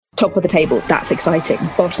top of the table, that's exciting.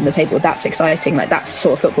 Bottom of the table, that's exciting. Like, that's the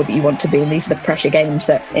sort of football that you want to be. And these are the pressure games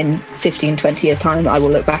that in 15, 20 years' time I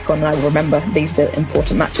will look back on and I will remember. These are the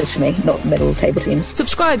important matches for me, not the middle of the table teams.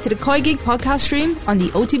 Subscribe to the Koi Gig podcast stream on the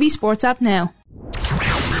OTB Sports app now.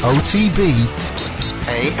 OTB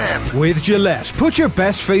AM. With Gillette, put your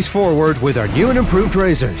best face forward with our new and improved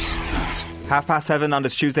razors. 7:30 on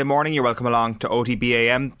this Tuesday morning. You're welcome along to OTB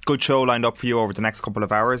AM. Good show lined up for you over the next couple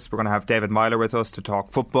of hours. We're going to have David Myler with us to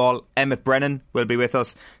talk football. Emmet Brennan will be with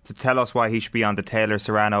us to tell us why he should be on the Taylor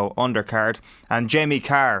Serrano undercard. And Jamie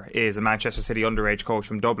Carr is a Manchester City underage coach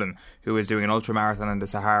from Dublin who is doing an ultramarathon in the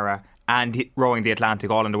Sahara and rowing the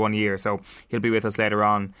Atlantic all into 1 year. So he'll be with us later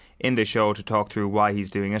on in the show to talk through why he's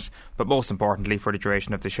doing it. But most importantly, for the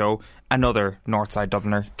duration of the show, another Northside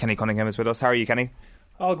Dubliner, Kenny Cunningham, is with us. How are you, Kenny?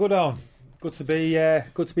 Oh, good on. Good to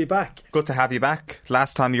be back. Good to have you back.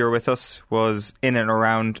 Last time you were with us was in and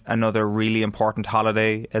around another really important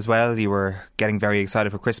holiday as well. You were getting very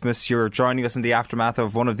excited for Christmas. You're joining us in the aftermath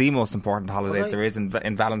of one of the most important holidays there is in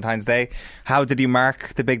Valentine's Day. How did you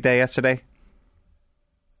mark the big day yesterday?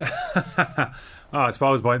 I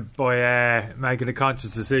suppose by making a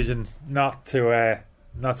conscious decision not to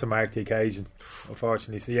mark the occasion,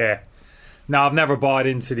 unfortunately. So yeah, no, I've never bought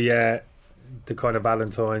into the kind of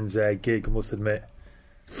Valentine's gig, I must admit.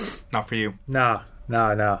 Not for you? No,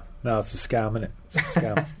 it's a scam, innit? It's a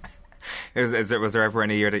scam. Was there ever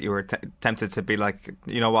any year that you were tempted to be like,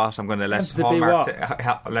 you know what, I'm going to let Hallmark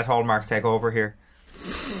let Hallmark take over here?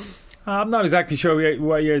 I'm not exactly sure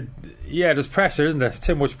why you're. Yeah, there's pressure, isn't there? It's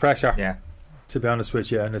too much pressure. Yeah, to be honest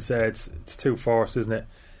with you, and it's too forced, isn't it?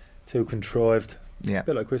 Too contrived. Yeah, a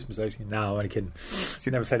bit like Christmas, actually. No, I'm kidding.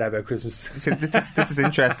 You never say that about Christmas. See, this is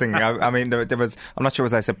interesting. I mean, there was. I'm not sure,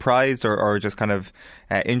 was I surprised or just kind of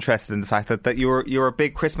interested in the fact that you're a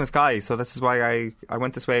big Christmas guy. So this is why I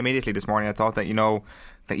went this way immediately this morning. I thought that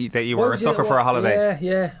that you were a sucker for a holiday.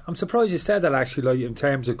 Yeah. I'm surprised you said that, actually. Like, in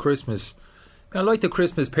terms of Christmas, I like the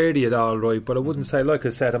Christmas period, all right, but I wouldn't say, like I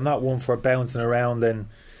said, I'm not one for bouncing around and,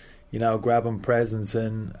 you know, grabbing presents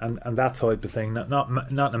and that type of thing. Not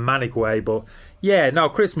in a manic way, but yeah, no,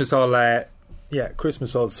 Christmas all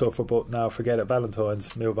suffer, but now forget it.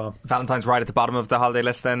 Valentine's, move on. Valentine's right at the bottom of the holiday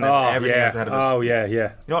list then. Everything else ahead of it. Oh yeah. You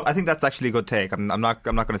know what? I think that's actually a good take. I'm not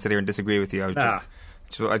going to sit here and disagree with you.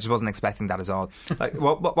 I just wasn't expecting that at all. Like,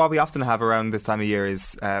 what we often have around this time of year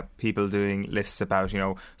is people doing lists about, you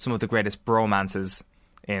know, some of the greatest bromances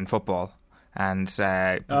in football. And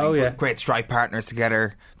great strike partners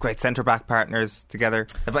together, great centre-back partners together.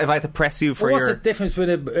 If I had to press you for what's the difference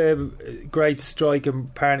between a great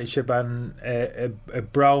striking partnership and a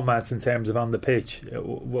bromance in terms of on the pitch?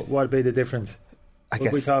 What would be the difference? What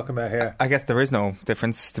are we talking about here? I guess there is no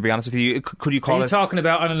difference, to be honest with you. Could you call it... Are you talking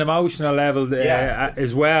about on an emotional level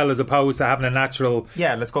as well, as opposed to having a natural...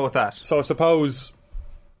 Yeah, let's go with that. So I suppose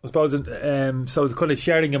so the kind of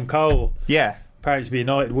Sheringham Cole partnership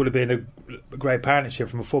United would have been a great partnership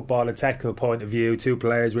from a football and technical point of view. Two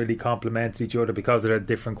players really complemented each other because of their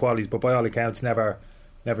different qualities, but by all accounts never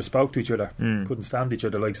spoke to each other, couldn't stand each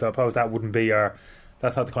other. Like, so I suppose that wouldn't be your...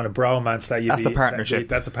 That's not the kind of bromance that you'd That's a partnership.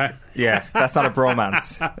 That's a partnership. Yeah, that's not a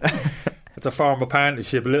bromance. It's a form of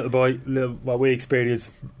partnership. Little what we experience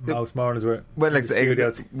most mornings were. Well,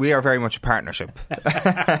 we are very much a partnership.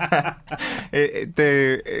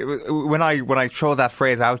 When I throw that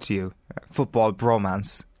phrase out to you, football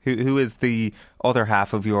bromance, who is the other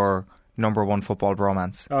half of your number one football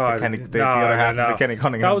bromance? The other half of the Kenny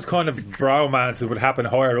Cunningham. Those kind of bromances would happen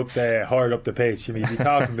higher up the pitch. I mean, you're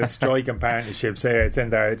talking the striking partnerships there. It's in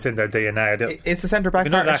their DNA. It's the centre back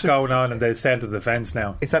partnership. Not that going on in the centre of the fence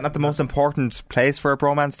now. Is that not the most important place for a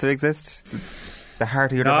bromance to exist? The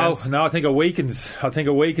heart of your defence? No, I think it weakens.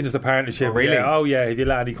 The partnership. Oh, really? Yeah. If you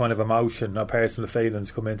let any kind of emotion or personal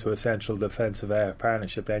feelings come into a central defensive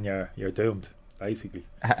partnership, then you're doomed, basically.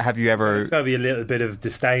 Have you ever... There's got to be a little bit of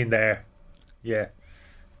disdain there. Yeah.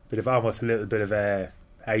 Almost a little bit of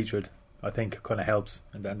hatred, I think, kind of helps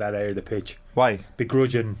in that area of the pitch. Why?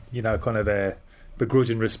 Begrudging,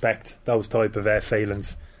 begrudging respect, those type of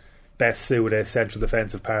feelings best suit a central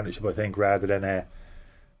defensive partnership, I think, rather than a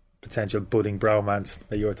potential budding bromance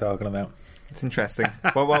that you were talking about. It's interesting.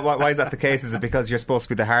 Why is that the case? Is it because you're supposed to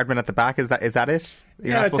be the hard man at the back? Is that it?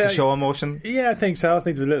 You're not supposed to show emotion? Yeah, I think so. I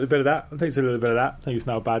think there's a little bit of that. I think it's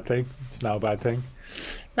not a bad thing.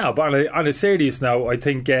 No, but on a serious note, I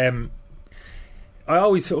think I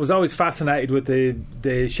was always fascinated with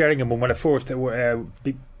the Sheringham one when I first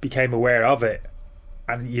became aware of it.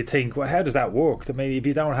 And you think, well, how does that work? I mean, if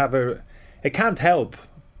you don't have it can't help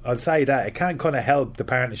I'll say that it can kind of help the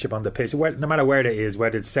partnership on the pitch, no matter where it is,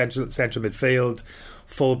 whether it's central midfield,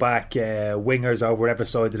 fullback, wingers, or whatever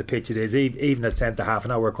side of the pitch it is, even at centre half. I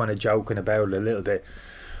know we're kind of joking about it a little bit,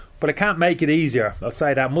 but it can't make it easier. I'll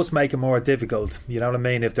say that. It must make it more difficult. You know what I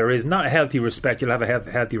mean? If there is not a healthy respect, you'll have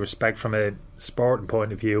a healthy respect from a sporting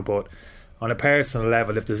point of view, but on a personal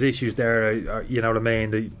level, if there's issues there, you know what I mean,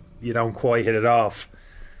 that you don't quite hit it off,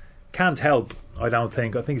 can't help. I don't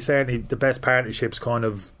think. I think certainly the best partnerships kind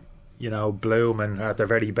of, you know, bloom and are at their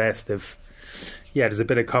very best if, there's a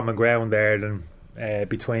bit of common ground there than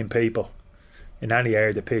between people in any area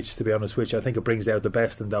of the pitch, to be honest with you. I think it brings out the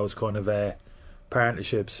best in those kind of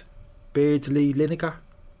partnerships. Beardsley, Lineker?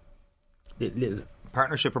 Little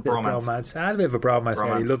partnership or bromance? A bit of a bromance.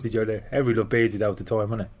 Yeah, he loved each other. Everybody loved Beardsley though at the time,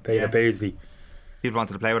 wasn't it? Peter Beardsley. People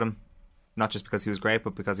wanted to play with him, not just because he was great,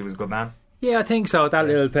 but because he was a good man. Yeah, I think so. That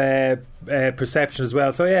little perception as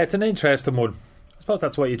well. So yeah, it's an interesting one. I suppose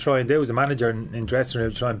that's what you try and do as a manager in dressing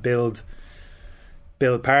room. Try and build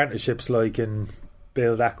partnerships, and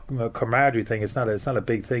build that camaraderie thing. It's not a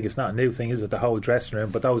big thing. It's not a new thing, is it? The whole dressing room,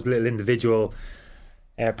 but those little individual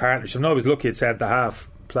partnerships. I'm always lucky at centre half.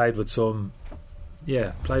 Played with some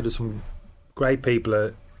great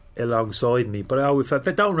people alongside me. But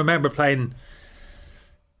I don't remember playing.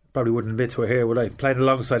 Probably wouldn't admit to it here, would I? Playing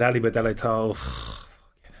alongside anybody that I thought,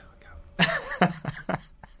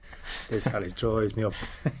 this fella's drives me up.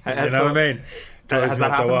 You know what I mean? Drives me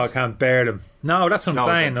up the wall. I can't bear them. No, that's what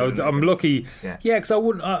I'm saying. I'm lucky. Yeah, because I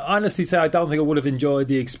wouldn't. I honestly say I don't think I would have enjoyed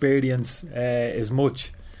the experience as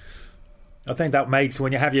much. I think that makes,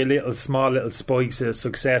 when you have your small little spikes of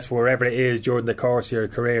success wherever it is during the course of your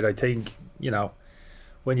career, I think, you know,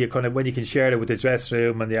 when you can share it with the dressing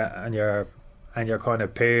room and your kind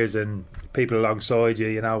of peers and people alongside you,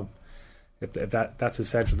 you know, if that's a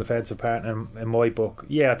central defensive partner in my book.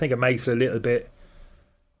 Yeah, I think it makes it a little bit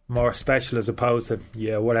more special as opposed to,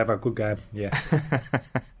 whatever, good game. Yeah.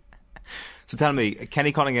 So tell me,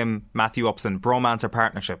 Kenny Cunningham, Matthew Upson, bromance or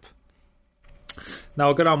partnership? No,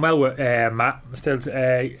 I got on well with Matt. Still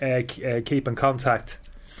keep in contact.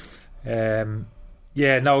 I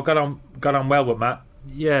got on well with Matt.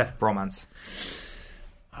 Yeah. Bromance.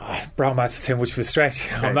 Bromance is too much of a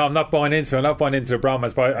stretch. Okay. I'm not buying into the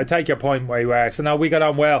bromance, but I take your point where you are. So no, we got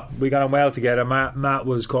on well together. Matt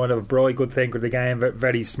was kind of a bright, good thinker of the game,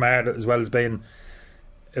 very smart, as well as being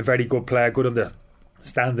a very good player, good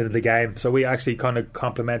understanding of the game. So we actually kind of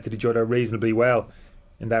complemented each other reasonably well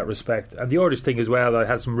in that respect. And the Irish thing as well, I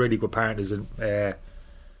had some really good partners in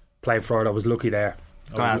playing for it. I was lucky there.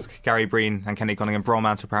 I'm going to ask Gary Breen and Kenny Cunningham,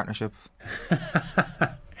 bromance or partnership?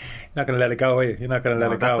 Not going to let it go, are you? You're not going to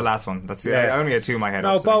let it go. That's the last one. I only had two in my head.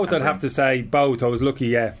 No, both. I'd have to say both. I was lucky.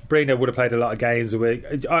 Yeah, Brina would have played a lot of games.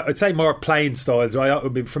 I'd say more playing styles.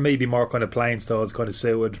 For me, be more kind of playing styles, kind of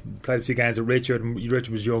suited. Played a few games with Richard. And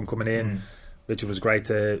Richard was young coming in. Richard was great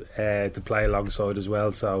to play alongside as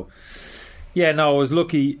well. So yeah, no, I was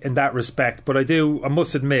lucky in that respect. But I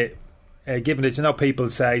must admit, given that people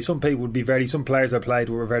say some players I played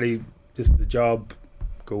were very, this is the job,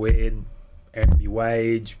 go in, earn me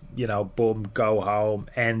wage, boom, go home,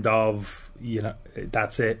 end of,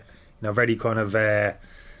 that's it. Very kind of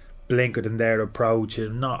blinkered in their approach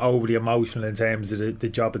and not overly emotional in terms of the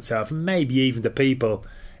job itself. And maybe even the people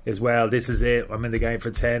as well. This is it. I'm in the game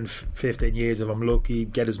for 10, 15 years. If I'm lucky,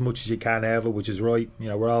 get as much as you can ever, which is right.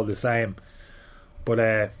 We're all the same. But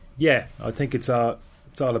I think it's all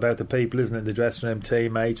about the people, isn't it? The dressing room,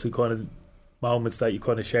 teammates, the kind of moments that you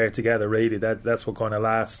kind of share together. Really, that's what kind of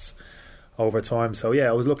lasts over time. So yeah,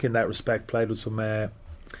 I was lucky in that respect. Played with some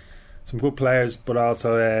good players, but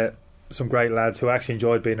also some great lads who actually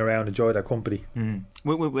enjoyed being around, enjoyed our company.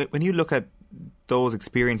 When you look at those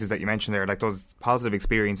experiences that you mentioned there, like those positive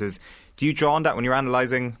experiences, do you draw on that when you're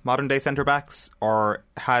analysing modern day centre backs, or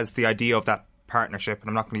has the idea of that partnership, and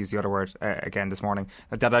I'm not going to use the other word again this morning,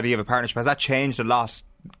 that idea of a partnership, has that changed a lot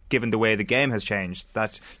given the way the game has changed,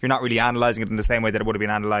 that you're not really analysing it in the same way that it would have been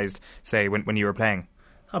analysed, say, when you were playing?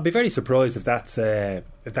 I'd be very surprised if that's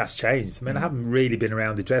changed. I mean, I haven't really been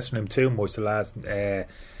around the dressing room too much the last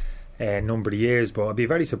number of years, but I'd be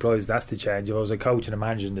very surprised if that's the change. If I was a coach and a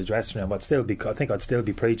manager in the dressing room, I think I'd still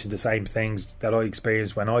be preaching the same things that I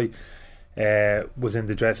experienced when I was in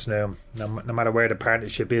the dressing room, no matter where the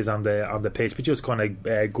partnership is on the pitch, but just kind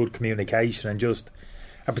of good communication and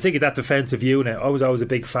particularly that defensive unit. I was always a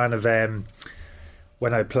big fan of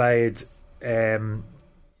when I played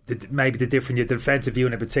maybe the defensive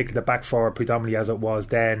unit, particularly the back four predominantly as it was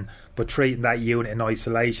then, but treating that unit in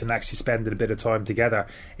isolation, actually spending a bit of time together,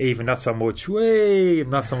 even not so much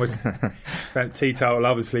teetotal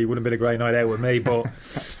obviously wouldn't have been a great night out with me, but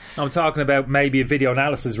I'm talking about maybe a video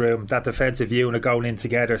analysis room, that defensive unit going in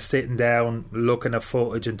together, sitting down, looking at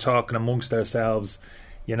footage and talking amongst ourselves.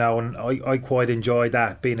 And I quite enjoyed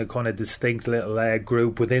that, being a kind of distinct little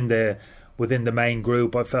group within the main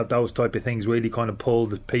group. I felt those type of things really kind of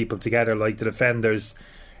pulled people together, like the defenders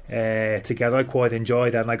together. I quite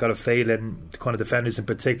enjoyed that, and I got a feeling the kind of defenders in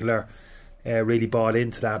particular really bought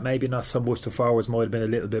into that. Maybe not so much the forwards, might have been a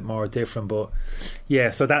little bit more different, but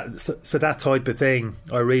yeah. So that type of thing,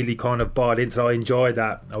 I really kind of bought into. I enjoyed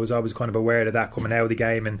that. I was always kind of aware of that coming out of the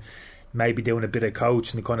game, and maybe doing a bit of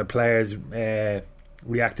coaching. The kind of players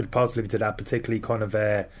reacted positively to that, particularly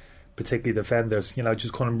defenders.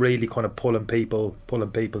 Just kind of really kind of pulling people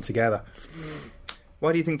together.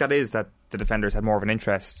 Why do you think that is, that the defenders had more of an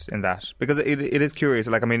interest in that? Because it is curious.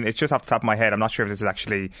 It's just off the top of my head. I'm not sure if this is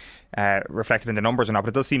actually reflected in the numbers or not, but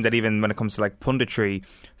it does seem that even when it comes to punditry,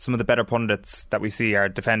 some of the better pundits that we see are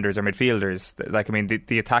defenders or midfielders.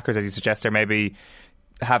 The attackers, as you suggest, there maybe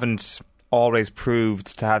haven't always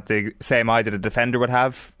proved to have the same eye that a defender would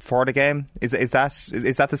have for the game. Is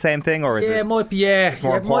that the same thing, or is it? It might be. Yeah,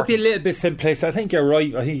 it might be a little bit simplistic. I think you're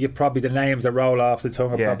right. I think you're probably, the names that roll off the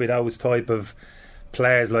tongue are probably those type of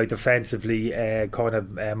players, like defensively kind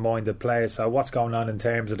of minded players. So what's going on in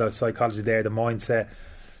terms of the psychology there, the mindset?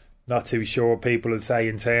 Not too sure. People would say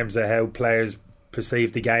in terms of how players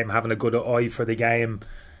perceive the game, having a good eye for the game.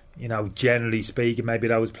 Generally speaking, maybe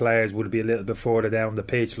those players would be a little bit further down the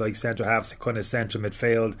pitch, like centre halves, kind of central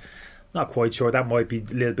midfield. Not quite sure. That might be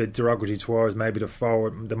a little bit derogatory towards maybe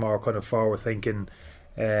the more kind of forward thinking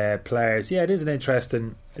players. Yeah, it is an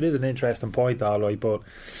interesting point, all right. But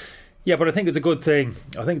I think it's a good thing.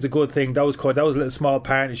 Those little small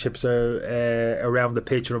partnerships are around the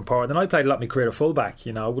pitch are important. And I played a lot of my career at fullback.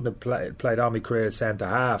 I wouldn't have played all my career at centre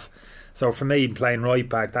half. So for me, playing right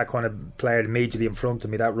back, that kind of player immediately in front of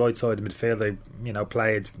me, that right side of the midfield, I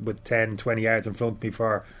played with 10, 20 yards in front of me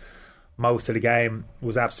for most of the game,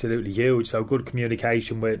 was absolutely huge. So good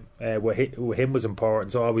communication with him was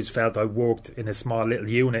important. So I always felt I worked in a small little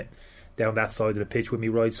unit down that side of the pitch with me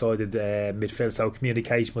right-sided midfield. So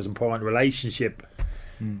communication was important. Relationship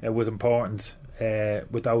was important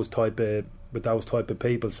with those type of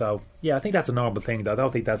people. So yeah, I think that's a normal thing. I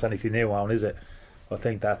don't think that's anything new on, is it? I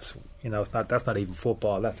think that's that's not even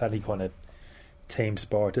football. That's any kind of team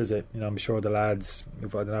sport, is it? I'm sure the lads,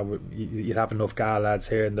 if I don't know, you'd have enough Gal lads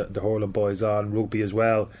here, and the hurling boys on rugby as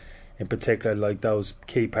well. In particular, like those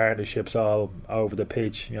key partnerships all over the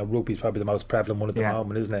pitch. Rugby's probably the most prevalent one at the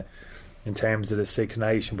moment, isn't it? In terms of the Six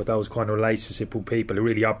Nations, but those kind of relationships with people who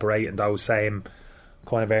really operate in those same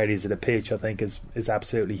kind of areas of the pitch, I think is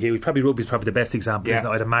absolutely huge. Probably rugby's probably the best example, isn't it?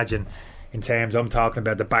 I'd imagine. In terms, I'm talking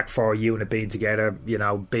about the back four unit being together, being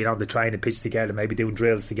on the training pitch together, maybe doing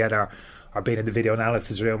drills together, or being in the video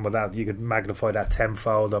analysis room. With that, you could magnify that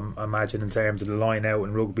tenfold. I imagine in terms of the line out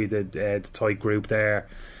in rugby, the tight group there,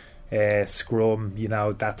 scrum,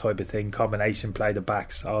 that type of thing, combination play, the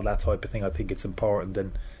backs, all that type of thing. I think it's important,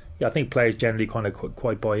 and I think players generally kind of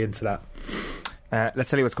quite buy into that. Let's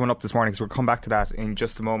tell you what's coming up this morning, because we'll come back to that in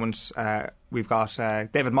just a moment. We've got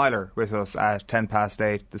David Myler with us at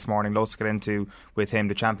 8:10 this morning. Loads to get into with him.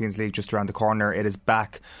 The Champions League just around the corner. It is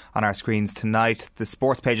back on our screens tonight. The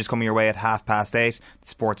sports page is coming your way at 8:30. The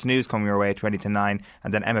sports news coming your way at 8:20,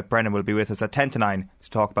 and then Emmet Brennan will be with us at 8:10 to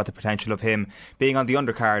talk about the potential of him being on the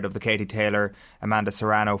undercard of the Katie Taylor Amanda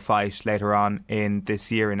Serrano fight later on in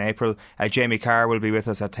this year in April. Jamie Carr will be with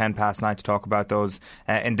us at 9:10 to talk about those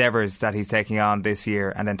endeavours that he's taking on this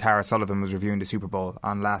year, and then Tara Sullivan was reviewing the Super Bowl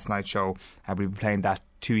on last night's show. We'll be playing that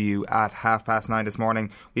to you at 9:30 this morning.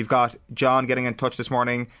 We've got John getting in touch this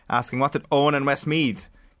morning asking, what did Owen and Westmeath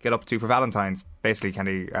get up to for Valentine's?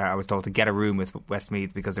 Basically, I was told to get a room with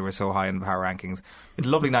Westmeath because they were so high in the power rankings. It's a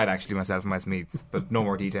lovely night actually, myself and Westmeath, but no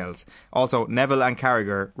more details. Also, Neville and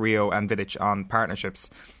Carragher, Rio and Vidic on partnerships.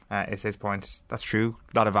 Is his point. That's true.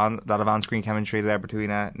 A lot of on-screen chemistry there between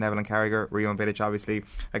Neville and Carragher. Rio and Vidic, obviously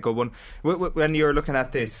a good one. When you're looking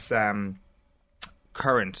at this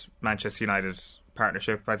current Manchester United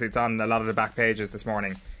partnership, I think it's on a lot of the back pages this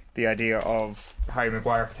morning, the idea of Harry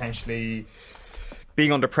Maguire potentially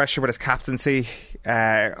being under pressure with his captaincy.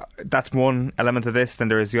 That's one element of this. Then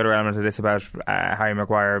there is the other element of this about Harry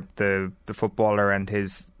Maguire, the footballer, and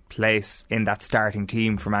his place in that starting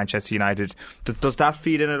team for Manchester United. Does that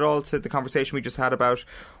feed in at all to the conversation we just had about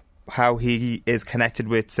how he is connected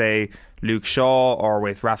with, say, Luke Shaw or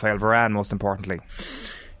with Raphael Varane, most importantly?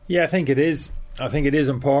 Yeah, I think it is. I think it is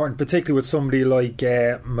important, particularly with somebody like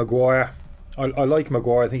Maguire. I like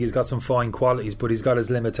Maguire. I think he's got some fine qualities, but he's got his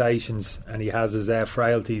limitations and he has his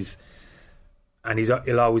frailties, and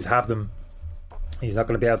he'll always have them. he's not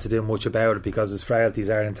going to be able to do much about it because his frailties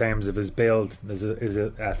are in terms of his build, his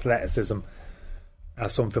athleticism,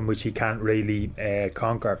 as something which he can't really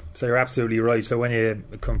conquer. So you're absolutely right. So when you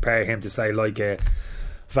compare him to say like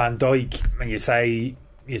Van Dijk, and you say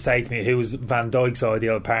to me who's Van Dijk's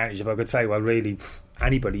ideal partnership, I could say, well, really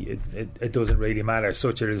anybody. It doesn't really matter.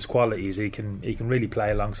 Such are his qualities. He can really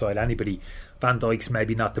play alongside anybody. Van Dijk's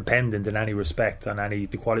maybe not dependent in any respect on the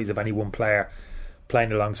qualities of any one player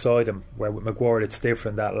playing alongside him. Where with Maguire it's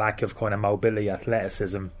different. That lack of kind of mobility,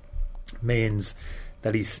 athleticism means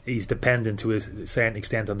that he's dependent to a certain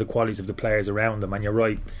extent on the qualities of the players around him. And you're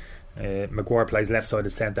right, Maguire plays left-sided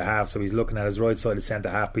centre-half, so he's looking at his right-sided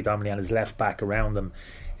centre-half predominantly and his left-back around him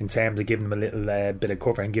in terms of giving him a little bit of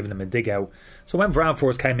cover and giving him a dig-out. So when Varane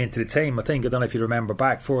first came into the team, I don't know if you remember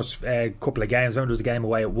back, first couple of games, remember there was a game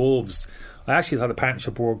away at Wolves, I actually thought the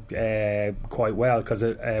partnership worked quite well because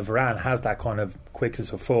Varane has that kind of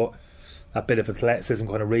quickness of foot, that bit of athleticism,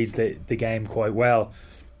 kind of reads the game quite well.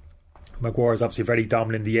 Maguire's obviously very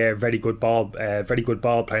dominant in the air, very good ball player,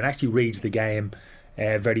 and actually reads the game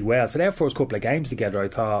very well. So their first couple of games together, I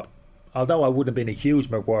thought, although I wouldn't have been a huge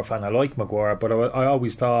Maguire fan, I like Maguire, but I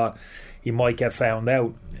always thought he might get found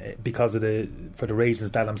out because of for the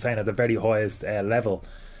reasons that I'm saying at the very highest level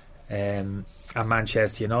at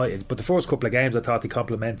Manchester United. But the first couple of games, I thought they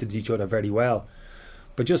complemented each other very well.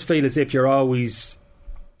 But just feel as if you're always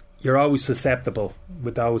susceptible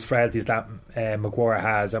with those frailties that Maguire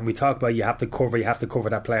has, and we talk about you have to cover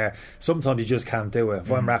that player. Sometimes you just can't do it.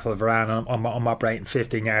 If I'm Rafael Varane, I'm operating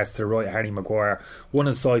 15 yards to the right of Harry Maguire, one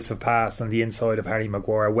incisive pass on the inside of Harry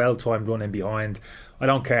Maguire, well timed running behind. I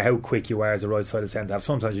don't care how quick you are as a right sided centre half.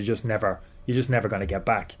 Sometimes you're just never going to get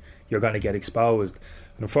back. You're going to get exposed.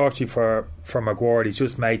 And unfortunately for Maguire, he's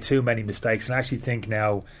just made too many mistakes, and I actually think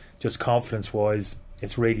now, just confidence wise,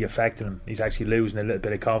 it's really affecting him. He's actually losing a little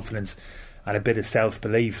bit of confidence and a bit of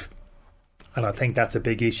self-belief, and I think that's a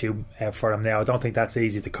big issue for him now. I don't think that's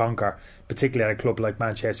easy to conquer, particularly at a club like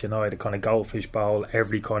Manchester United, a kind of goldfish bowl.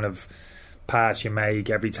 Every kind of pass you make,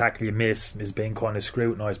 every tackle you miss is being kind of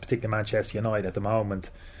scrutinised, particularly Manchester United at the moment.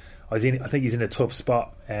 I think he's in a tough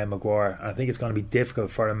spot, Maguire, and I think it's going to be difficult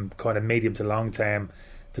for him kind of medium to long term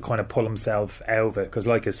to kind of pull himself out of it, because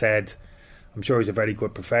like I said, I'm sure he's a very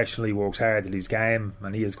good professional. He works hard at his game,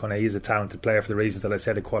 and he is a talented player for the reasons that I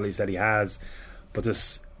said, the qualities that he has. But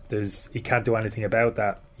he can't do anything about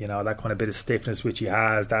that. You know, that kind of bit of stiffness which he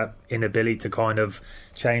has, that inability to kind of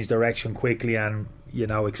change direction quickly and, you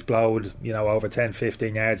know, explode, you know, over 10,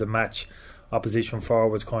 15 yards and match opposition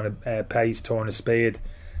forwards kind of pace, turn of speed.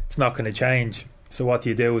 It's not going to change. So what do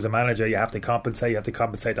you do as a manager? You have to compensate. You have to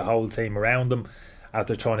compensate the whole team around them, as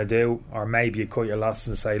they're trying to do. Or maybe you cut your losses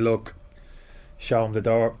and say, look, show him the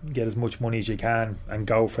door, get as much money as you can, and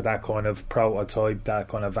go for that kind of prototype, that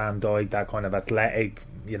kind of Van Dijk, that kind of athletic,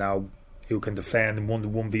 you know, who can defend in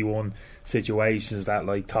 1v1 situations, that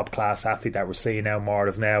like top class athlete that we're seeing now more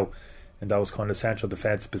of now in those kind of central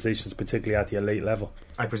defensive positions, particularly at the elite level.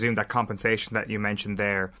 I presume that compensation that you mentioned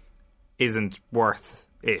there isn't worth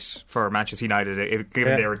it for Manchester United,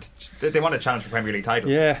 given they want to challenge for Premier League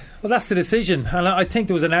titles. Yeah, well, that's the decision, and I think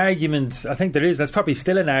there was an argument. I think there's probably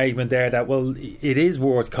still an argument there that, well, it is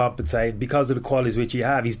worth compensating because of the qualities which you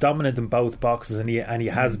have. He's dominant in both boxes, and he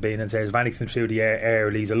has been in terms of anything through the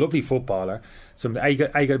air. He's a lovely footballer. So are you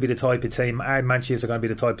going to be the type of team? Are Manchester going to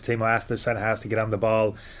be the type of team who asks their centre halves to get on the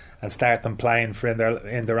ball and start them playing for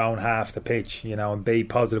in their own half of the pitch, you know, and be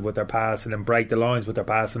positive with their passing and break the lines with their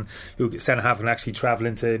passing, who centre half can actually travel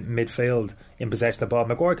into midfield in possession of the ball.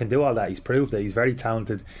 Maguire can do all that. He's proved it. He's very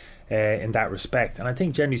talented in that respect, and I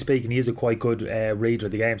think generally speaking he is a quite good reader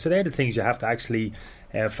of the game. So they're the things you have to actually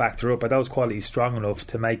factor up. Are those qualities strong enough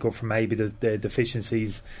to make up for maybe the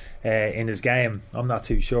deficiencies in his game? I'm not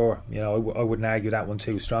too sure. You know, I wouldn't argue that one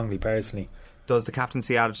too strongly personally. Does the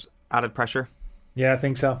captaincy added pressure? Yeah, I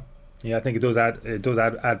think so. Yeah, I think it does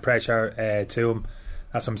add pressure to him.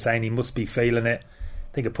 That's what I'm saying. He must be feeling it.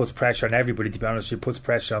 I think it puts pressure on everybody, to be honest. It puts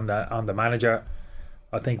pressure on the manager.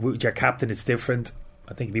 I think with your captain it's different.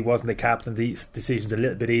 I think if he wasn't the captain, the decision's a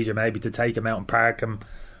little bit easier maybe to take him out and park him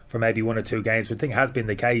for maybe one or two games. But I think it has been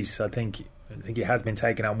the case. I think he has been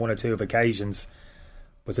taken on one or two of occasions.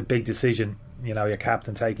 But it's a big decision, you know,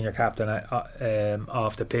 taking your captain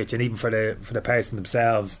off the pitch, and even for the person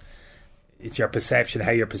themselves, it's your perception, how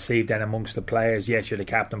you're perceived then amongst the players. Yes, you're the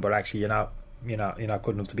captain, but actually you're not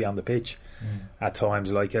good enough to be on the pitch at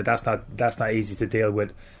times. Like that's not easy to deal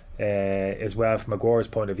with as well from Maguire's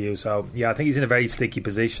point of view. So yeah, I think he's in a very sticky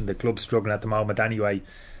position. The club's struggling at the moment anyway.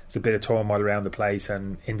 There's a bit of turmoil around the place,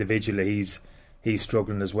 and individually he's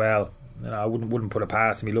struggling as well. You know, I wouldn't put it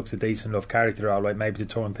past him. He looks a decent enough character, all right, maybe to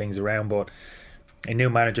turn things around, but new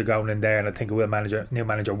manager going in there, and I think a new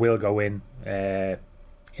manager will go in the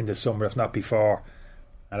summer, if not before.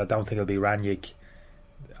 And I don't think it'll be Ranić.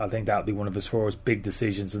 I think that'll be one of his first big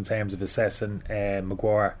decisions in terms of assessing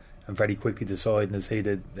Maguire and very quickly deciding, is he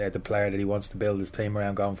the player that he wants to build his team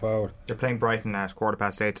around going forward. They're playing Brighton at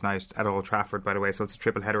 8:15 tonight at Old Trafford, by the way, so it's a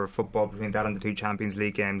triple header of football between that and the 2 Champions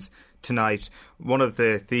League games tonight. One of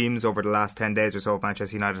the themes over the last 10 days or so of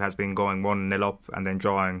Manchester United has been going 1-0 up and then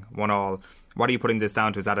drawing 1-1. What are you putting this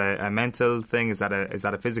down to? Is that a mental thing? Is that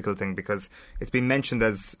a physical thing? Because it's been mentioned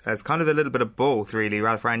as kind of a little bit of both, really.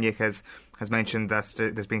 Ralph Rangnick has mentioned that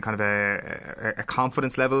there's been kind of a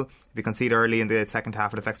confidence level. If you concede early in the second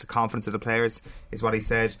half, it affects the confidence of the players, is what he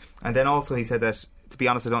said. And then also he said that, to be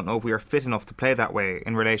honest, I don't know if we are fit enough to play that way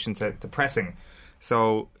in relation to pressing.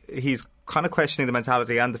 So he's kind of questioning the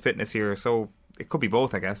mentality and the fitness here. So it could be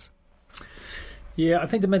both, I guess. Yeah, I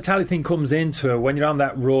think the mentality thing comes into it when you're on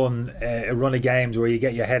that run, a run of games where you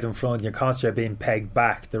get your head in front and you're constantly being pegged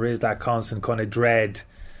back. There is that constant kind of dread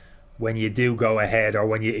when you do go ahead,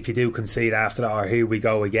 or if you do concede after that, or here we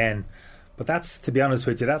go again. But that's, to be honest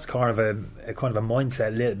with you, that's kind of a mindset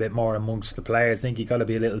a little bit more amongst the players. I think you got to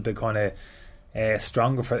be a little bit kind of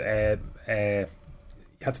stronger for. You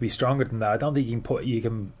have to be stronger than that. I don't think you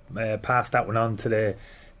can pass that one on to the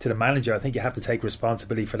manager. I think you have to take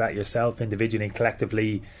responsibility for that yourself, individually and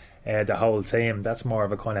collectively, the whole team. That's more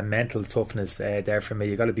of a kind of mental toughness there for me.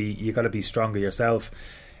 You got to be stronger yourself.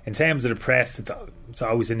 In terms of the press, it's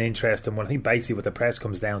always an interesting one. I think basically what the press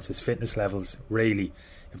comes down to is fitness levels, really.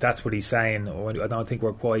 If that's what he's saying, I don't think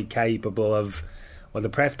we're quite capable of. Well, the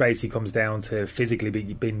press basically comes down to physically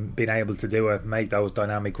being able to do it, make those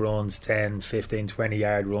dynamic runs, 10, 15, 20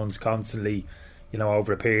 yard runs constantly,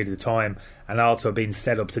 over a period of time, and also being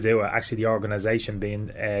set up to do it. Actually, the organisation being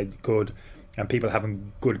good and people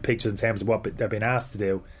having good pictures in terms of what they're being asked to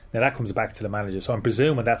do. Now that comes back to the manager. So I'm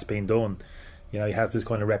presuming that's been done. He has this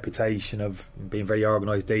kind of reputation of being very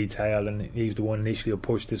organised, detailed, and he's the one initially who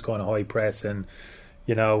pushed this kind of high press, and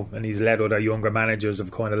and he's led other younger managers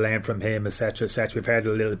have kind of learned from him, etc., etc. We've heard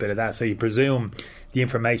a little bit of that. So you presume the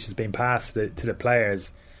information's been passed to the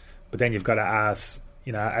players, but then you've got to ask,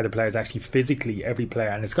 are the players actually physically, every player,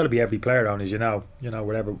 and it's got to be every player on, as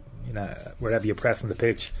wherever you're pressing the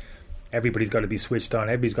pitch, everybody's got to be switched on.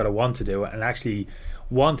 Everybody's got to want to do it, and actually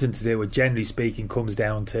wanting to do it, generally speaking, comes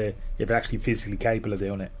down to if you're actually physically capable of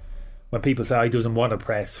doing it. When people say he doesn't want to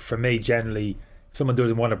press, for me, generally, if someone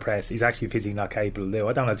doesn't want to press, he's actually physically not capable of doing it.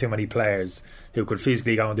 I don't know too many players who could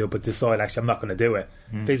physically go and do it, but decide, actually, I'm not going to do it.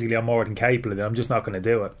 Physically, I'm more than capable of it. I'm just not going to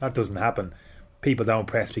do it. That doesn't happen. People don't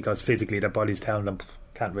press because physically their body's telling them,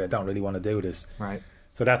 I don't really want to do this. Right.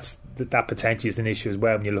 So that potentially is an issue as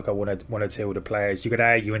well when you look at one or two of the players. You could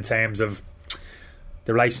argue in terms of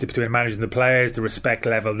the relationship between the manager and the players, the respect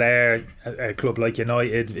level there. A club like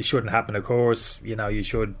United, it shouldn't happen, of course. You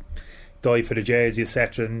should die for the jersey,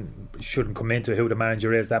 etc., and shouldn't come into who the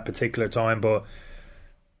manager is that particular time. But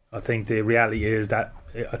I think the reality is that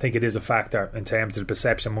I think it is a factor in terms of the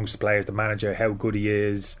perception amongst the players, the manager, how good he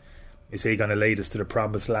is he going to lead us to the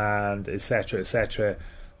promised land, etc., etc.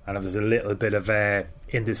 And if there's a little bit of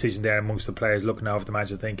indecision there amongst the players looking over the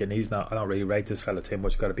manager thinking I don't really rate this fella too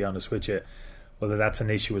much, got to be honest with you, well, that's an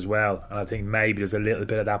issue as well. And I think maybe there's a little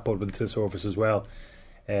bit of that bubbling to the surface as well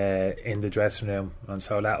in the dressing room, and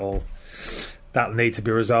so that'll need to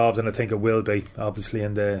be resolved, and I think it will be, obviously,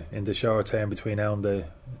 in the short term between now and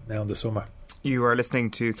the summer. You are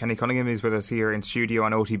listening to Kenny Cunningham. He's with us here in studio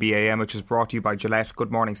on OTB AM, which is brought to you by Gillette.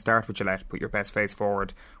 Good morning. Start with Gillette. Put your best face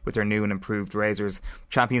forward with their new and improved razors.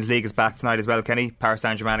 Champions League is back tonight as well, Kenny. Paris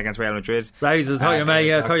Saint-Germain against Real Madrid. Razors, I thought you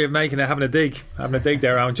were making it, having a dig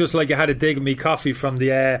there, Aaron. Just like you had a dig at me coffee from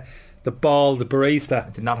the bald barista.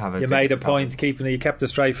 I did not have it. You made a point keeping it. You kept a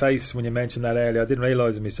straight face when you mentioned that earlier. I didn't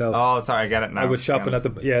realise it myself. Oh, sorry, I get it now. I was shopping at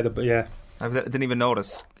the. I didn't even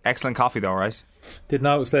notice. Excellent coffee though, right? Did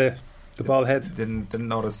notice the bald head. Didn't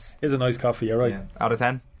notice. It's a nice coffee, you're right. Yeah. Out of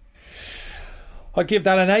 10? I'd give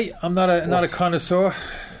that an 8. I'm not a connoisseur.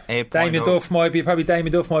 Damien Duff might be a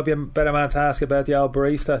better man to ask about the old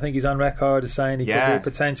barista. I think he's on record as saying he could be a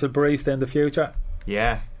potential barista in the future.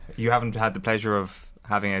 Yeah. You haven't had the pleasure of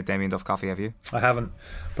having a Damien Duff coffee, have you? I haven't.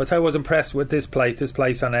 But I was impressed with this place. This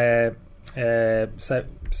place on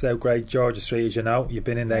South Great Georgia Street, as you know. You've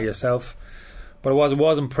been in there yourself. But I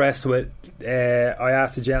was impressed with. I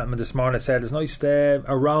asked the gentleman this morning. I said, "There's nice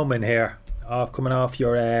aroma in here, coming off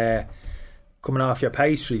your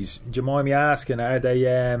pastries. Do you mind me asking? Are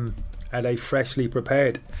they freshly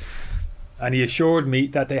prepared?" And he assured me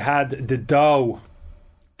that they had the dough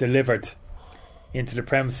delivered into the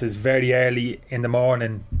premises very early in the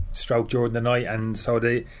morning, stroke during the night, and so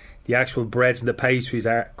the the actual breads and the pastries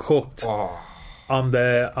are cooked on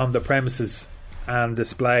the premises and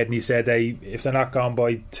displayed. And he said if they're not gone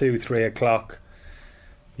by 2-3 o'clock,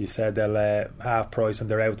 he said they'll half price and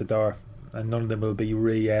they're out the door, and none of them will be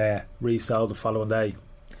resold the following day,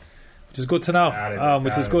 which is good to know.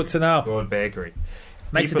 Which is good to know. Good bakery.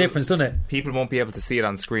 Makes a difference, doesn't it? People won't be able to see it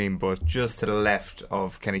on screen, but just to the left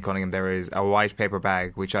of Kenny Cunningham there is a white paper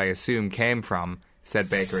bag, which I assume came from said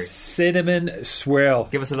bakery. Cinnamon swirl.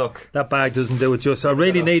 Give us a look. That bag doesn't do it justice. I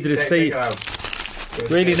really needed a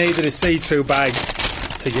see-through bag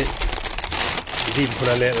to get. You even put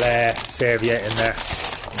a little serviette in there.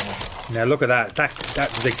 Now look at that.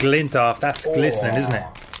 That's a glint off. That's glistening, isn't it?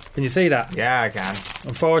 Can you see that? Yeah, I can.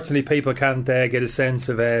 Unfortunately, people can't get a sense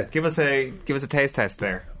of. Give us a taste test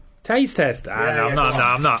there. Taste test? I'm not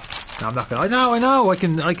going. I know. I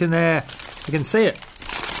can see it.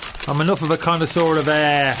 I'm enough of a connoisseur of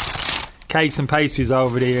cakes and pastries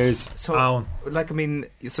over the years. So,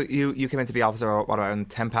 you came into the office around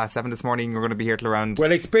 7:10 this morning. You're going to be here till around.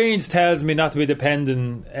 Well, experience tells me not to be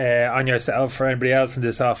dependent on yourself or anybody else in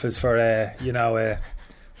this office for a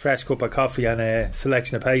fresh cup of coffee and a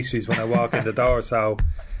selection of pastries when I walk in the door. So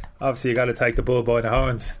obviously you got to take the bull by the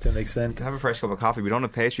horns to an extent. Have a fresh cup of coffee. We don't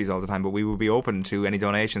have pastries all the time, but we will be open to any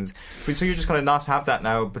donations. So you're just going to not have that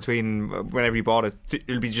now between whenever you bought it.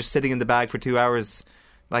 It'll be just sitting in the bag for 2 hours,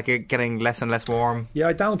 like getting less and less warm. Yeah,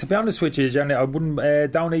 I don't. To be honest with you, generally, I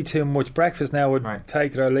wouldn't don't eat too much breakfast now. I'd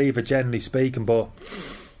take it or leave it, generally speaking. But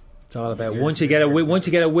it's all about once you get a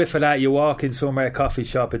whiff of that, you walk in somewhere, a coffee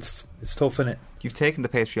shop. It's tough, innit? You've taken the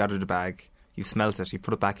pastry out of the bag. You've smelt it. You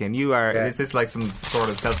put it back in. You are. Yeah. Is this like some sort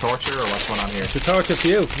of self-torture, or what's going on here? It's a torture for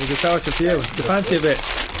you. It's a torture for you. It's a fancy of it.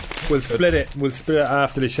 We'll split it. We'll split it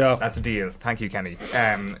after the show. That's a deal. Thank you, Kenny.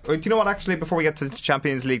 Do you know what? Actually, before we get to the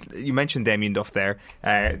Champions League, you mentioned Damien Duff there.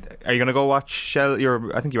 Are you going to go watch Shell?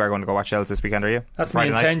 I think you are going to go watch Shells this weekend, are you? That's my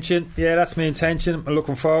intention. Night? Yeah, that's my intention. I'm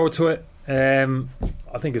looking forward to it.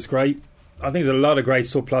 I think it's great. I think there's a lot of great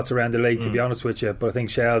subplots around the league, to be honest with you. But I think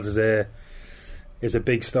Shells is a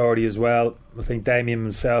big story as well. I think Damien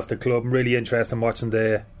himself, the club, I'm really interested in watching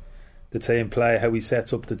the team play, how he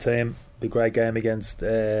sets up the team. Be a great game against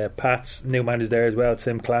Pats. New manager there as well,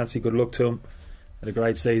 Tim Clancy. Good luck to him. Had a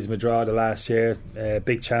great season with Draw the last year.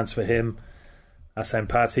 Big chance for him. At St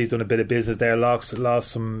Pat's, he's done a bit of business there. Lost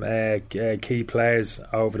some key players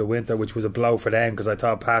over the winter, which was a blow for them, because I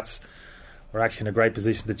thought Pats were actually in a great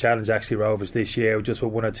position to challenge Rovers this year, just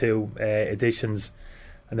with one or two additions.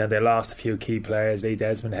 And then they lost a few key players. Lee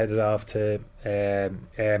Desmond headed off to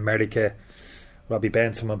America. Robbie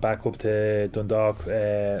Benson went back up to Dundalk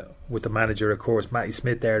with the manager, of course. Matty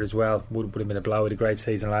Smith there as well. Would have been a blow. With a great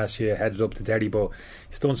season last year. Headed up to Derry, but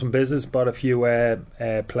he's done some business. Bought a few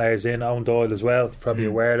players in. Owen Doyle as well, probably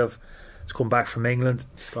aware of. He's come back from England.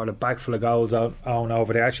 He's got a bag full of goals on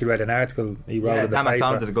over there. I actually read an article he wrote in the paper.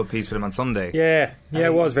 McDonald did a good piece with him on Sunday. Yeah,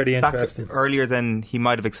 it was very interesting. Earlier than he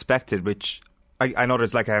might have expected, which I know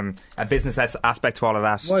there's like a business aspect to all of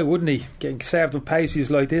that. Why wouldn't he? Getting served with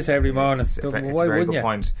pastries like this every morning. It's Why a very wouldn't good you?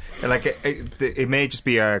 point. Like it may just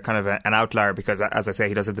be a kind of an outlier because, as I say,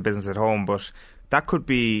 he does have the business at home, but that could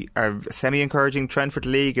be a semi-encouraging trend for the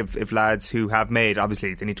league if lads who have made,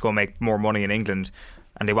 obviously they need to go make more money in England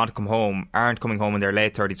and they want to come home, aren't coming home in their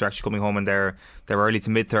late 30s, they're actually coming home in their early to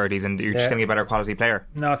mid 30s, and you're just getting a better quality player.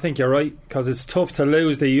 No, I think you're right, because it's tough to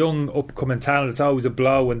lose the young upcoming talent. It's always a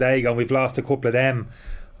blow when they go, and we've lost a couple of them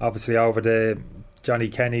obviously over the Johnny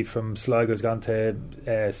Kenny from Sligo's gone to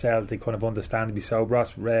Celtic, kind of understandably so.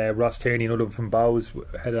 Ross Tierney, another from Bowes,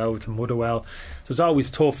 headed over to Motherwell. So it's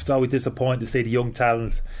always tough, it's always disappointing to see the young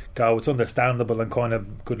talent go. It's understandable and kind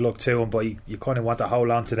of good luck to them, but you kind of want to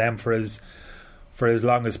hold on to them for as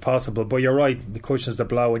long as possible. But you're right, the cushion's the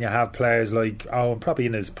blow when you have players like Owen, probably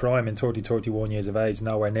in his prime, in 31 years of age,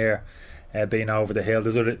 nowhere near being over the hill.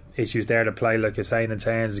 There's other issues there to play, like you're saying, in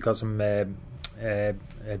terms. He's got some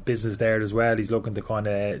business there as well. He's looking to kind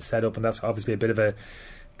of set up, and that's obviously a bit of a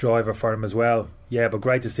driver for him as well. Yeah, but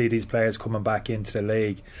great to see these players coming back into the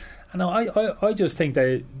league. And I just think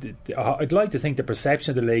I'd like to think the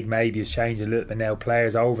perception of the league maybe has changed a little bit now.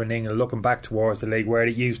 Players over in England looking back towards the league, where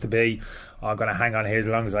it used to be, I'm going to hang on here as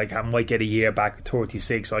long as I can. I might get a year back at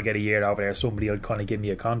 36, I'll get a year over there, somebody will kind of give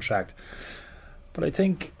me a contract. But I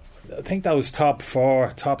think those top four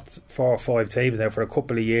or five teams now for a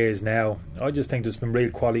couple of years now, I just think there's been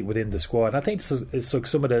real quality within the squad. And I think it's like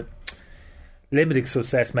some of the limited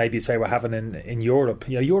success maybe say we're having in Europe.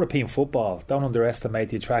 You know, European football, don't underestimate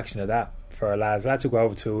the attraction of that for our lads who go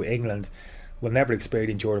over to England will never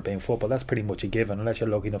experience European football. That's pretty much a given unless you're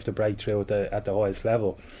lucky enough to break through at the highest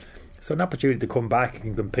level. So an opportunity to come back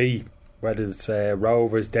and compete whether it's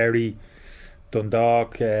Rovers, Derry,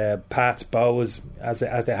 Dundalk, Pats, Bows, as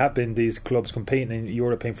they have been these clubs competing in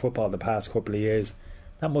European football the past couple of years.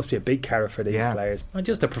 That must be a big carrot for these players. And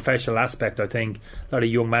just the professional aspect, I think. A lot of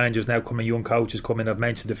young managers now coming, young coaches coming. I've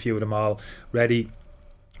mentioned a few of them all already.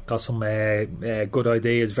 Got some good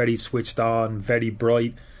ideas, very switched on, very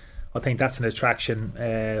bright. I think that's an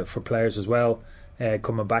attraction for players as well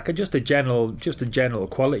coming back. And just a general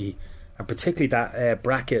quality. And particularly that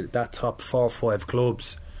bracket, that top 4 or 5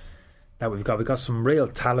 clubs that we've got some real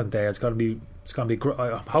talent there. It's going to be.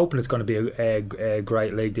 I'm hoping it's going to be a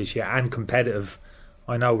great league this year and competitive.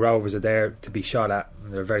 I know Rovers are there to be shot at.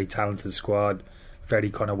 They're a very talented squad, very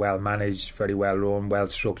kind of well managed, very well run, well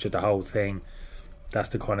structured. The whole thing. That's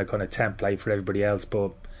the kind of template for everybody else.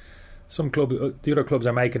 But the other clubs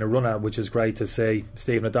are making a run at it, which is great to see.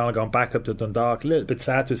 Stephen O'Donnell going back up to Dundalk. A little bit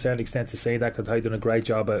sad to a certain extent to see that, because they've done a great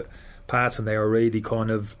job at Pats, and they are really kind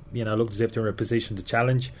of looked as if they were in a position to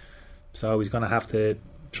challenge. So he's going to have to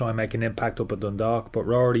try and make an impact up at Dundalk. But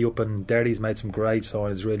Rory up in Derry's made some great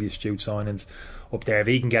signings, really astute signings up there. If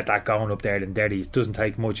he can get that going up there, then Derry's doesn't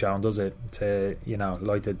take much on, does it? To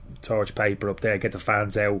light the torch paper up there, get the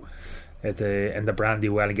fans out in the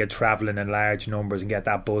Brandywell and get travelling in large numbers and get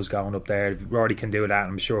that buzz going up there. If Rory can do that,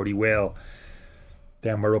 I'm sure he will.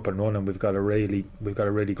 Then we're up and running. We've got a really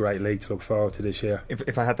great league to look forward to this year.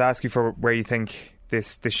 If I had to ask you for where you think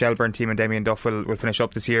this Shelbourne team and Damien Duff will finish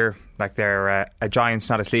up this year, like they're a giant,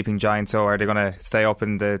 not a sleeping giant, so are they going to stay up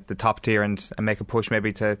in the top tier and make a push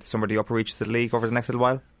maybe to some of the upper reaches of the league over the next little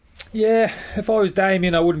while? Yeah, if I was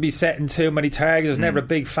Damien, I wouldn't be setting too many targets. I was never a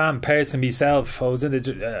big fan person myself. I was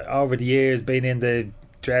in over the years being in the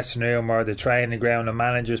dressing room or the training ground, and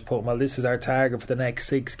managers put, well, this is our target for the next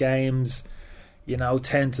 6 games,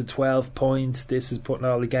 10 to 12 points, this is putting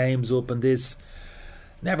all the games up, and this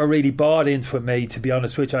never really bought into it, mate, to be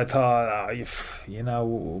honest with you. I thought,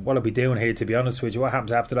 what are we doing here, to be honest with you? What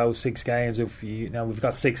happens after those 6 games if we've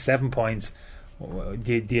got 6-7 points?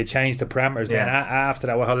 Do you change the parameters then after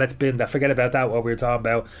that? Well, let's bin that, forget about that, what we were talking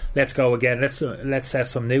about, let's go again, let's set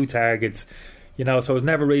some new targets, so I was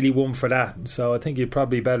never really one for that. So I think you'd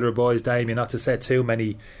probably better advise Damien not to set too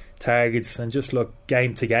many targets and just look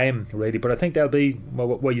game to game, really. But I think they'll be,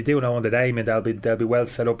 what you do know under Damien, they'll be well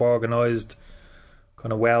set up, organised,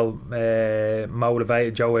 kind of well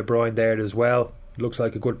motivated. Joe O'Brien there as well, looks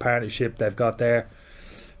like a good partnership they've got there.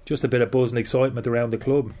 Just a bit of buzz and excitement around the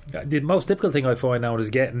club. The most difficult thing I find now is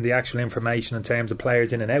getting the actual information in terms of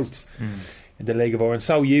players in and outs in the League of Ireland.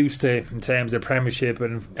 So used to in terms of Premiership,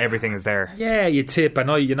 and everything is there. Yeah, you tip. I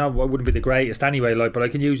know I wouldn't be the greatest anyway, but I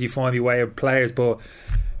can usually find my way of players. But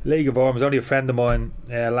League of Ireland was only a friend of mine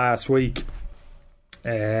last week,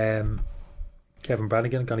 Kevin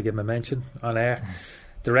Brannigan, going to give him a mention on air.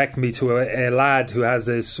 Direct me to a lad who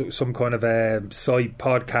has some kind of a site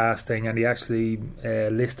podcast thing, and he actually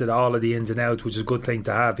listed all of the ins and outs, which is a good thing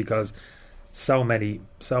to have, because so many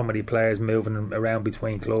players moving around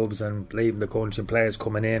between clubs and leaving the country, and players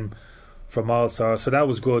coming in from all sorts. So that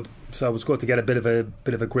was good. So it was good to get a bit of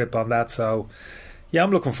a grip on that. So yeah,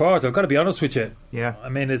 I'm looking forward to it. I've got to be honest with you. Yeah, I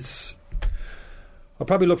mean, I'll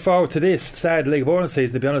probably look forward to this start of the League of Ireland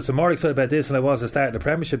season, to be honest. I'm more excited about this than I was to start the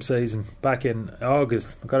Premiership season back in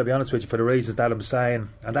August. I've got to be honest with you, for the reasons that I'm saying.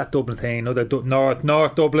 And that Dublin thing, another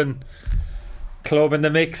North Dublin club in the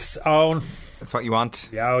mix on. That's what you want.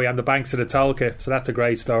 Yeah, on the banks of the Tolka. So that's a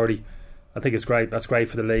great story. I think it's great. That's great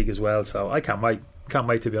for the league as well. So I can't wait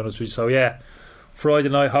to be honest with you. So yeah, Friday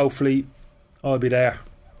night, hopefully I'll be there.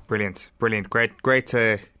 Brilliant, great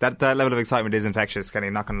to that level of excitement is infectious, Kenny,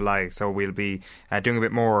 not going to lie. So we'll be doing a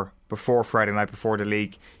bit more before Friday night, before the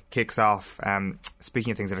league kicks off.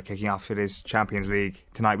 Speaking of things that are kicking off, it is Champions League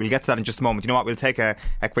tonight. We'll get to that in just a moment. You know what, we'll take a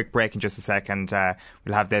quick break in just a sec, and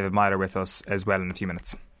we'll have David Myler with us as well in a few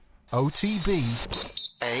minutes. OTB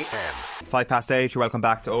AM. 8:05, you're welcome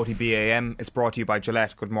back to OTB AM. It's brought to you by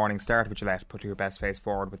Gillette. Good morning. Start with Gillette. Put your best face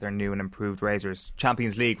forward with their new and improved razors.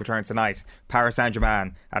 Champions League returns tonight. Paris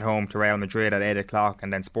Saint-Germain at home to Real Madrid at 8 o'clock,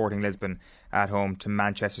 and then Sporting Lisbon at home to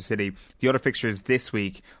Manchester City. The other fixtures this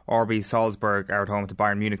week: RB Salzburg are at home to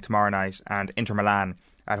Bayern Munich tomorrow night, and Inter Milan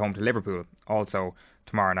at home to Liverpool also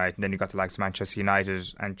tomorrow night. And then you've got the likes of Manchester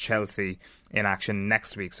United and Chelsea in action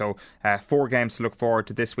next week. So 4 games to look forward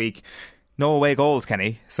to this week. No away goals,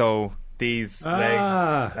 Kenny. So these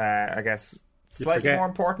legs, I guess, slightly more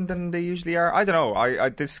important than they usually are. I don't know.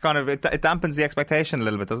 This kind of it dampens the expectation a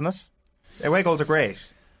little bit, doesn't it? Away goals are great.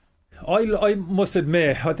 I must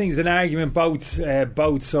admit, I think it's an argument both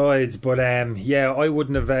sides. But I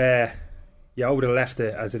wouldn't have. I would have left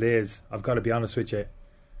it as it is. I've got to be honest with you,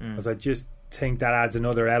 because I just think that adds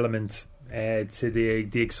another element to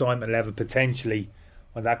the excitement level potentially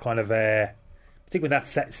when that kind of I think when that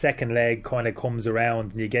second leg kind of comes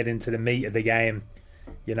around and you get into the meat of the game,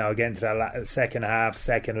 you know, get into that second half,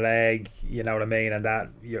 second leg, you know what I mean, and that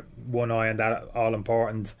you're one eye on that all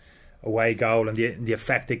important away goal and the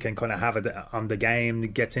effect it can kind of have on the game.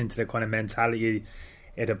 It gets into the kind of mentality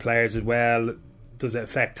of the players as well. Does it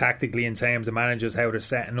affect tactically in terms of managers, how they're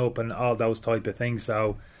setting up and all those type of things?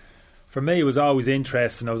 So for me, it was always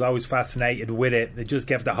interesting. I was always fascinated with it. It just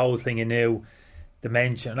gave the whole thing a new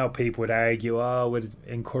dimension. I know people would argue, it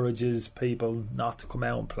encourages people not to come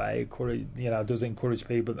out and play. Does it encourage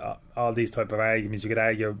people? All these type of arguments you could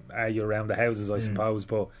argue around the houses, I suppose.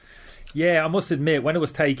 But yeah, I must admit, when it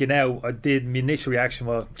was taken out, my initial reaction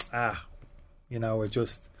was, we're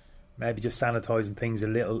just maybe just sanitising things a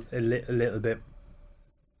little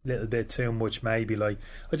bit too much. Maybe I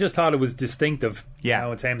just thought it was distinctive.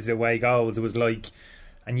 Yeah, in terms of the away goals, it was like.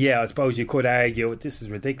 And yeah, I suppose you could argue this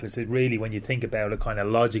is ridiculous. It really, when you think about it, kind of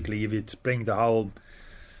logically, if you bring the whole,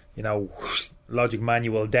 logic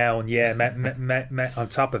manual down, on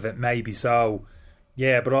top of it, maybe so.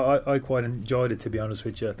 Yeah, but I quite enjoyed it, to be honest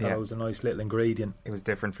with you. I thought it was a nice little ingredient. It was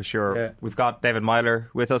different for sure. Yeah. We've got David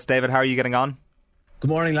Myler with us. David, how are you getting on?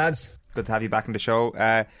 Good morning, lads. Good to have you back in the show.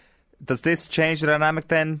 Does this change the dynamic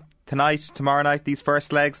then? Tonight, tomorrow night, these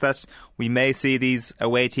first legs that we may see these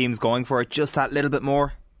away teams going for it just that little bit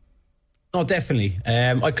more? No, definitely.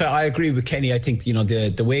 I agree with Kenny. I think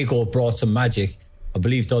the away goal brought some magic. I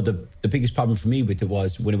believe though the biggest problem for me with it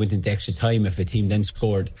was when it went into extra time. If a team then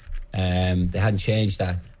scored, they hadn't changed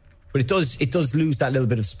that. But it does lose that little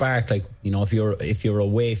bit of spark. Like if you're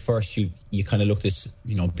away first, you kind of look to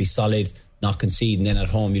be solid, not concede, and then at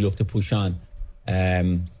home you look to push on.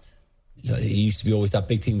 It used to be always that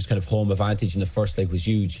big team was kind of home advantage, and the first leg was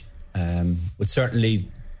huge. But certainly,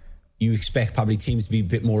 you expect probably teams to be a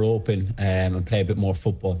bit more open and play a bit more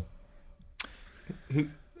football. I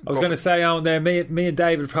was going to say on there, me and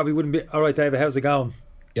David probably wouldn't be. All right, David, how's it going?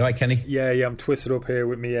 You all right, Kenny? Yeah, I'm twisted up here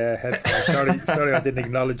with me headphones. Sorry, I didn't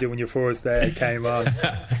acknowledge you when you first came on.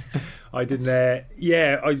 I didn't.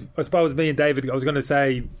 I suppose me and David. I was going to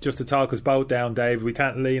say, just to talk us both down, David. We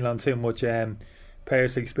can't lean on too much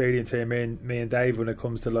players' experience here. Me and Dave, when it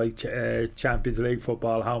comes to Champions League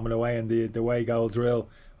football, home and away, and the away goal drill.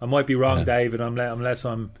 I might be wrong, David, unless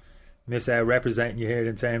I'm misrepresenting you here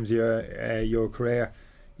in terms of your career.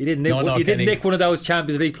 You didn't nick one of those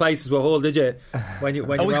Champions League places with Hull, did you? When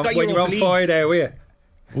you're on fire there, were you?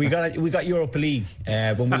 We got Europa League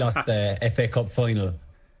when we lost the FA Cup final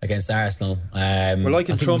against Arsenal. Well, I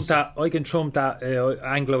can trump that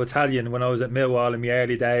Anglo-Italian when I was at Millwall in my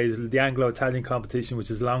early days. The Anglo-Italian competition, which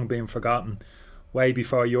has long been forgotten, way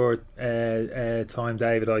before your time,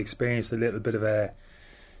 David. I experienced a little bit of a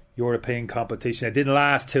European competition. It didn't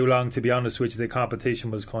last too long, to be honest with you. The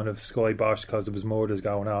competition was kind of skybosh because there was murders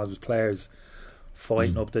going on. There was players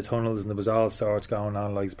fighting up the tunnels, and there was all sorts going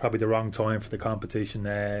on. It's probably the wrong time for the competition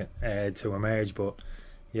to emerge. But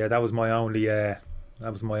yeah, that was my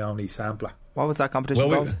only sampler. What was that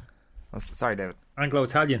competition called? Sorry, David.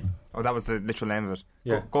 Anglo-Italian. Oh, that was the literal name of it.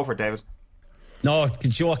 Yeah. Go for it, David. No,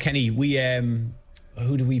 Joe, Kenny, we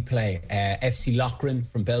who do we play? FC Loughran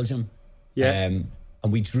from Belgium. Yeah.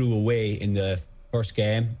 And we drew away in the first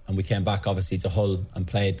game, and we came back obviously to Hull and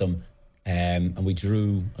played them, and we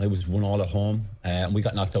drew. It was 1-1 at home, and we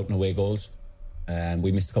got knocked out in away goals.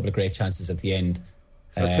 We missed a couple of great chances at the end.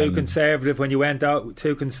 So too conservative when you went out.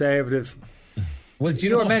 Too conservative. Well,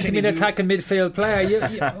 you were meant to be an attacking midfield player.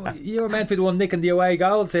 You were meant to be the one nicking the away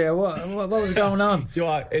goals here. What was going on?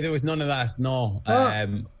 There was none of that. No,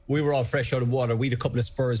 we were all fresh out of water. We had a couple of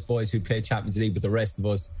Spurs boys who played Champions League, but the rest of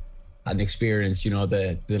us hadn't experienced,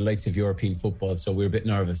 the likes of European football, so we were a bit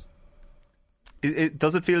nervous.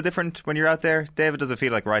 Does it feel different when you're out there, David? Does it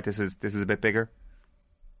feel like, right, this is a bit bigger?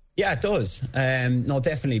 Yeah, it does. No,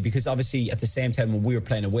 definitely, because obviously at the same time when we were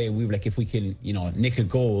playing away, we were like, if we can, nick a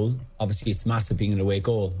goal, obviously it's massive being an away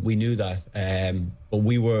goal. We knew that, but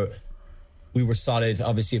we were solid.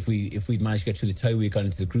 Obviously, if we'd managed to get through the tie, we got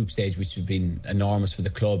into the group stage, which would have been enormous for the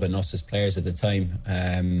club and us as players at the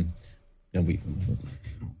time. We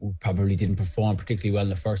probably didn't perform particularly well in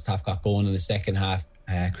the first half, got going in the second half,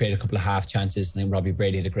 created a couple of half chances, and then Robbie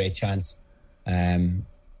Brady had a great chance.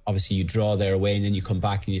 Obviously you draw there away, and then you come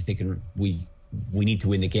back and you're thinking we need to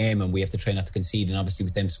win the game and we have to try not to concede. And obviously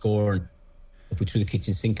with them scoring, we threw the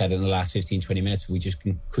kitchen sink at it in the last 15-20 minutes. We just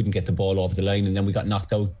couldn't get the ball over the line, and then we got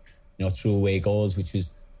knocked out through away goals, which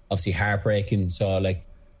was obviously heartbreaking. So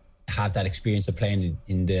have that experience of playing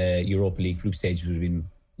in the Europa League group stage would have been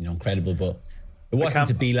incredible, but it wasn't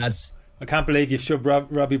to be, lads. I can't believe you've shoved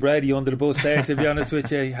Robbie Brady under the bus there, to be honest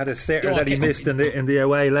with you. He had a sitter that he missed in the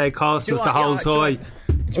away leg, cost us the whole tie.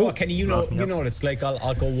 Kenny, you know what it's like.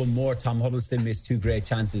 I'll go one more. Tom Huddleston missed 2 great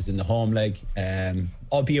chances in the home leg,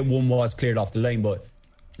 albeit one was cleared off the line, but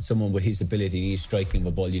someone with his ability, he's striking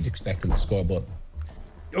the ball, you'd expect him to score, but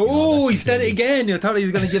he's done it again. You thought he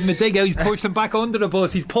was going to give him a dig out. He's pushed him back under the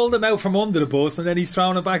bus. He's pulled him out from under the bus and then he's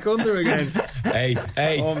thrown it back under again. Hey,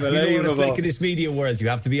 unbelievable. You know what it's like in this media world. You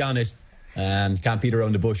have to be honest. You can't beat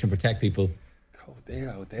around the bush and protect people. Oh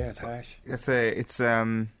there, it's harsh. It's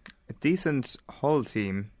a decent Hull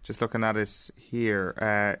team. Just looking at it here,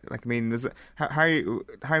 Harry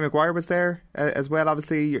Maguire was there as well,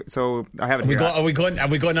 obviously. So I haven't. Are we going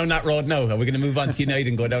down that road now? Are we going to move on to United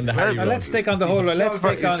and go down the Harry road? Let's stick on the Hull.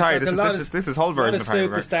 This is Hull version of Harry.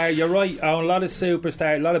 Superstar. You're right. A lot of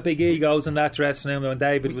superstar, a lot of big egos in that dressing room. When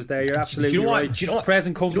David was there, you're absolutely right. Do you know what?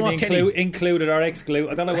 Present company included or excluded.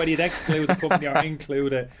 I don't know whether you'd exclude the company or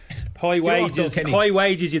include it. High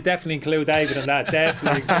wages. You definitely include David in that.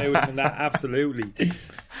 Definitely include him in that. Absolutely.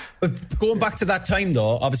 But going back to that time,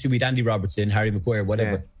 though, obviously we'd Andy Robertson, Harry Maguire,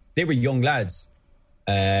 whatever. Yeah. They were young lads.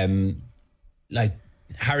 Like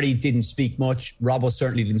Harry didn't speak much. Robbo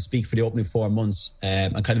certainly didn't speak for the opening 4 months.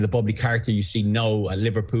 And kind of the bubbly character you see now at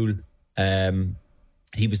Liverpool.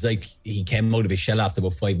 He was like, he came out of his shell after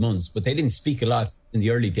about 5 months. But they didn't speak a lot in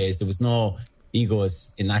the early days. There was no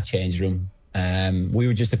egos in that change room. We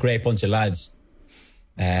were just a great bunch of lads.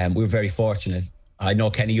 We were very fortunate. I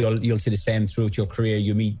know, Kenny, you'll see the same throughout your career.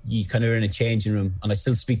 You kind of are in a changing room, and I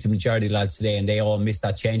still speak to the majority of lads today, and they all miss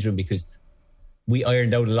that change room because we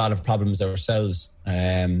ironed out a lot of problems ourselves.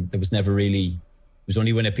 There was never really. It was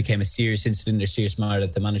only when it became a serious incident or serious matter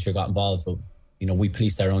that the manager got involved. But we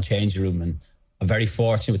policed our own change room, and I'm very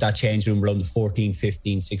fortunate with that change room around the 14,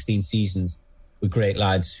 15, 16 seasons with great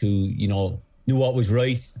lads who knew what was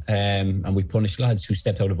right, and we punished lads who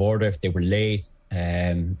stepped out of order if they were late.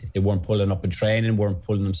 If they weren't pulling up in training, weren't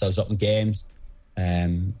pulling themselves up in games,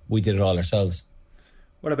 we did it all ourselves.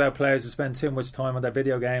 What about players who spend too much time on their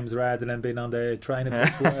video games rather than being on the training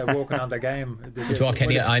working on their game?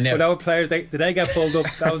 Players, did they get pulled up?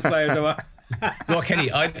 Those players who no,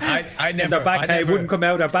 Kenny, I never. Their back cave wouldn't come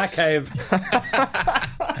out. Their back cave.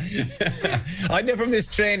 I never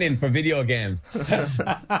missed training for video games.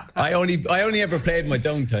 I only ever played my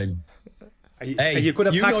downtime. Are you good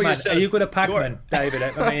at Pac-Man? Are you good at Pac-Man, David?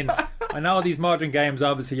 I mean, I know these modern games,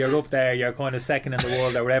 obviously, you're up there, you're kind of second in the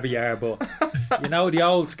world or wherever you are, but the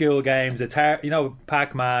old school games, it's hard,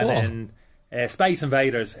 Pac-Man and Space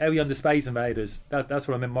Invaders. How are you on the Space Invaders? That's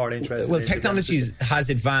what I'm more interested in. Well, technology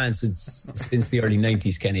has advanced since the early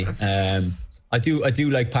 90s, Kenny. I do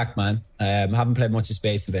like Pac-Man. I haven't played much of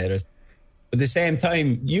Space Invaders. But at the same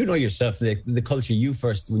time, yourself, the culture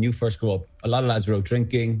when you first grew up, a lot of lads were out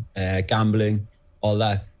drinking, gambling, all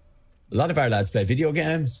that. A lot of our lads played video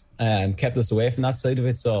games and kept us away from that side of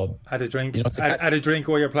it. So had a drink, had a drink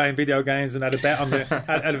while you're playing video games, and had a bet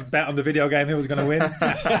on the video game who was going to win.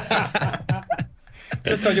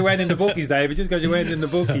 Just because you went in the bookies, David. Just because you went in the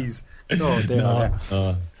bookies.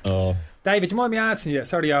 Oh. David, do you mind me asking you?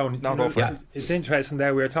 Sorry, Owen. No, go for it. It's interesting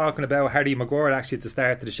there. We were talking about Harry Maguire actually at the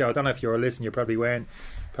start of the show. I don't know if you were listening. You probably weren't.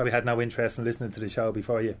 Probably had no interest in listening to the show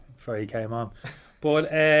before you came on.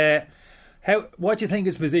 But what do you think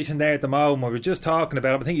his position there at the moment? We were just talking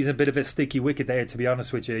about him. I think he's a bit of a sticky wicket there, to be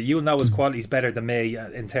honest with you. You'll know his quality's better than me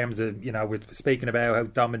in terms of, we're speaking about how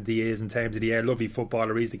dominant he is in terms of the air. Lovely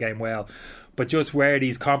footballer, reads the game well. But just where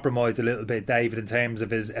he's compromised a little bit, David, in terms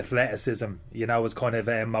of his athleticism, his kind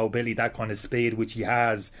of mobility, that kind of speed which he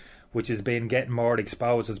has, which has been getting more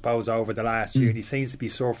exposed, I suppose, over the last year. And he seems to be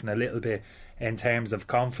surfing a little bit in terms of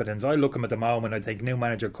confidence. I look at him at the moment, I think new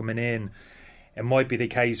manager coming in, it might be the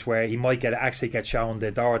case where he might actually get shown the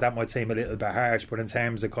door. That might seem a little bit harsh, but in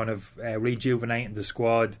terms of kind of rejuvenating the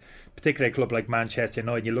squad, particularly a club like Manchester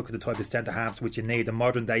United, you look at the type of centre-halves which you need, a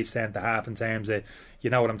modern-day centre-half in terms of,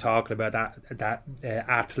 what I'm talking about, that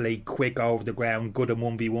athlete, quick over the ground, good in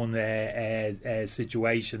 1v1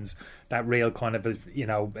 situations, that real kind of,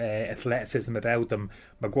 athleticism about them.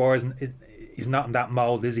 Maguire's he's not in that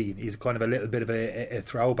mould, is he? He's kind of a little bit of a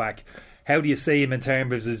throwback. How do you see him in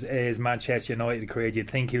terms of his Manchester United career? Do you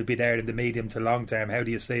think he'll be there in the medium to long term? How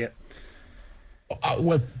do you see it?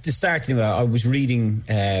 Well, to start, I was reading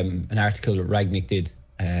an article that Ragnick did.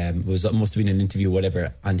 It must have been an interview or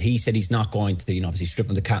whatever, and he said he's not going to, obviously strip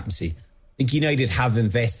him the captaincy. I think United have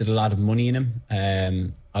invested a lot of money in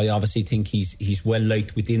him. I obviously think he's well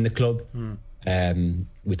liked within the club.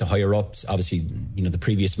 With the higher ups, obviously, the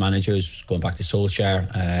previous managers going back to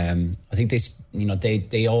Solskjaer. I think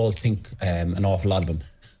they all think an awful lot of him.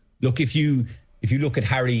 Look, if you if you look at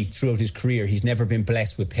Harry throughout his career, he's never been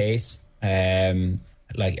blessed with pace.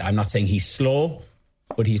 Like, I'm not saying he's slow,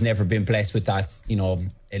 but he's never been blessed with that,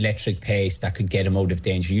 electric pace that could get him out of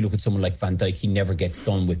danger. You look at someone like Van Dijk, he never gets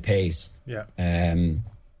done with pace. Yeah.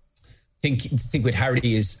 Think with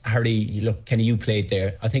Harry, look, Kenny, you played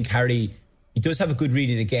there. I think Harry, he does have a good read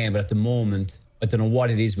of the game, but at the moment, I don't know what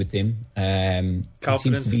it is with him. Confidence,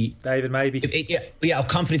 seems to be, David, maybe. Yeah,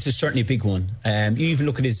 confidence is certainly a big one. You even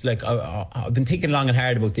look at his, I've been thinking long and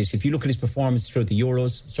hard about this. If you look at his performance throughout the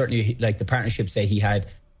Euros, certainly like the partnership say he had,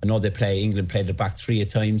 I know England played the back three at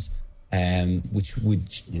times, which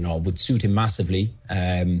would suit him massively.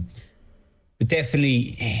 But definitely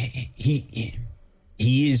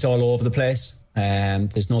he is all over the place.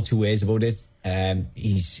 There's no two ways about it.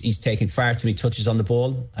 He's taking far too many touches on the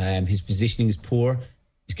ball. His positioning is poor.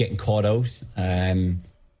 He's getting caught out.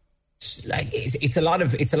 It's a lot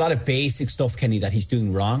of basic stuff, Kenny, that he's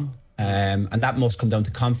doing wrong, and that must come down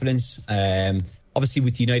to confidence. Obviously,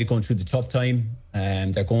 with United going through the tough time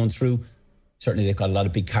they're going through, certainly they've got a lot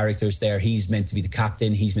of big characters there. He's meant to be the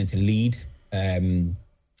captain. He's meant to lead. I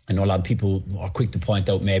know a lot of people are quick to point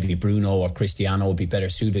out maybe Bruno or Cristiano would be better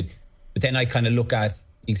suited. But then I kind of look at,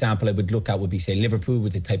 the example I would look at would be, say, Liverpool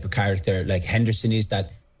with the type of character like Henderson is,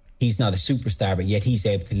 that he's not a superstar, but yet he's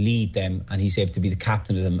able to lead them and he's able to be the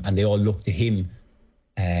captain of them, and they all look to him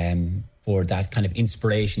for that kind of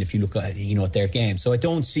inspiration if you look at, at their game. So I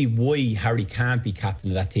don't see why Harry can't be captain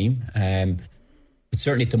of that team. But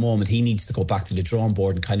certainly at the moment, he needs to go back to the drawing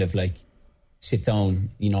board and kind of like sit down.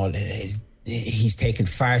 He's taken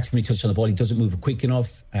far too many touches on the ball. He doesn't move quick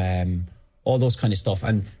enough. All those kind of stuff.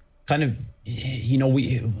 And kind of,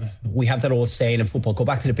 we have that old saying in football, go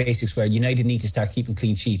back to the basics, where United need to start keeping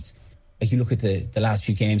clean sheets. Like, you look at the last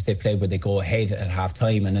few games they played where they go ahead at half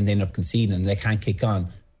time and then they end up conceding and they can't kick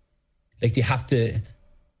on. Like, they have to.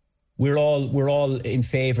 We're all in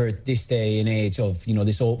favour at this day and age of,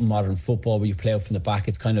 this open modern football where you play out from the back.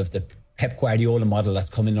 It's kind of the Pep Guardiola model that's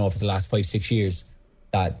come in over the last 5-6 years.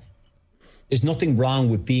 That there's nothing wrong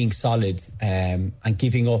with being solid and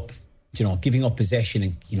giving up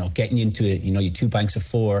possession and getting into it. Your 2 banks of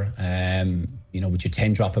 4. With your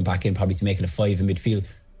 10 dropping back in probably to make it a 5 in midfield,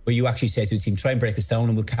 where you actually say to the team, try and break us down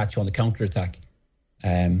and we'll catch you on the counter attack.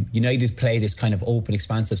 United play this kind of open,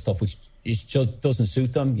 expansive stuff, which just doesn't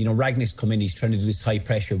suit them. Ragnick's come in, he's trying to do this high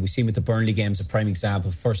pressure. We've seen with the Burnley games a prime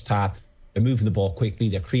example. First half, they're moving the ball quickly,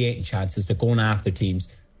 they're creating chances, they're going after teams,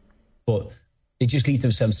 but they just leave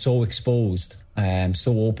themselves so exposed,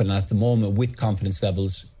 so open. And at the moment, with confidence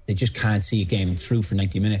levels, they just can't see a game through for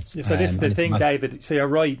 90 minutes. Yeah, so this is the thing, David. So you're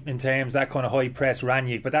right in terms of that kind of high press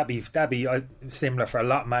Ranić, but that'd be similar for a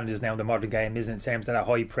lot of managers now in the modern game, isn't it? In terms of that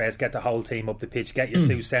high press, get the whole team up the pitch, get your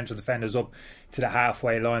 2 central defenders up to the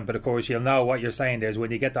halfway line. But of course, you'll know what you're saying there is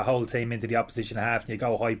when you get the whole team into the opposition half and you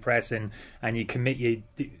go high pressing and you commit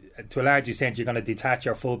to a large extent, you're going to detach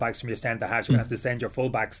your fullbacks from your centre halves. You're going to have to send your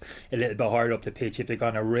fullbacks a little bit higher up the pitch if you're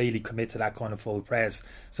going to really commit to that kind of full press.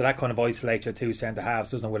 So that kind of isolates your 2 centre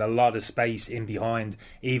halves, doesn't it? With a lot of space in behind,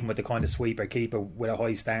 even with the kind of sweeper keeper with a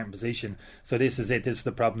high starting position. So this is it. This is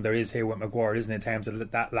the problem there is here with Maguire, isn't it? In terms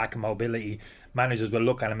of that lack of mobility, managers will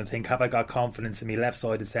look at him and think, have I got confidence in my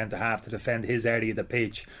left-sided centre half to defend his area of the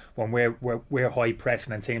pitch when we're high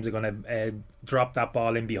pressing and teams are going to drop that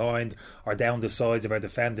ball in behind or down the sides of our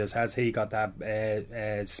defenders? Has he got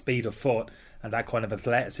that speed of foot and that kind of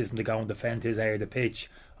athleticism to go and defend his area of the pitch?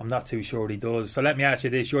 I'm not too sure he does. So let me ask you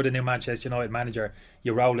this: you're the new Manchester United manager,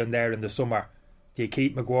 you're rolling there in the summer. Do you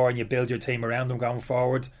keep Maguire and you build your team around him going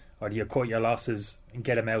forward, or do you cut your losses and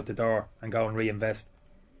get him out the door and go and reinvest?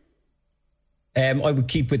 I would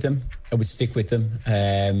keep with them. I would stick with them.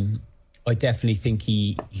 I definitely think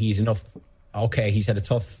he's enough. Okay, he's had a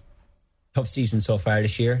tough season so far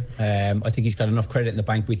this year. I think he's got enough credit in the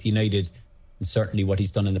bank with United, and certainly what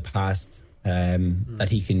he's done in the past, that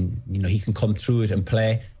he can come through it and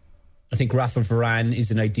play. I think Rafa Varane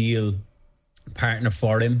is an ideal partner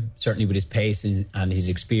for him, certainly with his pace and his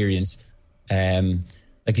experience.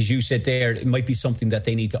 Like as you said there, it might be something that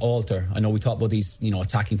they need to alter. I know we talked about these,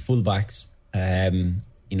 attacking fullbacks.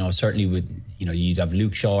 Certainly with, you'd have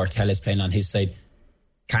Luke Shaw or Telles playing on his side.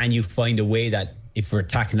 Can you find a way that if we're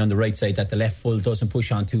attacking on the right side, that the left full doesn't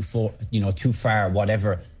push on too far,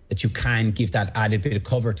 whatever, that you can give that added bit of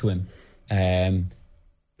cover to him?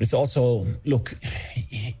 But it's also, look,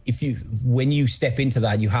 when you step into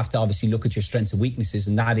that, you have to obviously look at your strengths and weaknesses,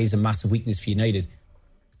 and that is a massive weakness for United.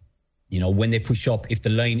 When they push up, if the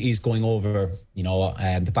line is going over,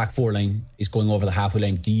 the back 4 line is going over the halfway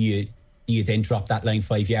line, do you then drop that line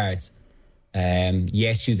 5 yards?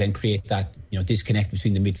 Yes, you then create that disconnect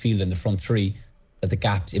between the midfield and the front 3. that the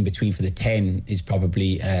gaps in between for the 10 is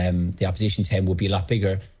probably the opposition 10 would be a lot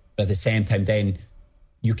bigger. But at the same time, then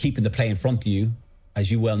you're keeping the play in front of you. As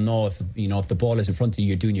you well know, if the ball is in front of you,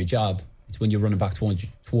 you're doing your job. It's when you're running back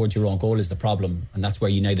towards your own goal is the problem, and that's where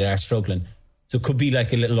United are struggling. So it could be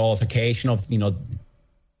like a little altercation of,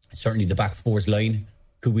 certainly the back four's line.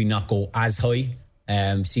 Could we not go as high?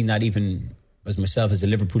 Seeing that even as myself as a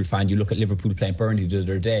Liverpool fan, you look at Liverpool playing Burnley the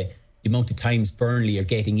other day, the amount of times Burnley are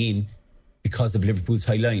getting in because of Liverpool's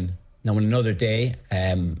high line. Now, on another day,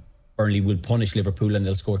 Burnley will punish Liverpool and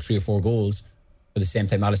they'll score 3 or 4 goals. But at the same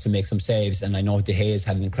time, Alisson makes some saves, and I know De Gea has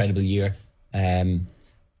had an incredible year.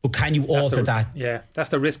 But can you alter that? Yeah, that's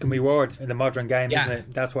the risk and reward in the modern game, isn't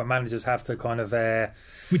it? That's what managers have to kind of.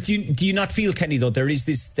 But do you not feel, Kenny, though, there is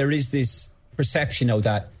this perception now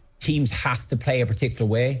that teams have to play a particular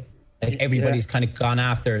way? Like everybody's kind of gone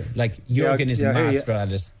after. Like Jurgen is a master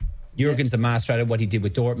at it. Jurgen's a master at it. What he did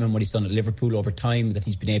with Dortmund, what he's done at Liverpool over time, that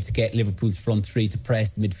he's been able to get Liverpool's front three to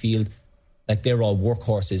press the midfield. Like they're all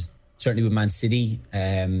workhorses. Certainly with Man City,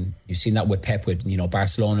 you've seen that with Pep, with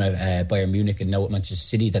Barcelona, Bayern Munich, and now with Manchester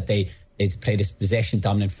City, that they play this possession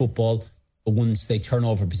dominant football. But once they turn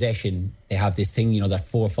over possession, they have this thing, that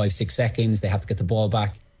 4, 5, 6 seconds they have to get the ball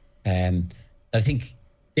back. I think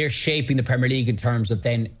they're shaping the Premier League in terms of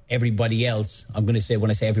then everybody else. I'm going to say, when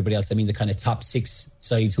I say everybody else, I mean the kind of top 6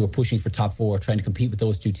 sides who are pushing for top 4, trying to compete with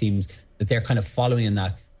those 2 teams, that they're kind of following in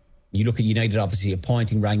that. You look at United, obviously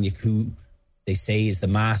appointing Rangnick, who they say is the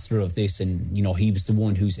master of this, and he was the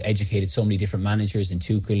one who's educated so many different managers, and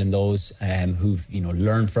Tuchel and those who've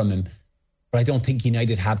learned from him. But I don't think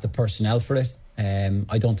United have the personnel for it.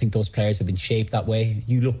 I don't think those players have been shaped that way.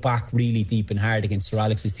 You look back really deep and hard against Sir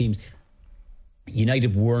Alex's teams,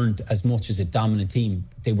 United weren't as much as a dominant team.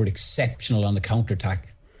 They were exceptional on the counter-attack.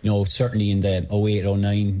 Certainly in the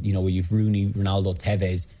 08-09, where you've Rooney, Ronaldo,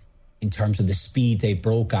 Tevez, in terms of the speed they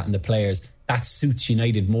broke at and the players. That suits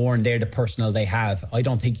United more, and they're the personnel they have. I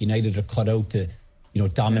don't think United are cut out to,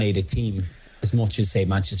 dominate a team as much as, say,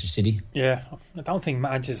 Manchester City. Yeah, I don't think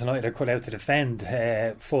Manchester United are cut out to defend,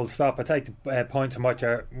 full stop. I take the point on what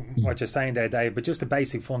you're saying there, Dave, but just the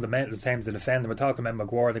basic fundamentals in terms of defending. We're talking about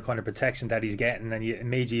Maguire, the kind of protection that he's getting, and you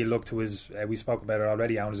immediately look to his, we spoke about it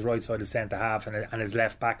already, on his right side of centre-half and his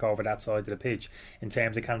left back over that side of the pitch, in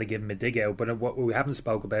terms of kind of giving him a dig-out. But what we haven't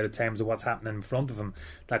spoke about in terms of what's happening in front of him,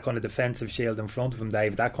 that kind of defensive shield in front of him,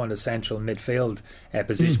 Dave, that kind of central midfield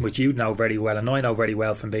position, which you know very well, and I know very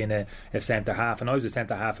well from being a centre half, and I was a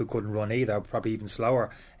centre half who couldn't run either, probably even slower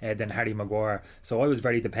than Harry Maguire. So I was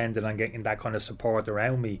very dependent on getting that kind of support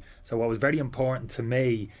around me. So what was very important to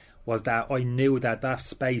me was that I knew that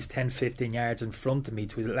space 10-15 yards in front of me,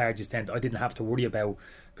 to a large extent, I didn't have to worry about,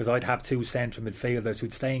 because I'd have 2 central midfielders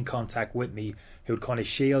who'd stay in contact with me, who'd kind of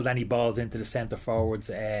shield any balls into the centre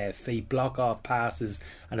forwards' feet, block off passes,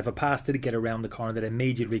 and if a pass did get around the corner, they'd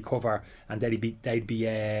immediately recover, and they'd be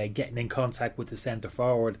getting in contact with the centre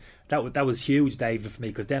forward. That was huge, David, for me,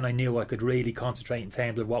 because then I knew I could really concentrate in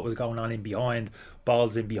terms of what was going on in behind,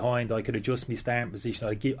 balls in behind. I could adjust my starting position.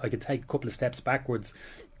 I could take a couple of steps backwards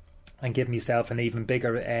and give myself an even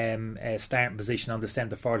bigger starting position on the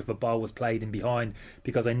centre forward if a ball was played in behind,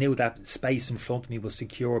 because I knew that space in front of me was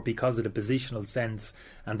secure because of the positional sense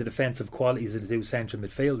and the defensive qualities of the 2 central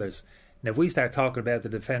midfielders. Now, if we start talking about the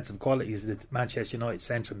defensive qualities of the Manchester United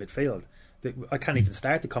central midfield, I can't even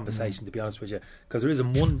start the conversation, to be honest with you, because there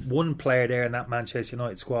isn't one player there in that Manchester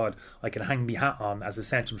United squad I can hang my hat on as a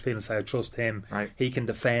central midfielder and say I trust him. Right. He can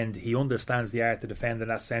defend. He understands the art to defend in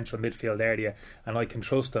that central midfield area, and I can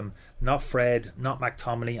trust him. Not Fred, not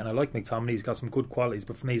McTominay, and I like McTominay. He's got some good qualities,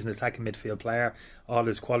 but for me, he's an attacking midfield player. All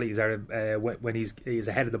his qualities are when he's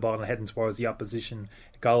ahead of the ball and heading towards the opposition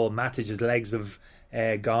goal. Matic's legs have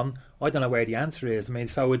gone. I don't know where the answer is. I mean,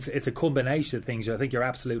 so it's a combination of things. I think you're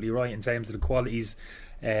absolutely right in terms of the qualities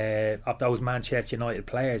of those Manchester United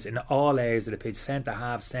players in all areas of the pitch, centre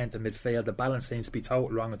half, centre midfield. The balance seems to be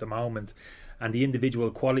totally wrong at the moment, and the individual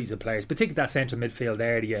qualities of players, particularly that central midfield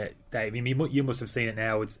area, Dave. I mean, you must have seen it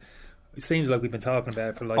now. It seems like we've been talking about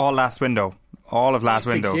it for all of last window.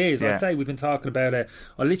 6 years. Yeah. I'd say we've been talking about it.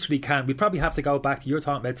 I literally can't. We probably have to go back to, you're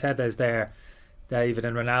talking about Tevez there, David,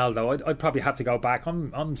 and Ronaldo. I'd probably have to go back.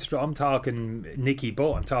 I'm talking Nicky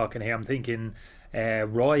Butt. I'm talking here. I'm thinking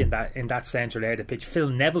Roy in that central area of the pitch. Phil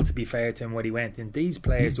Neville, to be fair to him, when he went in. These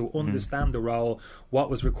players who understand the role, what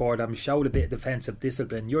was recorded, showed a bit of defensive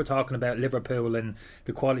discipline. You're talking about Liverpool and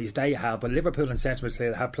the qualities they have, but Liverpool and central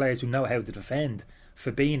midfield have players who know how to defend.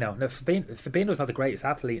 Fabinho. Now, Fabinho's not the greatest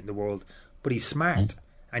athlete in the world, but he's smart.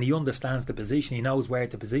 and he understands the position. He knows where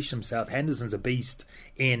to position himself. Henderson's a beast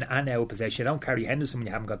in and out of possession. You don't carry Henderson when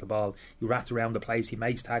you haven't got the ball. He rats around the place, he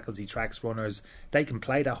makes tackles, he tracks runners. They can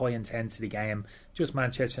play that high intensity game. Just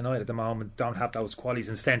Manchester United at the moment don't have those qualities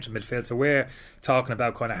in central midfield. So we're talking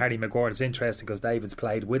about kind of Harry Maguire. It's interesting because David's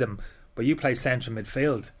played with him. But you play central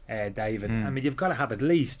midfield, David. I mean, you've got to have at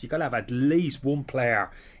least one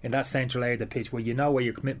player in that central area of the pitch where you know where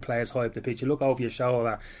your commit players high up the pitch. You look over your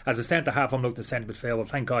shoulder. As a centre half, I'm looking at centre midfield. Well,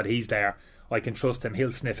 thank God he's there. I can trust him.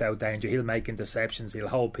 He'll sniff out danger. He'll make interceptions. He'll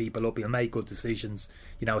hold people up. He'll make good decisions.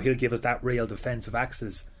 You know, he'll give us that real defensive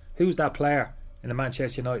access. Who's that player in the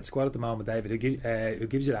Manchester United squad at the moment, David? Who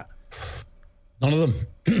gives you that? None of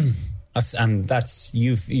them. That's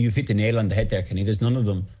you've hit the nail on the head there, Kenny. There's none of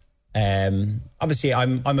them. Obviously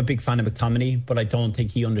I'm a big fan of McTominay, but I don't think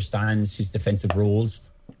he understands his defensive roles.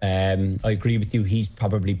 I agree with you, he's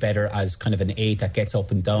probably better as kind of an 8 that gets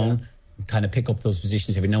up and down and kind of pick up those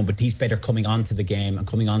positions every now, but he's better coming onto the game and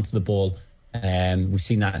coming onto the ball. We've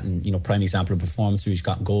seen that in, you know, prime example of performance where he's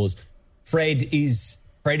gotten goals. Fred is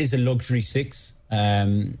a luxury 6.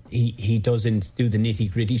 He doesn't do the nitty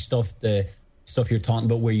gritty stuff, the stuff you're talking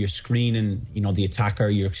about where you're screening, you know, the attacker,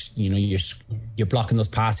 you're blocking those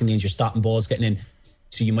passing lanes, you're stopping balls getting in,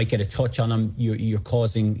 so you might get a touch on them, you're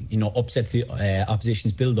causing, you know, upset the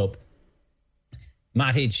opposition's build up.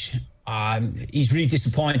 Matic, he's really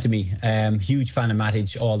disappointed me. Huge fan of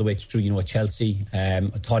Matic all the way through, you know, at Chelsea. I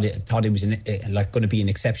thought it was going to be an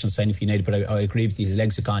exceptional signing for United, but I agree with you, his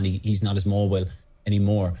legs are gone, he's not as mobile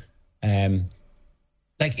anymore.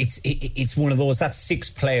 It's one of those, that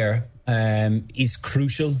 6th player is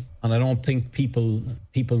crucial, and I don't think people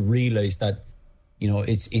realise that, you know,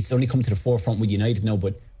 it's only come to the forefront with United now,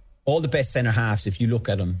 but all the best centre halves, if you look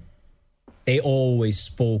at them, they always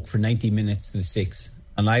spoke for 90 minutes to the 6.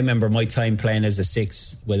 And I remember my time playing as a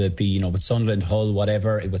 6, whether it be, you know, with Sunderland, Hull,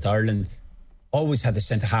 whatever, with Ireland, always had the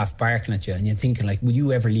centre half barking at you, and you're thinking like, will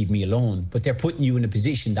you ever leave me alone? But they're putting you in a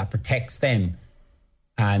position that protects them.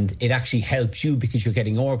 And it actually helps you because you're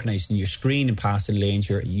getting organised and you're screening passing lanes.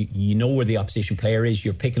 You know where the opposition player is.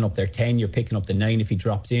 You're picking up their 10, you're picking up the 9 if he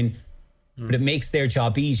drops in. But it makes their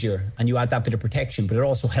job easier and you add that bit of protection, but it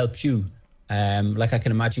also helps you. Like I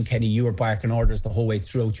can imagine, Kenny, you were barking orders the whole way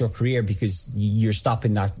throughout your career because you're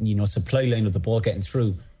stopping that, you know, supply line of the ball getting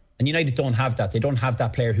through. And United don't have that. They don't have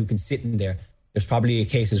that player who can sit in there. There's probably a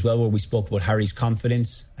case as well where we spoke about Harry's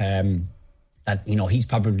confidence. That, you know, he's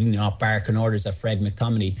probably not barking orders at Fred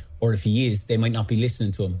McTominay, or if he is, they might not be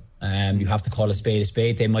listening to him. You have to call a spade a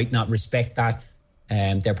spade. They might not respect that.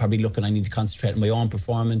 They're probably looking, I need to concentrate on my own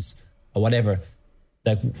performance or whatever.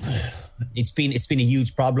 Like, it's been a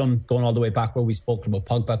huge problem going all the way back where we spoke about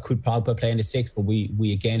Pogba. Could Pogba play in the 6? But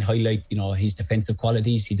we again highlight, you know, his defensive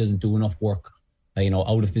qualities. He doesn't do enough work, you know,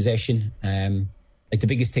 out of possession. Like the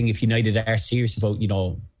biggest thing, if United are serious about, you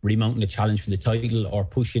know, remounting a challenge for the title or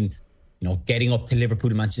pushing, you know, getting up to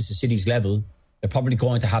Liverpool and Manchester City's level, they're probably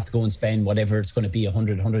going to have to go and spend whatever it's going to be,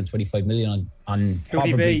 100, 125 million on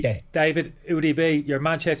probably debt. David, who would he be? Your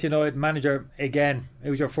Manchester United manager again.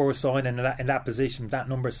 Who's your first signing in that position, that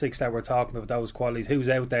number 6 that we're talking about, those qualities? Who's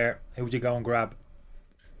out there? Who would you go and grab?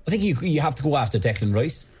 I think you have to go after Declan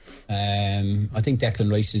Rice. I think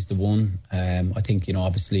Declan Rice is the one. I think, you know,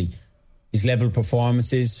 obviously his level of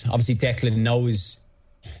performances. Obviously Declan now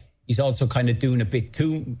he's also kind of doing a bit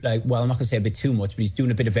too, like, well, I'm not going to say a bit too much, but he's doing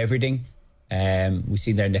a bit of everything. We've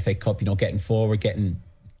seen there in the FA Cup, you know, getting forward, getting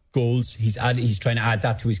goals. He's trying to add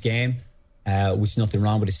that to his game, which is nothing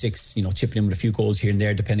wrong with a 6, you know, chipping in with a few goals here and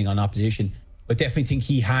there, depending on opposition. But definitely think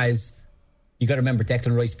he has. You got to remember,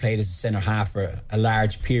 Declan Rice played as a centre half for a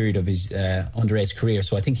large period of his underage career,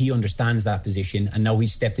 so I think he understands that position. And now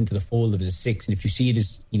he's stepped into the fold of as a 6. And if you see it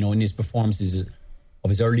as, you know, in his performances of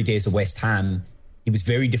his early days at West Ham, he was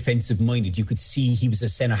very defensive minded. You could see he was a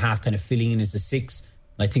centre half kind of filling in as a 6.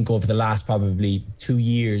 And I think over the last probably 2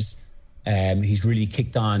 years, he's really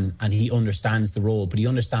kicked on and he understands the role, but he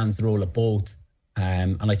understands the role of both.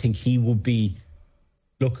 And I think he would be,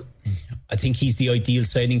 look, I think he's the ideal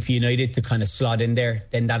signing for United to kind of slot in there.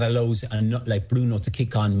 Then that allows like Bruno to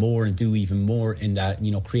kick on more and do even more in that,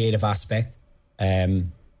 you know, creative aspect.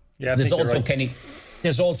 There's also right, Kenny.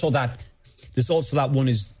 There's also that one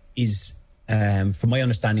is from my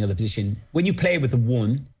understanding of the position, when you play with the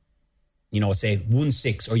 1, you know, say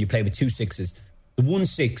 1-6, or you play with 2 6s, the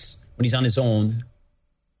 1-6 when he's on his own,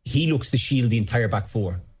 he looks to shield the entire back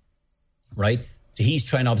 4, right? So he's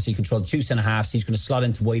trying to obviously control the 2 centre halves. He's going to slot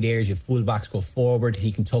into wide areas. Your full backs go forward.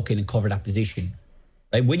 He can tuck in and cover that position.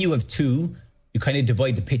 Right? When you have 2, you kind of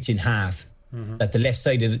divide the pitch in half. Mm-hmm. That the left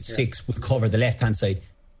side of the 6 will cover the left hand side.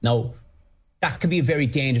 Now, that could be a very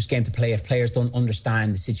dangerous game to play if players don't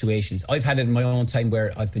understand the situations. I've had it in my own time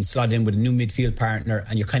where I've been slotted in with a new midfield partner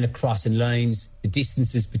and you're kind of crossing lines. The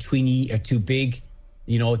distances between you are too big.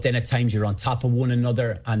 Then at times you're on top of one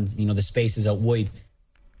another and, the space is out wide.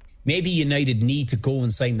 Maybe United need to go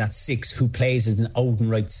and sign that 6 who plays as an out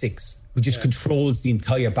and right 6, who just controls the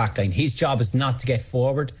entire backline. His job is not to get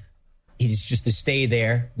forward. It's just to stay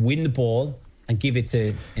there, win the ball, and give it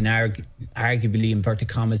to, arguably, inverted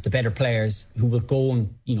commas, the better players who will go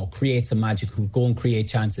and, create some magic, who will go and create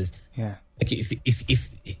chances. Yeah. Like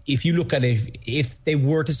if you look at it, if they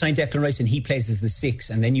were to sign Declan Rice and he plays as the 6,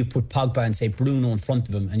 and then you put Pogba and say Bruno in front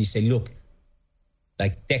of him, and you say, look,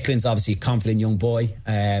 like Declan's obviously a confident young boy.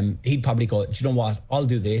 He'd probably go, do you know what? I'll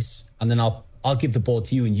do this, and then I'll give the ball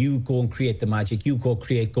to you, and you go and create the magic. You go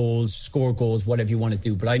create goals, score goals, whatever you want to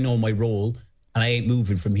do. But I know my role, and I ain't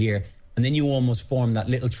moving from here. And then you almost form that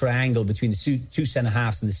little triangle between the two centre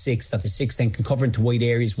halves and the 6, that the 6 then can cover into wide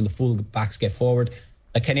areas when the full backs get forward.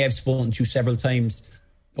 Like Kenny, I've spoken to you several times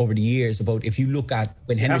over the years about, if you look at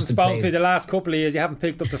when Henderson plays... I haven't spoken to you the last couple of years. You haven't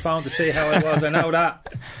picked up the phone to see how I was. I know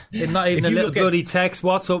that. Not even a little bloody text,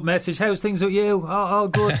 WhatsApp message. How's things with you? Oh,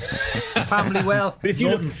 good. Family well. But if you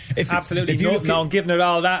look, absolutely nothing. No, I'm giving it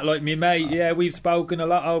all that, like me mate. Yeah, we've spoken a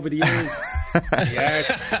lot over the years.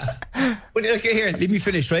 Yes. But look here, let me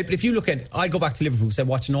finish, right? But if you look at, I go back to Liverpool, so I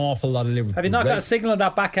watch an awful lot of Liverpool. Have you not got a signal on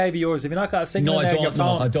that back cave of yours? Have you not got a signal on your phone?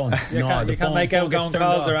 No, I don't. You can't make outgoing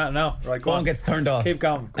calls or that. No, right, go on. Phone gets turned off. Keep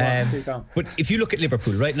going. Keep going. But if you look at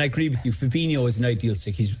Liverpool, right, and I agree with you, Fabinho is an ideal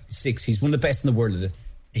 6. He's one of the best in the world at it.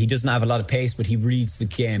 He doesn't have a lot of pace, but he reads the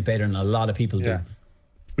game better than a lot of people do.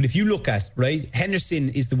 But if you look at, right, Henderson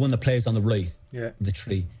is the one that plays on the right of the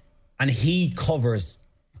tree, and he covers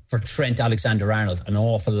for Trent Alexander-Arnold an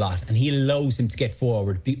awful lot, and he allows him to get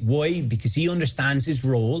forward. Why? Because he understands his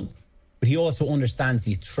role, but he also understands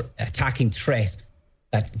the attacking threat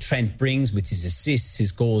that Trent brings with his assists,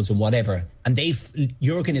 his goals and whatever. And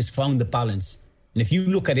Jurgen has found the balance. And if you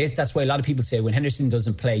look at it, that's why a lot of people say when Henderson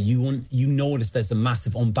doesn't play, you notice there's a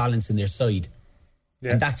massive unbalance in their side.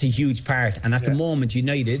 And that's a huge part. And at the moment,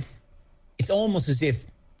 United, it's almost as if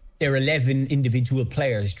they're 11 individual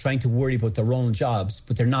players trying to worry about their own jobs,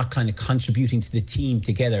 but they're not kind of contributing to the team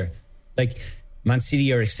together. Like Man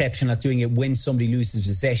City are exceptional at doing it. When somebody loses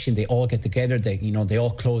possession, they all get together. They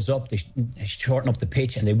all close up. They shorten up the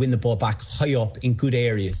pitch and they win the ball back high up in good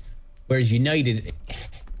areas. Whereas United,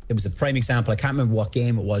 there was a prime example. I can't remember what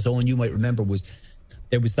game it was. Owen, you might remember,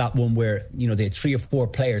 there was that one where they had 3 or 4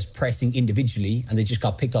 players pressing individually and they just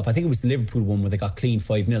got picked off. I think it was the Liverpool one where they got clean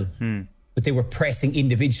 5-0. But they were pressing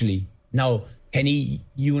individually. Now, Kenny,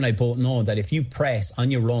 you and I both know that if you press on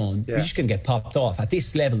your own, you're just going to get popped off. At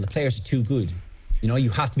this level, the players are too good. You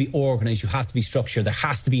have to be organised, you have to be structured. There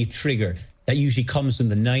has to be a trigger. That usually comes from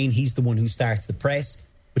the 9. He's the one who starts the press.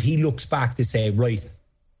 But he looks back to say, right,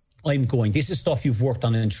 I'm going. This is stuff you've worked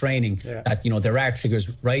on in training. That, there are triggers,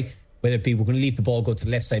 right? Whether it be we're going to leave the ball go to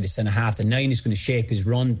the left side of centre half. The 9 is going to shape his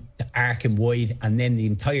run, to arc him wide. And then the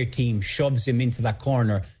entire team shoves him into that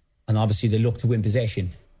corner. And obviously they look to win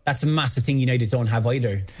possession. That's a massive thing United don't have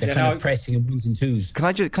either. They're kind of pressing in 1s and 2s. Can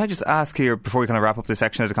I just ask here before we kind of wrap up this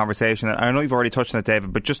section of the conversation? I know you've already touched on it,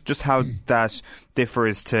 David, but just how that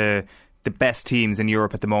differs to the best teams in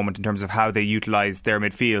Europe at the moment in terms of how they utilise their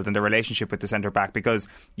midfield and their relationship with the centre back. Because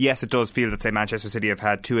yes, it does feel that, say, Manchester City have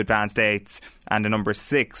had 2 advanced 8s and a number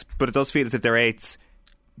 6, but it does feel as if their 8s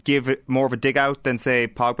give it more of a dig out than, say,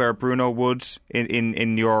 Pogba or Bruno would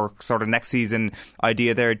in your sort of next season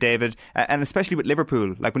idea there, David. And especially with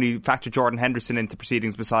Liverpool, like when you factor Jordan Henderson into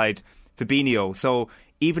proceedings beside Fabinho. So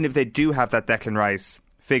even if they do have that Declan Rice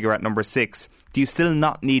figure at number 6, do you still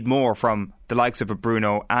not need more from the likes of a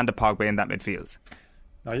Bruno and a Pogba in that midfield?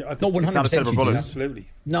 No, 100% it's not a silver bullet. Absolutely.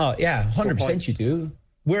 No, 100% you do.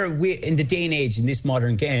 We in the day and age in this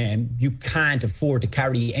modern game, you can't afford to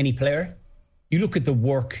carry any player. You look at the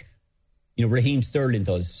work, Raheem Sterling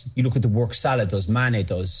does. You look at the work Salah does, Mane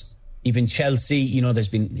does. Even Chelsea,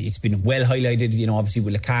 it's been well highlighted, obviously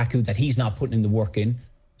with Lukaku, that he's not putting in the work in.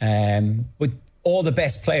 But all the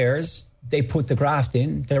best players, they put the graft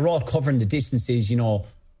in. They're all covering the distances,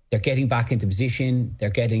 they're getting back into position. They're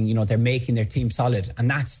getting, they're making their team solid. And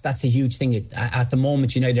that's a huge thing at the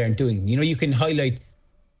moment United aren't doing. You can highlight,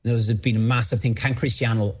 there's been a massive thing. Can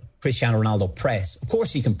Cristiano Ronaldo press? Of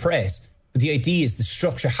course he can press. But the idea is the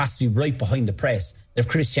structure has to be right behind the press. If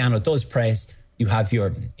Cristiano does press, you have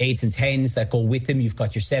your 8s and 10s that go with him. You've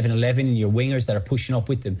got your 7-11 and your wingers that are pushing up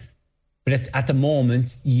with them. But at the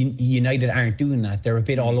moment, United aren't doing that. They're a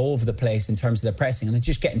bit all over the place in terms of their pressing, and they're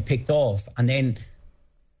just getting picked off. And then,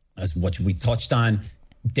 as what we touched on,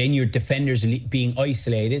 then your defenders are being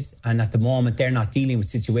isolated, and at the moment they're not dealing with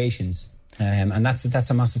situations. And that's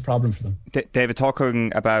a massive problem for them. David,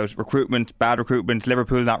 talking about recruitment, bad recruitment,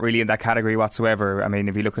 Liverpool not really in that category whatsoever. I mean,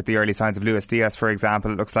 if you look at the early signs of Luis Diaz, for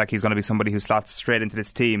example, it looks like he's going to be somebody who slots straight into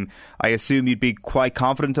this team. I assume you'd be quite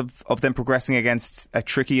confident of them progressing against a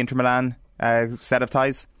tricky Inter Milan set of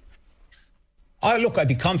ties? Look, I'd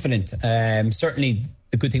be confident. Certainly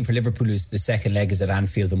the good thing for Liverpool is the second leg is at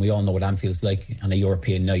Anfield, and we all know what Anfield's like on a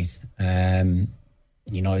European night.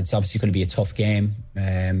 It's obviously going to be a tough game.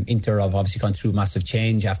 Inter have obviously gone through massive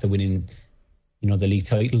change after winning, the league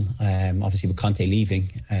title. Obviously with Conte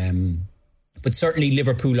leaving. But certainly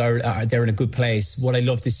Liverpool they're in a good place. What I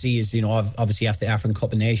love to see is, obviously after the African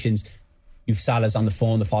Cup of Nations, you've Salah's on the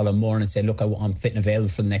phone the following morning and said, look, I'm fit and available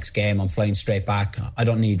for the next game. I'm flying straight back. I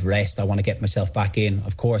don't need rest. I want to get myself back in.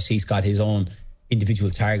 Of course, he's got his own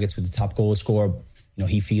individual targets with the top goal scorer.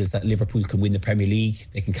 He feels that Liverpool can win the Premier League.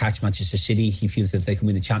 They can catch Manchester City. He feels that they can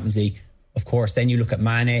win the Champions League. Of course, then you look at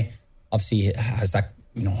Mane. Obviously, has that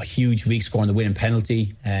a huge week scoring the winning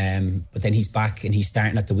penalty. But then he's back and he's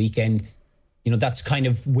starting at the weekend. That's kind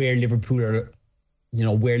of where Liverpool are.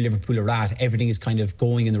 Where Liverpool are at. Everything is kind of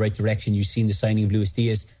going in the right direction. You've seen the signing of Luis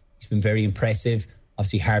Diaz. He's been very impressive.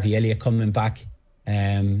 Obviously, Harvey Elliott coming back.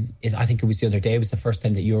 I think it was the other day. It was the first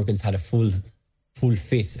time that Jurgen's had a full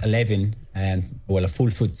fit 11, a full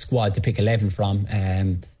fit squad to pick 11 from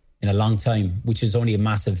in a long time, which is only a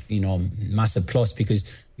massive plus, because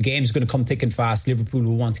the game's going to come thick and fast. Liverpool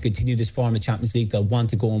will want to continue this form of Champions League. They'll want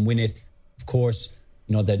to go and win it. Of course,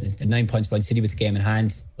 the 9 points behind City with the game in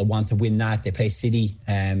hand. They'll want to win that. They play City,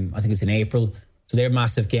 I think it's in April. So they're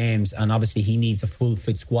massive games, and obviously he needs a full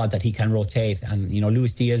fit squad that he can rotate. And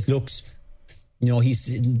Luis Diaz looks,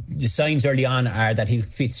 the signs early on are that he'll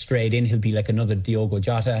fit straight in. He'll be like another Diogo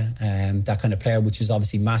Jota, that kind of player, which is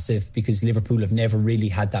obviously massive, because Liverpool have never really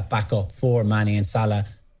had that backup for Mane and Salah.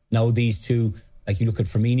 Now these two, like you look at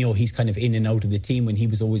Firmino, he's kind of in and out of the team when he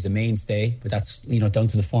was always a mainstay, but that's down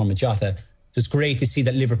to the form of Jota. So it's great to see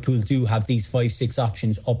that Liverpool do have these 5-6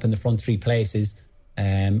 options up in the front three places.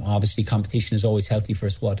 Obviously competition is always healthy for a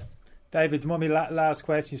squad. David, last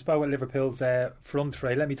question. You spoke about Liverpool's front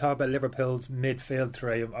three. Let me talk about Liverpool's midfield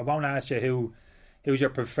three. I won't ask you who's your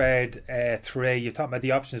preferred three. You're talking about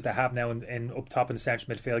the options they have now in up top in the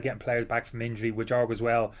central midfield, getting players back from injury, which augurs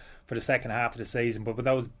well for the second half of the season. But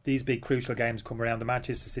with these big crucial games come around, the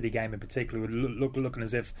Manchester City game in particular, looking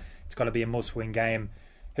as if it's going to be a must-win game.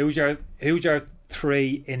 Who's your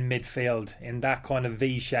three in midfield in that kind of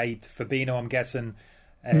V-shaped? Fabinho, I'm guessing,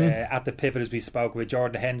 at the pivot, as we spoke, with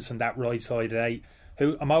Jordan Henderson, that right side at 8.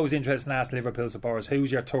 I'm always interested in asking Liverpool supporters,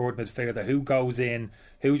 who's your third midfielder? Who goes in?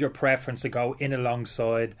 Who's your preference to go in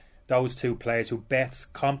alongside those two players, who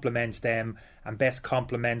best complements them and best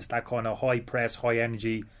complements that kind of high press, high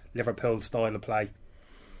energy Liverpool style of play?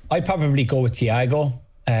 I'd probably go with Thiago,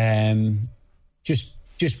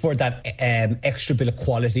 just for that extra bit of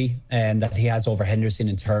quality that he has over Henderson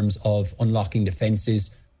in terms of unlocking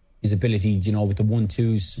defences. His ability, with the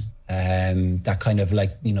 1-2s, that kind of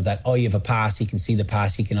that eye of a pass, he can see the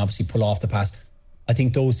pass, he can obviously pull off the pass. I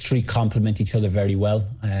think those three complement each other very well.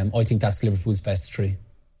 I think that's Liverpool's best three.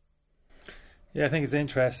 Yeah, I think it's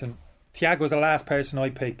interesting. Thiago's the last person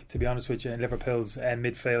I pick, to be honest with you, in Liverpool's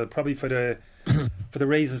midfield, probably for the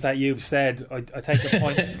reasons that you've said. I take your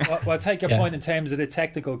point. I take your point in terms of the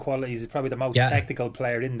technical qualities. He's probably the most technical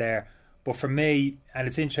player in there. But for me, and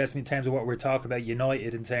it's interesting in terms of what we're talking about,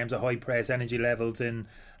 United, in terms of high press, energy levels, and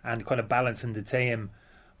kind of balancing the team.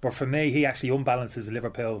 But for me, he actually unbalances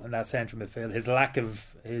Liverpool in that central midfield. His lack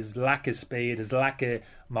of speed, his lack of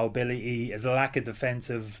mobility, his lack of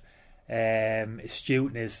defensive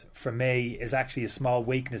astuteness, for me, is actually a small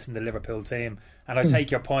weakness in the Liverpool team. And I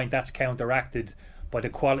take your point, that's counteracted by the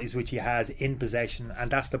qualities which he has in possession.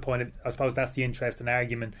 And that's the point, I suppose that's the interesting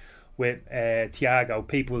argument with Thiago.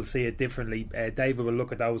 People will see it differently. David will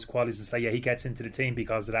look at those qualities and say, yeah, he gets into the team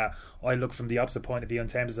because of that. I look from the opposite point of view in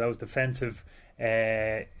terms of those defensive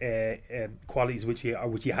qualities which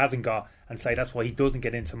he hasn't got, and say that's why he doesn't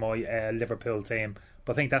get into my Liverpool team.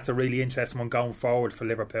 But I think that's a really interesting one going forward for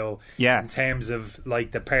Liverpool. Yeah, in terms of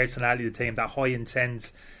the personality of the team, that high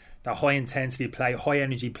intensity play, high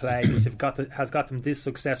energy play, which has got them this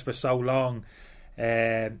success for so long.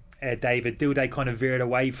 David, do they kind of veer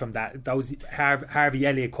away from that? Those Harvey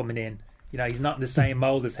Elliott coming in, he's not in the same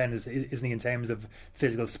mould as Henderson, isn't he, in terms of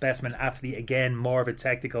physical specimen, athlete, again, more of a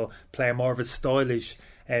technical player, more of a stylish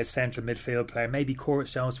central midfield player. Maybe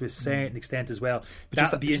Curtis Jones to a certain extent as well.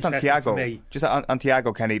 That would be just interesting on Thiago, for me. Just on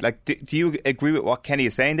Thiago, Kenny, like, do you agree with what Kenny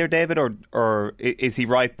is saying there, David, or is he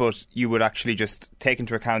right, but you would actually just take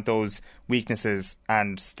into account those weaknesses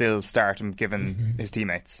and still start him given his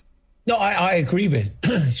teammates? No, I agree with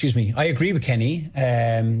excuse me, I agree with Kenny.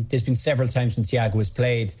 There's been several times when Thiago has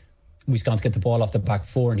played, he's gone to get the ball off the back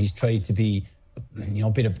four and he's tried to be, you know,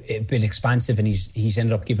 a bit expansive, and he's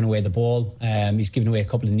ended up giving away the ball. He's given away a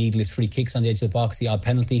couple of needless free kicks on the edge of the box, the odd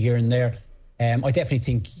penalty here and there. I definitely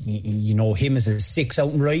think, you know, him as a 6 out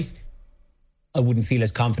and right, I wouldn't feel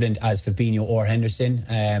as confident as Fabinho or Henderson.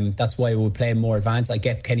 That's why we play more advanced. I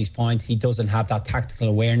get Kenny's point. He doesn't have that tactical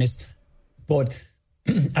awareness, but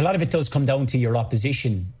a lot of it does come down to your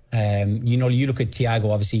opposition. You know, you look at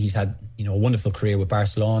Thiago, obviously he's had, you know, a wonderful career with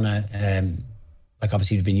Barcelona. Like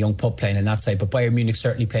obviously he's been young pup playing in that side, but Bayern Munich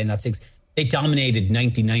certainly playing that 6. They dominated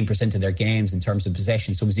 99% of their games in terms of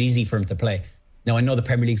possession, so it was easy for him to play. Now I know the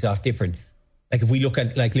Premier League's off different. Like if we look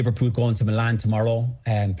at like Liverpool going to Milan tomorrow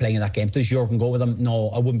and playing in that game, does Jurgen go with them? No,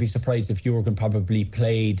 I wouldn't be surprised if Jurgen probably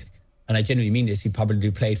played, and I genuinely mean this, he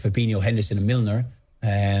probably played Fabinho, Henderson and Milner.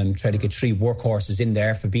 Try to get 3 workhorses in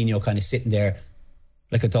there. Fabinho kind of sitting there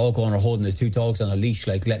like a dog owner holding the 2 dogs on a leash,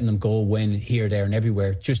 like letting them go when here, there and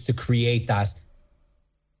everywhere, just to create that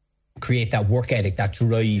work ethic, that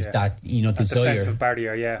drive, that, you know, that desire. Defensive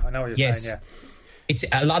barrier, I know what you're saying, It's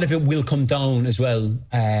a lot of it will come down as well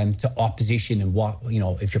to opposition and what, you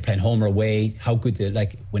know, if you're playing home or away, how good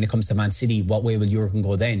like when it comes to Man City, what way will Jurgen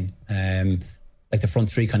go then? Like the front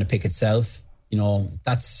 3 kind of pick itself. You know,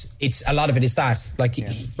 it's a lot of it is that. Like,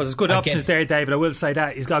 but there's good options there, David. I will say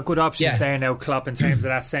that he's got good options there now, Klopp, in terms of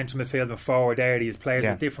that central midfield and forward area. These players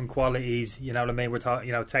with different qualities. You know what I mean? We're talking,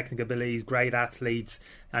 you know, technical abilities, great athletes,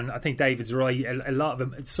 and I think David's right. A lot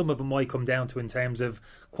of them, some of them might come down to in terms of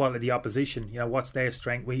quality of the opposition. You know, what's their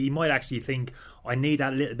strength? He might actually think, I need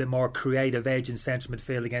that little bit more creative edge in central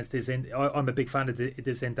midfield against this. I'm a big fan of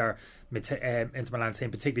this Inter Milan team,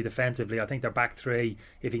 particularly defensively. I think their back 3,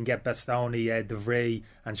 if you can get Bastoni, De Vrij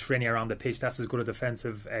and Skriniar on the pitch, that's as good a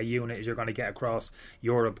defensive unit as you're going to get across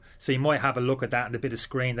Europe. So you might have a look at that and the bit of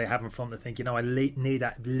screen they have in front and think, you know, I need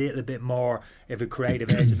that little bit more of a creative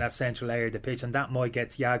edge in that central area of the pitch, and that might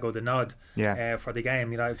get Thiago the nod for the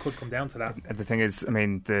game. You know, it could come down to that. And the thing is, I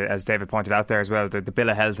mean, as David pointed out there as well, the bill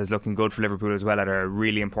of health is looking good for Liverpool as well at a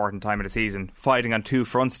really important time of the season. Fighting on 2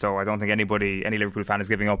 fronts though. I don't think any Liverpool fan is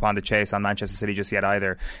giving up on the chase on Manchester City just yet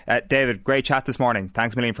either. David, great chat this morning.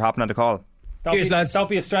 Thanks a million for hopping on the call. Cheers, lads. Don't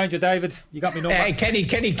be a stranger, David. You got me number. Hey, Kenny,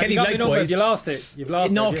 likewise. You lost it. You've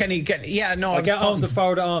lost it. No, Kenny, no. I'll get on to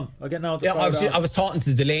forward it on. I was talking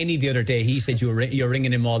to Delaney the other day. He said you're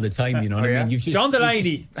ringing him all the time. You know what I mean? John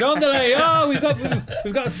Delaney. Oh, we've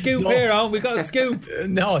got a scoop here, on. We've got a scoop.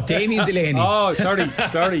 No, Damien Delaney. Oh,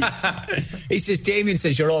 sorry. He says Damien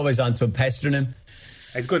says you're always on to him, pestering him.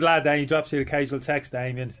 He's a good lad, Damien. He drops you an occasional text,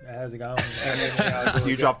 Damien. How's it going?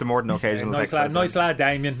 You dropped the more than occasional text. Nice lad,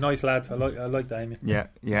 Damien. Nice lad. I like Damien. Yeah.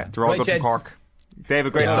 They're all good from Cork.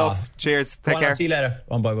 David, great stuff. Cheers. Take care. See you later.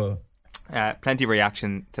 Bye. Plenty of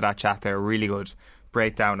reaction to that chat there. Really good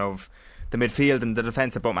breakdown of the midfield and the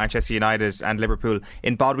defence of both Manchester United and Liverpool.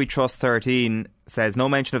 In Bod We Trust 13 says no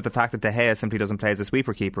mention of the fact that De Gea simply doesn't play as a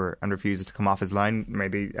sweeper keeper and refuses to come off his line.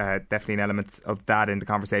 Maybe definitely an element of that in the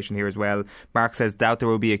conversation here as well. Mark says doubt there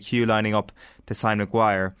will be a queue lining up to sign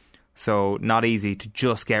Maguire, so not easy to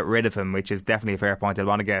just get rid of him, which is definitely a fair point. They'll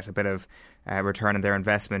want to get a bit of return on their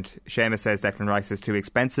investment. Seamus says Declan Rice is too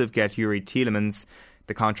expensive, get Yuri Tielemans,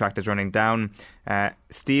 the contract is running down.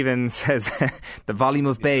 Stephen says the volume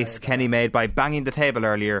of bass Kenny made by banging the table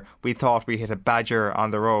earlier, we thought we hit a badger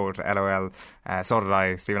on the road. LOL. So did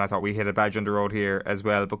I, Stephen. I thought we hit a badger on the road here as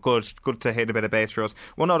well, but good to hit a bit of bass for us.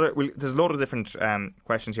 There's a lot of different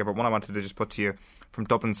questions here, but one I wanted to just put to you from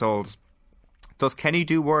Dublin Souls. Does Kenny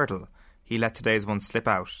do Wordle? He let today's one slip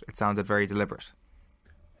out. It sounded very deliberate.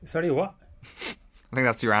 Sorry, what? I think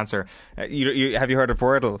that's your answer. Have you heard of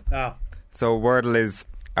Wordle? No. So Wordle is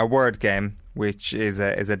a word game, which is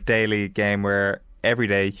a daily game where every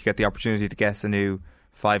day you get the opportunity to guess a new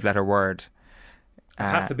 5-letter word. It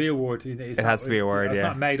has to be a word. It has to be a word. It's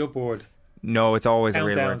not a made up word. No, it's always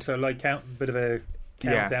countdown, a real word. So like a bit of a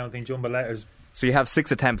countdown thing, jumbo letters. So you have 6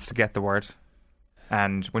 attempts to get the word,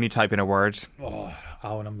 and when you type in a word, and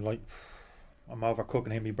I'm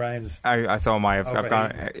overcooking in my brains. I saw my. I've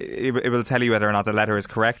gone. It will tell you whether or not the letter is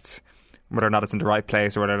correct whether or not it's in the right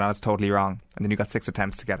place or whether or not it's totally wrong, and then you got 6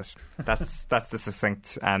 attempts to get it. That's the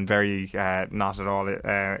succinct and very not at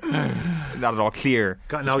all clear.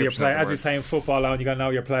 Got to know your players, as we say in football. You got to know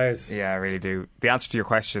your players. Yeah, I really do. The answer to your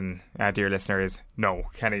question, dear listener, is no.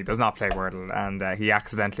 Kenny does not play Wordle, and he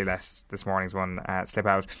accidentally let this morning's one slip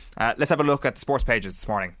out. Let's have a look at the sports pages this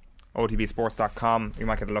morning. OTBsports.com. We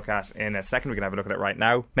might get a look at in a second. We can have a look at it right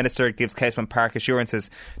now. Minister gives Casement Park assurances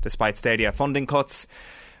despite Stadia funding cuts.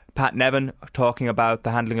 Pat Nevin talking about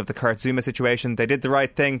the handling of the Kurt Zouma situation. They did the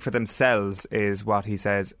right thing for themselves, is what he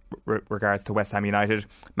says regards to West Ham United.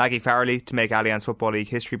 Maggie Farrelly to make Allianz Football League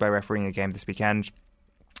history by refereeing a game this weekend.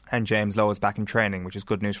 And James Lowe is back in training, which is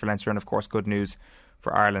good news for Leinster and of course good news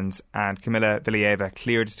for Ireland. And Camilla Vilieva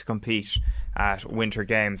cleared to compete at Winter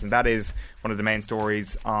Games, and that is one of the main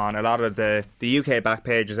stories on a lot of the UK back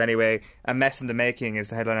pages anyway. A mess in the making is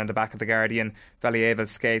the headline on the back of The Guardian. Valieva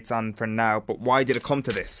skates on for now, but why did it come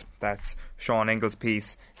to this? That's Sean Ingall's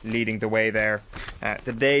piece leading the way there.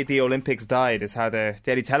 The day the Olympics died is how the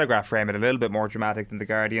Daily Telegraph frame it, a little bit more dramatic than The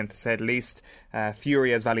Guardian, to say the least.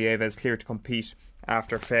 Fury as Valieva is cleared to compete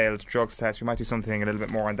after failed drugs test. We might do something a little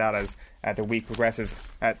bit more on that as the week progresses.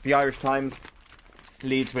 The Irish Times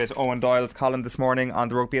leads with Owen Doyle's column this morning on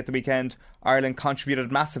the rugby at the weekend. Ireland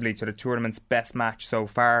contributed massively to the tournament's best match so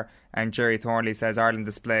far, and Jerry Thornley says Ireland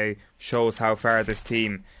display shows how far this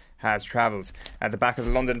team has travelled. At the back of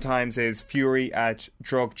the London Times is Fury at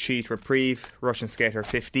drug cheat reprieve. Russian skater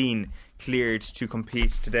 15 cleared to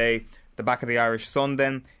compete today. The back of the Irish Sun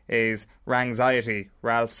then is Rangxiety.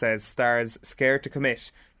 Ralph says stars scared to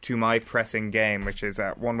commit to my pressing game, which is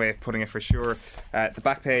one way of putting it for sure. The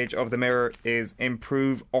back page of the Mirror is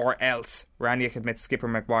improve or else. Ranić admits skipper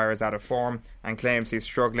Maguire is out of form and claims he's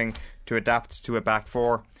struggling to adapt to a back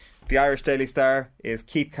four. The Irish Daily Star is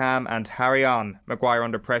keep calm and harry on. Maguire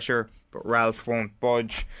under pressure, but Ralph won't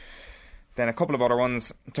budge. Then a couple of other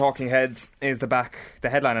ones. Talking Heads is the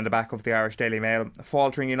headline on the back of the Irish Daily Mail.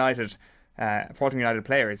 Faltering United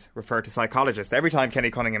players refer to psychologists. Every time Kenny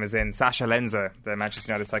Cunningham is in, Sasha Lenza, the Manchester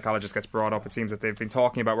United psychologist, gets brought up. It seems that they've been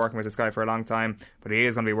talking about working with this guy for a long time, but he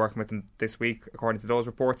is going to be working with him this week, according to those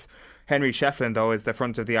reports. Henry Shefflin, though, is the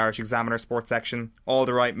front of the Irish Examiner sports section. All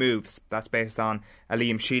the right moves. That's based on a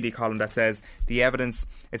Liam Sheedy column that says the evidence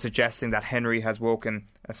is suggesting that Henry has woken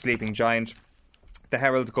a sleeping giant. The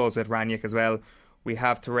Herald goes with Ranić as well. We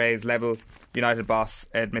have to raise level. United boss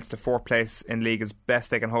admits to fourth place in league is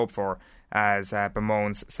best they can hope for as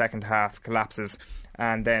bemoans second half collapses.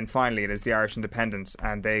 And then finally it is the Irish Independent,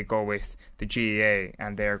 and they go with the GAA,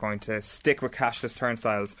 and they're going to stick with cashless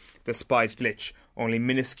turnstiles despite glitch. Only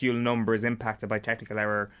minuscule numbers impacted by technical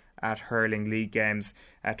error at hurling league games.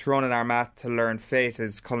 Tyrone and Armagh to learn fate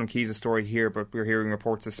is Colin Keyes' story here, but we're hearing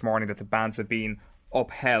reports this morning that the bans have been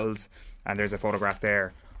upheld, and there's a photograph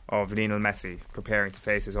there of Lionel Messi preparing to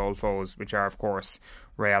face his old foes, which are of course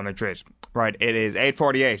Real Madrid. Right, it is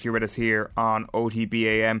 8:48. You're with us here on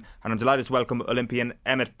OTBAM, and I'm delighted to welcome Olympian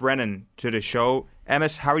Emmet Brennan to the show.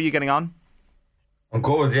 Emmet, how are you getting on? I'm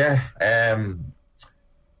good, yeah.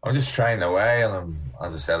 I'm just training away, and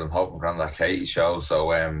as I said, I'm hoping for on that Katie show.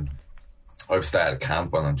 So I've started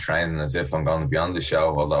camp and I'm training as if I'm going to be on the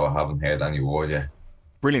show, although I haven't heard any word yet.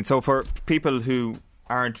 Brilliant. So for people who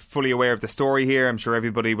aren't fully aware of the story here, I'm sure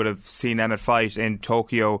everybody would have seen Emmet fight in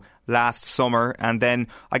Tokyo last summer, and then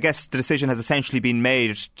I guess the decision has essentially been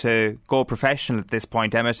made to go professional at this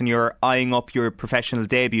point, Emmet, and you're eyeing up your professional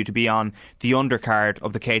debut to be on the undercard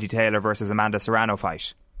of the Katie Taylor versus Amanda Serrano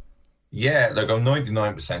fight. Yeah, like I'm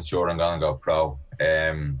 99% sure I'm going to go pro.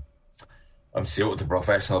 I'm suited to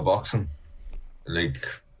professional boxing. Like,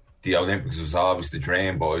 the Olympics was always the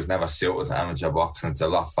dream, but I was never suited to amateur boxing. It's a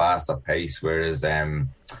lot faster pace, whereas the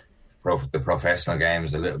professional game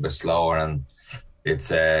is a little bit slower, and it's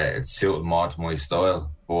suited more to my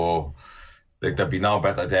style. But like, there'd be no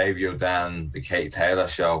better debut than the Katie Taylor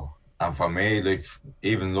show. And for me, like,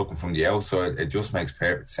 even looking from the outside, it just makes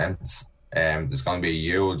perfect sense. There's going to be a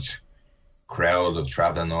huge crowd of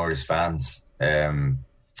travelling Irish fans. And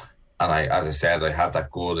as I said, I have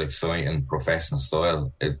that good, exciting, professional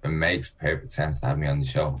style. It makes perfect sense to have me on the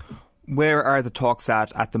show. Where are the talks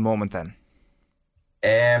at the moment then?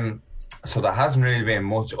 So there hasn't really been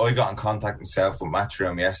much. I got in contact myself with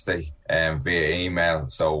Matchroom yesterday via email.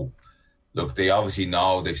 So, look, they obviously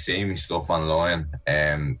know, they've seen me stuff online.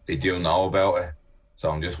 They do know about it. So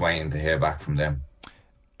I'm just waiting to hear back from them.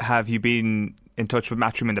 Have you been in touch with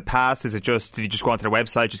Matchroom in the past? Did you just go onto their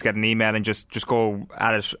website, just get an email and just go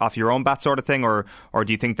at it off your own bat sort of thing, or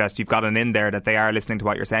do you think that you've got an in there that they are listening to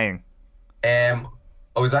what you're saying? I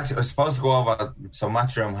was supposed to go over. So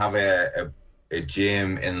Matchroom have a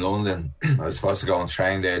gym in London. I was supposed to go and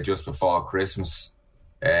train there just before Christmas,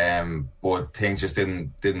 but things just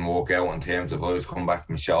didn't work out in terms of I was coming back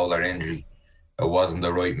from shoulder injury. It wasn't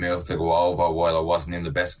the right move to go over while I wasn't in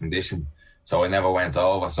the best condition, so I never went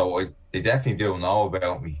over. So they definitely do know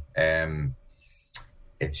about me.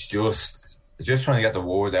 It's just trying to get the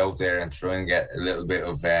word out there and try and get a little bit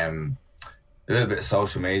of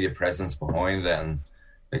social media presence behind it. And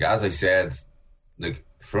like as I said, like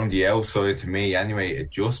from the outside to me anyway,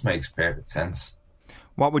 it just makes perfect sense.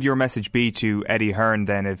 What would your message be to Eddie Hearn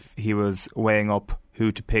then if he was weighing up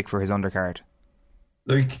who to pick for his undercard?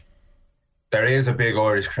 Like, there is a big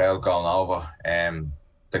Irish crowd going over.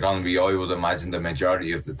 They're going to be, I would imagine, the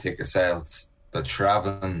majority of the ticket sales. They're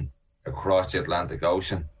travelling across the Atlantic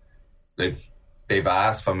Ocean. Like, they've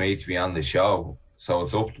asked for me to be on the show, so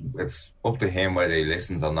it's up to him whether he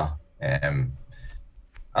listens or not.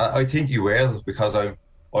 I think he will, because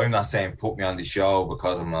I'm not saying put me on the show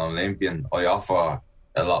because I'm an Olympian. I offer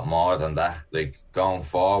a lot more than that. Like, going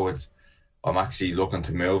forward, I'm actually looking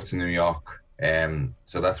to move to New York.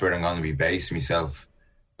 So that's where I'm going to be basing myself.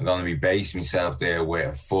 I'm going to be basing myself there with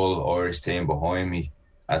a full Irish team behind me,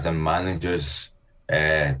 as in managers,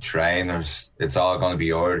 trainers. It's all going to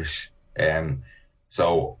be Irish.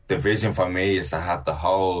 So the vision for me is to have the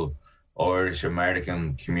whole Irish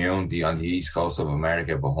American community on the East Coast of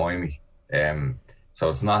America behind me. So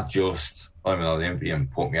it's not just I'm an Olympian,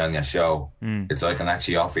 put me on your show. It's I can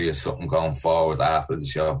actually offer you something going forward after the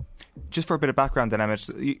show. Just for a bit of background then, Emmet,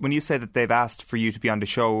 when you say that they've asked for you to be on the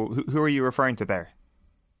show, who are you referring to there?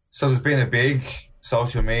 So there's been a big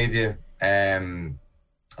social media, I'd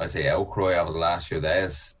say, outcry over the last few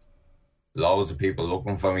days. Loads of people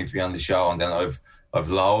looking for me to be on the show, and then I've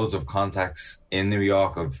loads of contacts in New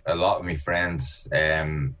York. Of a lot of my friends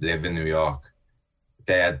live in New York.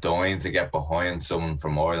 They are dying to get behind someone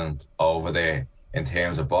from Ireland over there in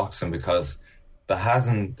terms of boxing, because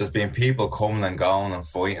there's been people coming and going and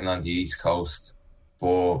fighting on the East Coast,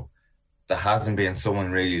 but there hasn't been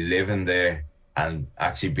someone really living there and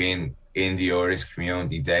actually being in the Irish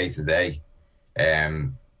community day to day.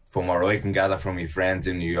 From what I can gather from my friends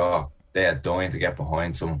in New York, they are dying to get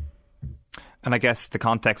behind someone. And I guess the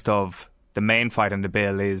context of the main fight on the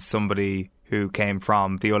bill is somebody who came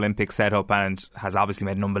from the Olympic setup and has obviously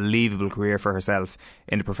made an unbelievable career for herself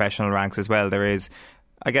in the professional ranks as well. There is,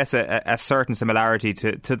 I guess, a certain similarity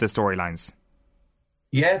to the storylines.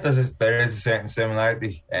 Yeah, there is a certain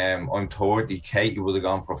similarity. I'm 30. Katie would have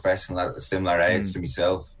gone professional at a similar age to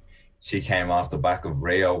myself. She came off the back of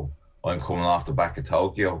Rio. I'm coming off the back of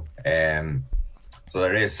Tokyo. So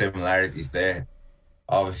there is similarities there.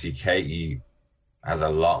 Obviously, Katie has a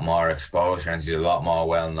lot more exposure and she's a lot more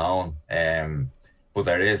well known. But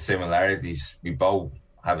there is similarities. We both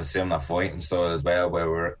have a similar fighting style as well,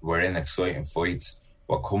 where we're in exciting fights.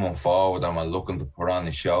 We're coming forward and we're looking to put on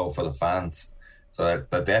a show for the fans. So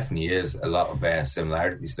there definitely is a lot of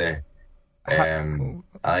similarities there. And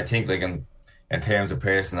I think, like, in terms of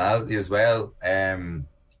personality as well,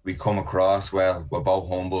 we come across well. We're both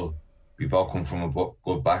humble. We both come from a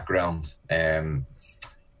good background.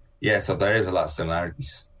 So there is a lot of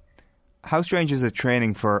similarities. How strange is it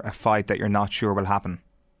training for a fight that you're not sure will happen?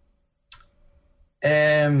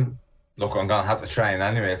 Look, I'm going to have to train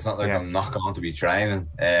anyway. It's not like I'm not going to be training.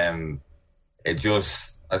 It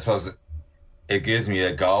just, I suppose, it gives me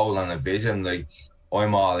a goal and a vision. Like,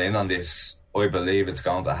 I'm all in on this. I believe it's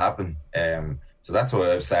going to happen. So that's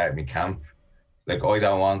why I've started my camp. Like, I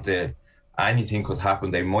don't want to... Anything could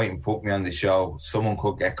happen. They mightn't put me on the show. Someone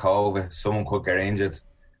could get COVID. Someone could get injured.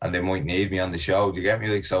 And they might need me on the show. Do you get me?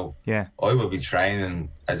 Like, so I will be training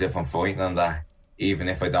as if I'm fighting on that. Even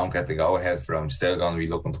if I don't get the go-ahead for it, I'm still going to be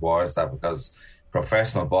looking towards that, because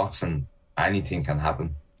professional boxing, anything can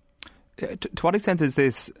happen. To what extent is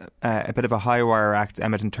this a bit of a high-wire act,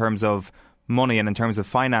 Emmet, in terms of money and in terms of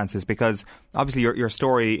finances? Because obviously your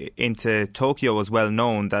story into Tokyo was well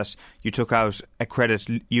known, that you took out a credit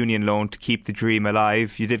union loan to keep the dream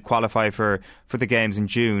alive. You did qualify for the games in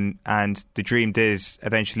June, and the dream did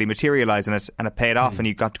eventually materialise, and it paid off, and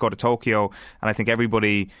you got to go to Tokyo, and I think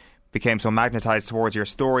everybody became so magnetised towards your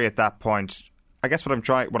story at that point. I guess what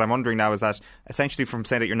I'm wondering now is that, essentially, from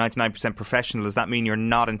saying that you're 99% professional, does that mean you're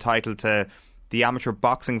not entitled to the amateur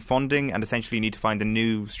boxing funding, and essentially you need to find a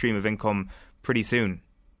new stream of income pretty soon?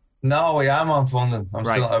 No, I am on funding.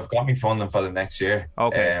 I've got me funding for the next year.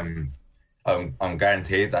 Okay. I'm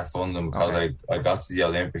guaranteed that funding because I got to the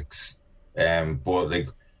Olympics. But like,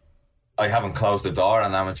 I haven't closed the door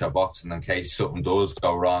on amateur boxing in case something does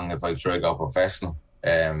go wrong if I try to go professional.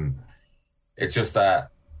 It's just that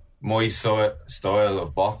my style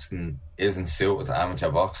of boxing isn't suited to amateur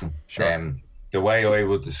boxing. Sure. the way I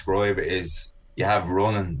would describe it is you have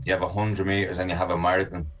running, you have 100 metres and you have a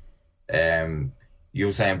marathon.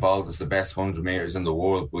 Usain Bolt is the best 100 metres in the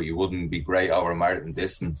world, but you wouldn't be great over a marathon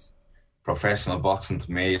distance. Professional boxing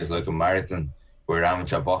to me is like a marathon, where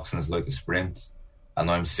amateur boxing is like a sprint, and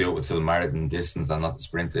I'm suited to the marathon distance and not the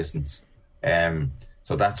sprint distance.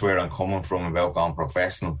 So that's where I'm coming from about going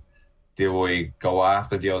professional. Do I go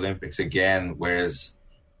after the Olympics again? Whereas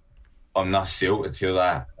I'm not suited to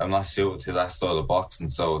that. I'm not suited to that style of boxing.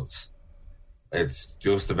 So it's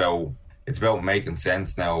just about making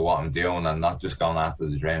sense now of what I'm doing and not just going after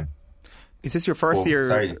the dream. Is this your first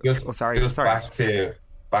year? Sorry.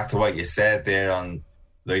 Back to what you said there on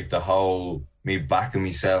like the whole me backing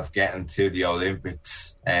myself, getting to the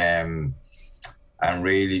Olympics, and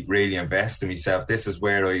really, really investing myself. This is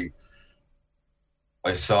where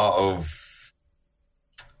I sort of,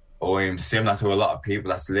 I'm similar to a lot of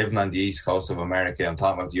people that's living on the east coast of America. I'm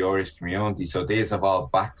talking about the Irish community. So these have all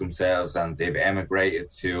backed themselves and they've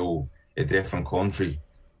emigrated to a different country.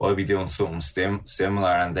 I'll be doing something similar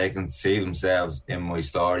and they can see themselves in my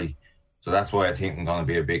story. So that's why I think I'm going to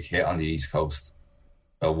be a big hit on the East Coast.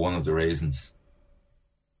 One of the reasons.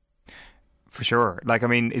 For sure. Like, I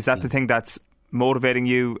mean, is that the thing that's motivating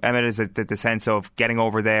you, Emmet? Is it the sense of getting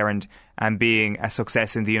over there and being a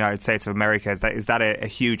success in the United States of America? Is that a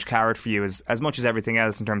huge carrot for you as much as everything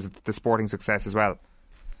else in terms of the sporting success as well?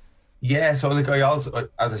 Yeah, so like I also,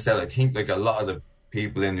 as I said, I think like a lot of the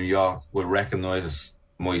people in New York will recognise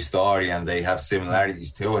my story and they have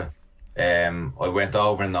similarities to it. I went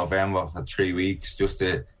over in November for 3 weeks just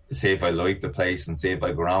to see if I liked the place and see if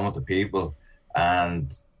I got on with the people.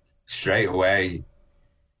 And straight away,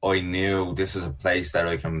 I knew this is a place that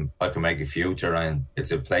I can make a future in.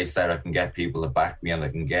 It's a place that I can get people to back me and I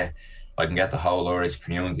can get the whole Irish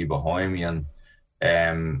community behind me. And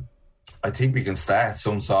I think we can start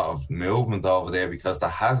some sort of movement over there because there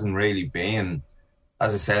hasn't really been,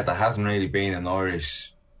 as I said, there hasn't really been an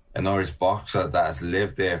Irish boxer that has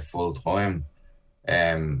lived there full time.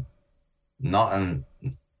 Not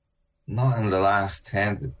in the last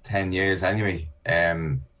 10 years anyway.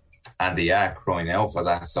 And they are crying out for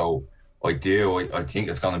that. So I think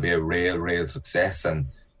it's going to be a real success. And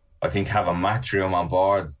I think having Matchroom on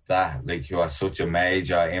board that, like, who has such a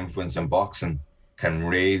major influence in boxing, can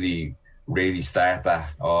really start that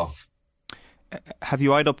off. Have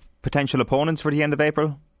you eyed up potential opponents for the end of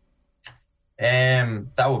April?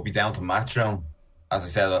 That would be down to Matchroom. As I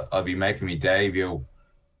said, I'll be making my debut.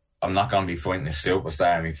 I'm not going to be fighting a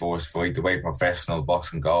superstar in my first fight. The way professional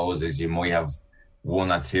boxing goes is you might have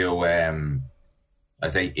one or two,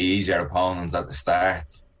 I'd say, easier opponents at the start.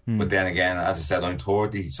 But then again, as I said, I'm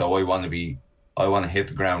 30, so I want to hit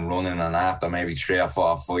the ground running, and after maybe 3 or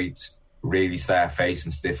 4 fights, really start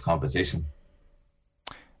facing stiff competition.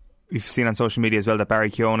 We've seen on social media as well that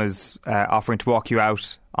Barry Keoghan is offering to walk you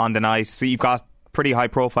out on the night, so you've got pretty high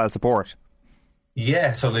profile support.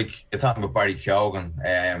 Yeah, so like you're talking about Barry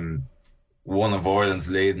Keoghan, one of Ireland's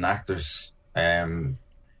leading actors,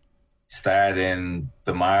 starred in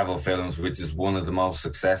the Marvel films, which is one of the most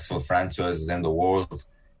successful franchises in the world.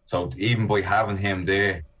 So even by having him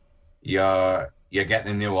there, you're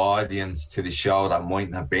getting a new audience to the show that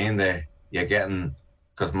mightn't have been there. You're getting,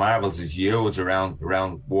 because Marvel's is huge around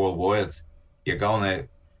worldwide.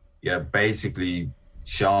 You're basically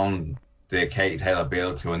showing the Katie Taylor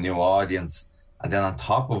bill to a new audience. And then on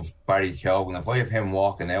top of Barry Keoghan, if I have him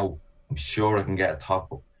walking out, I'm sure I can get a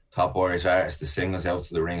top Irish artist to sing us out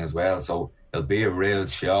to the ring as well. So it'll be a real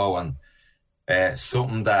show and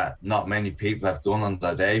something that not many people have done on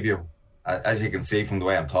their debut. As you can see from the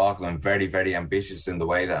way I'm talking, I'm very, very ambitious in the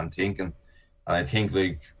way that I'm thinking. And I think,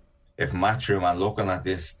 like, if Matchroom are looking at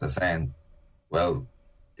this, they're saying, well,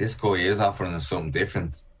 this guy is offering us something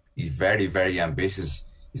different. He's very, very ambitious.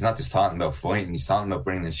 He's not just talking about fighting, he's talking about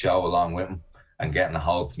bringing the show along with him and getting a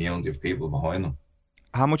whole community of people behind him.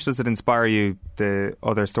 How much does it inspire you, the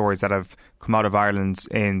other stories that have come out of Ireland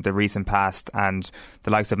in the recent past and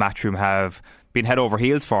the likes of Matchroom have been head over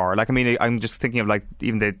heels for? Like, I mean, I'm just thinking of, like,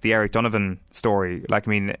 even the Eric Donovan story. Like, I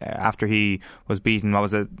mean, after he was beaten, what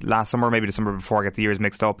was it, last summer, maybe the summer before, I get the years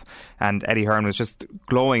mixed up, and Eddie Hearn was just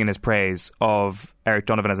glowing in his praise of Eric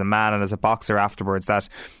Donovan as a man and as a boxer afterwards, that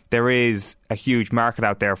there is a huge market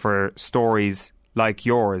out there for stories like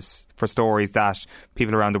yours, for stories that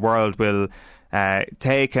people around the world will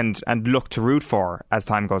take and look to root for as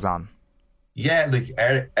time goes on. Yeah, like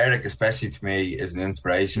Eric especially to me is an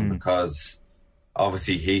inspiration because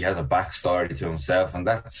obviously he has a backstory to himself, and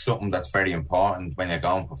that's something that's very important when you're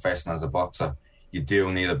going professional as a boxer. You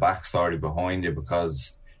do need a backstory behind you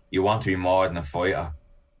because you want to be more than a fighter.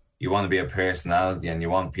 you want to be a personality, and you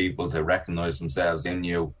want people to recognise themselves in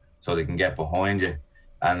you so they can get behind you.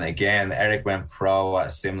 And again, Eric went pro at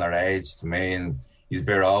a similar age to me, and he's a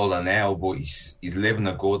bit older now, but he's living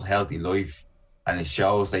a good, healthy life, and it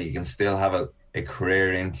shows that you can still have a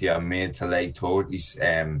career into your mid to late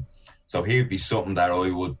 30s. So he would be something that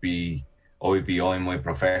I would be eyeing my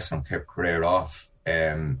professional career off.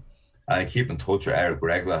 And I keep in touch with Eric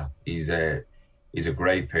regular. He's a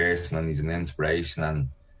great person, and he's an inspiration, and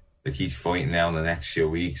like, he's fighting now in the next few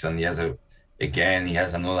weeks, and he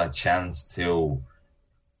has another chance to,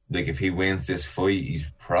 like, if he wins this fight,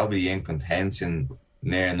 he's probably in contention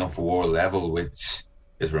near enough a world level, which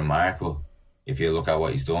is remarkable if you look at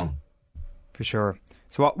what he's done. For sure.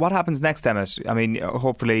 So what happens next, Emmet? I mean,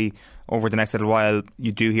 hopefully over the next little while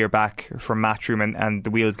you do hear back from Matchroom and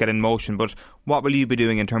the wheels get in motion, but what will you be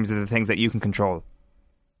doing in terms of the things that you can control?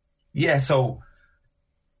 Yeah, so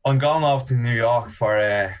I'm going off to New York for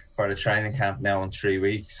the training camp now in 3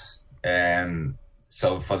 weeks.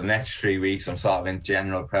 So for the next 3 weeks, I'm sort of in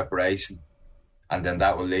general preparation, and then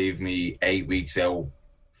that will leave me 8 weeks out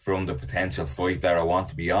from the potential fight that I want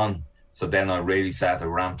to be on. So then I'll really start to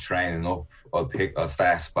ramp training up. I'll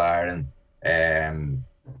start sparring.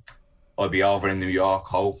 I'll be over in New York,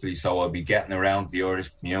 hopefully, so I'll be getting around the Irish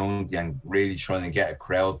community and really trying to get a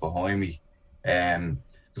crowd behind me.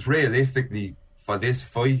 Because realistically, for this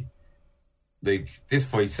fight, like, this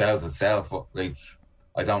fight sells itself. Like,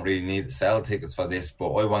 I don't really need to sell tickets for this, but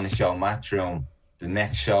I want to show Matchroom the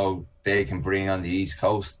next show they can bring on the East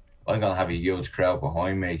Coast. I'm going to have a huge crowd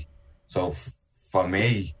behind me. So for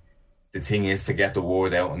me, the thing is to get the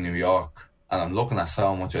word out in New York. And I'm looking at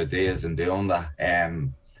so much ideas and doing that.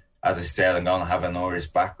 As I said, I'm going to have an Irish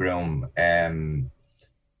background,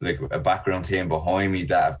 like a background team behind me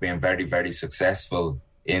that have been very, very successful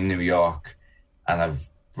in New York and have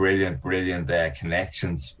brilliant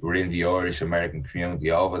connections within the Irish American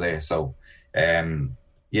community over there. So,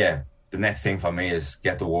 the next thing for me is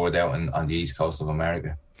get the word out on the East Coast of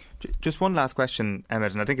America. Just one last question,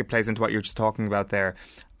 Emmet, and I think it plays into what you're just talking about there.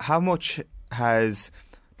 How much has,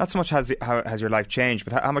 not so much has your life changed,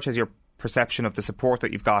 but how much has your perception of the support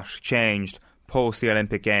that you've got changed post the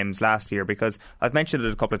Olympic Games last year? Because I've mentioned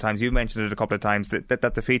it a couple of times, you've mentioned it a couple of times,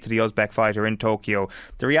 that defeat to the Uzbek fighter in Tokyo,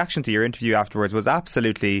 the reaction to your interview afterwards was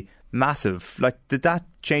absolutely massive. Like, did that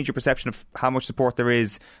change your perception of how much support there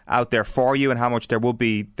is out there for you and how much there will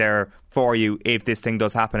be there for you if this thing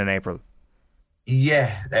does happen in April?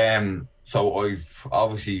 Yeah, so I've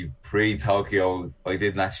obviously pre-Tokyo, I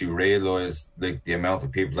didn't actually realise like the amount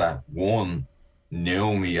of people that, one,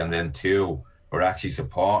 knew me, and then two, were actually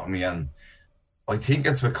supporting me. And I think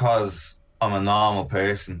it's because I'm a normal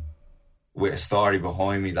person with a story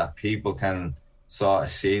behind me that people can sort of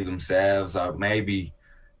see themselves, or maybe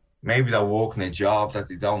they're working a job that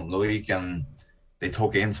they don't like and they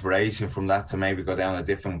took inspiration from that to maybe go down a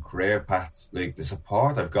different career path. Like, the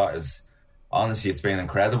support I've got is, honestly, it's been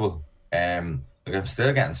incredible. Like, I'm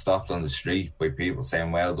still getting stopped on the street by people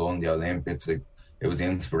saying, well done, the Olympics. Like, it was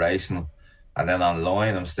inspirational. And then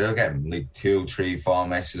online, I'm still getting like 2, 3, 4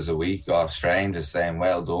 messages a week or strangers saying,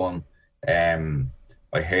 well done.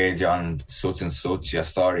 I heard you on such and such. Your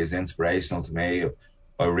story is inspirational to me.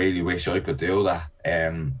 I really wish I could do that.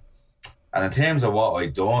 And in terms of what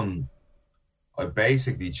I've done, I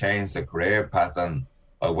basically changed the career path, and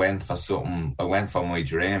I went for my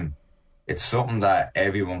dream. It's something that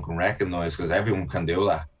everyone can recognise, because everyone can do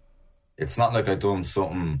that. It's not like I've done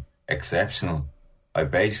something exceptional. I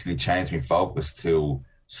basically changed my focus to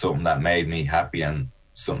something that made me happy and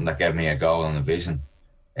something that gave me a goal and a vision.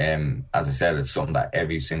 As I said, it's something that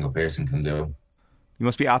every single person can do. You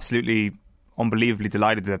must be absolutely unbelievably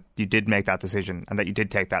delighted that you did make that decision and that you did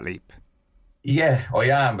take that leap. Yeah, I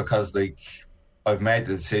am, because like, I've made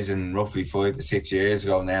the decision roughly 5 to 6 years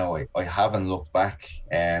ago now. I haven't looked back.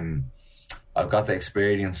 I've got to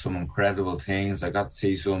experience some incredible things. I got to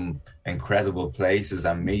see some incredible places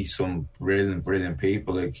and meet some brilliant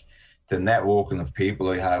people. Like, the networking of people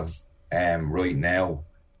I have right now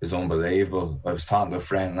is unbelievable. I was talking to a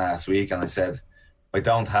friend last week and I said, I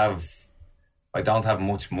don't have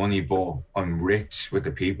much money, but I'm rich with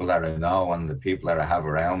the people that I know and the people that I have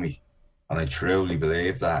around me. And I truly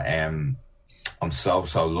believe that. I'm so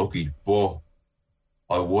lucky, but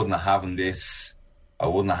I wouldn't have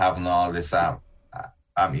all this at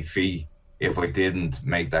my feet if I didn't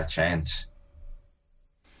make that change.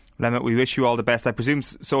 Well, Emmet, we wish you all the best. I presume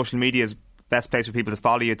social media is the best place for people to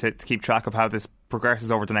follow you to keep track of how this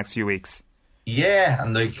progresses over the next few weeks. Yeah,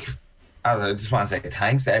 and like, I just want to say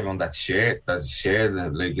thanks to everyone that shared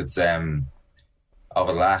it. Like, it's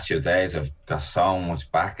over the last few days, I've got so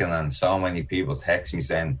much backing and so many people text me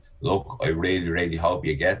saying, look, I really, really hope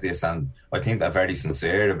you get this. And I think they're very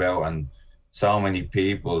sincere about it. And so many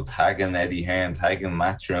people tagging Eddie Hearn, tagging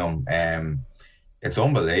Matchroom. It's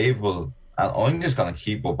unbelievable. And I'm just going to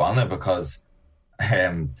keep up on it because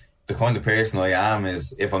the kind of person I am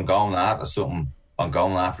is if I'm going after something, I'm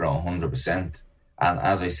going after it 100%. And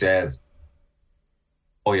as I said,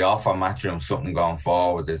 I offer Matchroom something going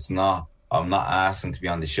forward. I'm not asking to be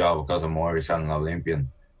on the show because I'm Irish and an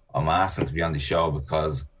Olympian. I'm asking to be on the show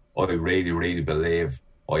because I really, really believe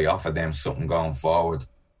I offer them something going forward.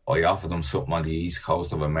 I offer them something on the East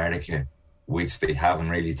Coast of America, which they haven't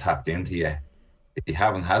really tapped into yet. They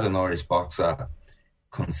haven't had an Irish boxer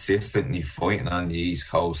consistently fighting on the East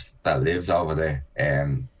Coast that lives over there.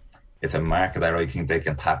 It's a market that I think they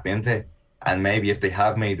can tap into. And maybe if they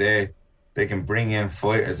have me there, they can bring in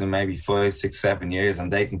fighters in maybe 5, 6, 7 years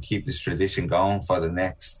and they can keep this tradition going for the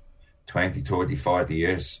next 20, 30, 40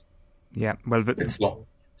 years. Yeah, well,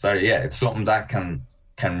 it's something that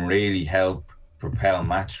can really help propel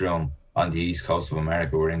Matchroom on the East Coast of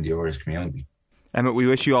America or in the Irish community. Emmett, we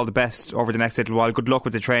wish you all the best over the next little while. Good luck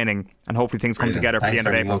with the training and hopefully things come together for the end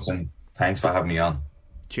of April. Thanks for having me on.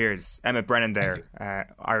 Cheers. Emmet Brennan there,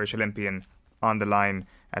 Irish Olympian on the line.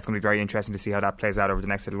 It's going to be very interesting to see how that plays out over the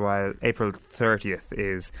next little while. April 30th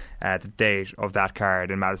is the date of that card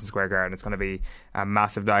in Madison Square Garden. It's going to be a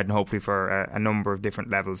massive night and hopefully for a number of different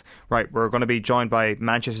levels. Right, we're going to be joined by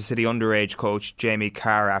Manchester City underage coach Jamie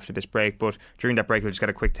Carr after this break, but during that break we'll just get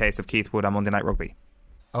a quick taste of Keith Wood on Monday Night Rugby.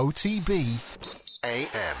 OTB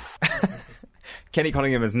AM. Kenny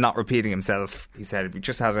Cunningham is not repeating himself, he said. We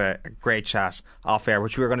just had a great chat off air,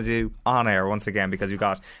 which we were going to do on air once again because we've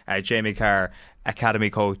got Jamie Carr, academy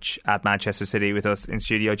coach at Manchester City, with us in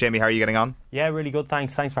studio. Jamie, how are you getting on? Yeah, really good,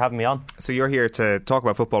 thanks for having me on. So you're here to talk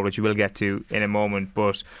about football, which you will get to in a moment,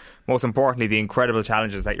 but most importantly the incredible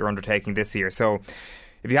challenges that you're undertaking this year. So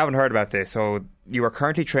if you haven't heard about this, so you are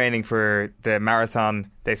currently training for the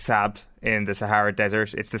Marathon des Sables in the Sahara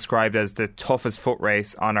Desert. It's described as the toughest foot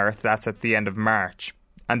race on earth. That's at the end of March.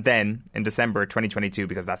 And then in December 2022,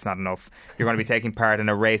 because that's not enough, you're going to be taking part in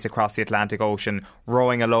a race across the Atlantic Ocean,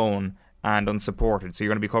 rowing alone and unsupported. So you're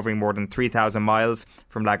going to be covering more than 3,000 miles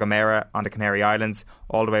from La Gomera on the Canary Islands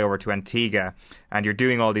all the way over to Antigua. And you're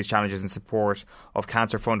doing all these challenges in support of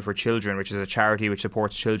Cancer Fund for Children, which is a charity which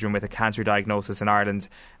supports children with a cancer diagnosis in Ireland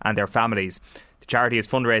and their families. The charity is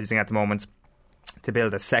fundraising at the moment to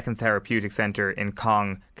build a second therapeutic centre in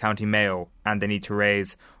Cong, County Mayo, and they need to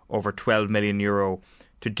raise over €12 million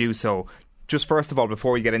to do so. Just first of all,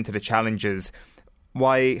 before we get into the challenges,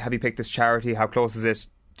 why have you picked this charity? How close is it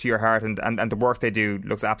to your heart? And the work they do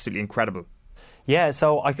looks absolutely incredible. Yeah,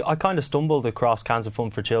 so I kind of stumbled across Cancer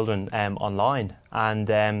Fund for Children online,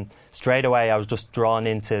 and straight away I was just drawn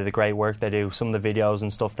into the great work they do, some of the videos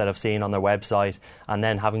and stuff that I've seen on their website, and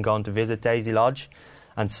then having gone to visit Daisy Lodge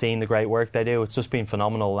and seen the great work they do, it's just been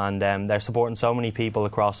phenomenal. And they're supporting so many people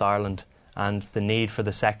across Ireland, and the need for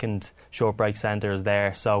the second short break centre is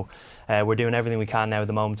there. So we're doing everything we can now at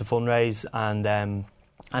the moment to fundraise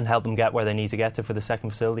and help them get where they need to get to for the second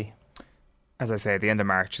facility. As I say, the end of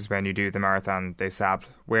March is when you do the Marathon des Sables.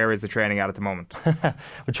 Where is the training at the moment?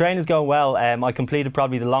 The training's going well. I completed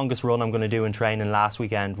probably the longest run I'm going to do in training last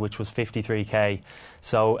weekend, which was 53k.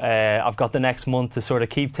 So I've got the next month to sort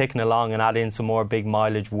of keep ticking along and add in some more big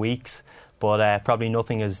mileage weeks, but probably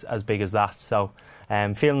nothing as big as that. So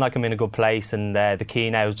feeling like I'm in a good place, and the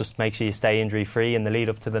key now is just make sure you stay injury free in the lead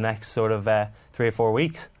up to the next sort of 3 or 4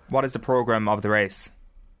 weeks. What is the programme of the race?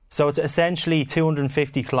 So it's essentially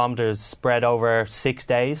 250 kilometres spread over 6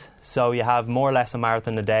 days. So you have more or less a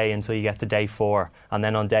marathon a day until you get to day 4. And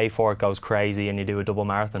then on day 4 it goes crazy and you do a double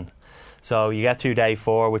marathon. So you get through day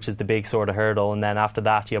 4, which is the big sort of hurdle. And then after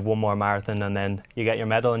that you have one more marathon and then you get your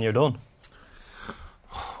medal and you're done.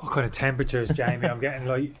 What kind of temperatures, Jamie? I'm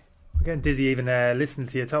getting dizzy even listening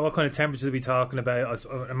to you. What kind of temperatures are we talking about?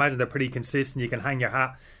 I imagine they're pretty consistent. You can hang your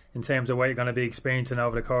hat in terms of what you're going to be experiencing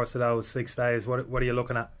over the course of those 6 days. What are you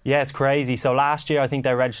looking at? Yeah, it's crazy. So last year I think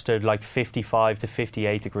they registered like 55 to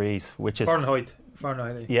 58 degrees, which is Fahrenheit.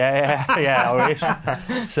 Yeah, I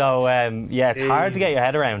wish. So it's hard to get your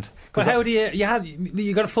head around. But how do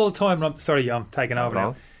you got a full time? Sorry, I'm taking over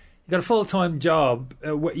now. You got a full time job.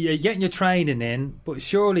 You're getting your training in, but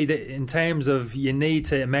surely in terms of you need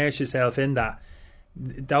to immerse yourself in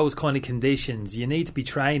those kind of conditions, you need to be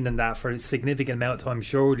trained in that for a significant amount of time.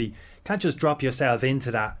 Surely can't just drop yourself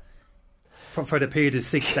into that for the period of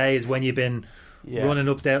 6 days when you've been running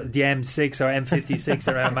up the M6 or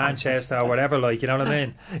M56 around Manchester or whatever, like, you know what I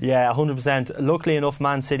mean? Yeah, 100%. Luckily enough,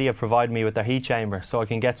 Man City have provided me with their heat chamber, so I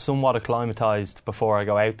can get somewhat acclimatised before I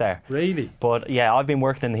go out there. Really? But yeah, I've been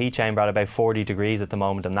working in the heat chamber at about 40 degrees at the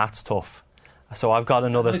moment, and that's tough. So I've got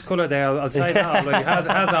another... Nice colour there, I'll say that. Like, has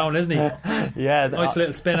on, isn't he? Yeah. Nice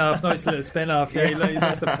little spin-off. Yeah,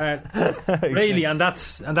 that's the part. Really, and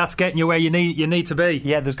that's getting you where you need to be.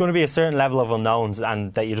 Yeah, there's going to be a certain level of unknowns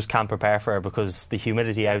and that you just can't prepare for, because the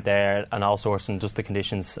humidity out there and all sorts, and just the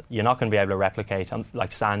conditions, you're not going to be able to replicate,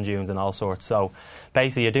 like sand dunes and all sorts. So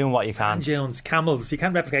basically you're doing what you can. Sand dunes, camels. You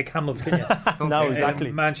can't replicate camels, can you? No,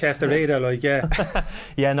 exactly. Manchester either, like, yeah.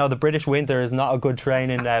 Yeah, no, the British winter is not a good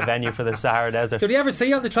training venue for the Sahara Desert. Did you ever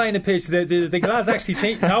see on the training pitch the lads actually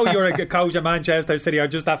think, no, you're a coach at Manchester City, or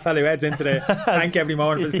just that fellow who heads into the tank every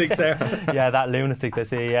morning for 6 hours? Yeah, that lunatic they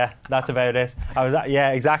see, yeah, that's about it.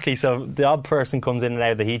 Yeah, exactly. So the odd person comes in and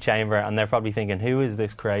out of the heat chamber and they're probably thinking, who is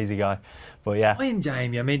this crazy guy? But yeah. Time,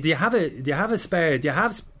 Jamie, I mean, do you have a spare, do you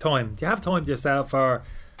have time to yourself, or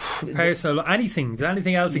personal, anything? Does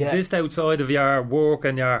anything else exist outside of your work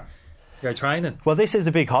and your training? Well, this is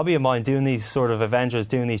a big hobby of mine, doing these sort of adventures,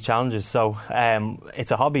 doing these challenges. So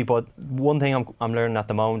it's a hobby, but one thing I'm learning at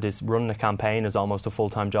the moment is running a campaign is almost a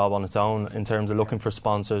full-time job on its own, in terms of looking for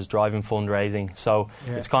sponsors, driving fundraising. So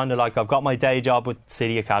it's kind of like I've got my day job with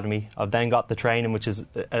City Academy, I've then got the training, which is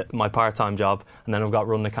my part-time job, and then I've got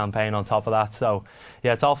running a campaign on top of that. So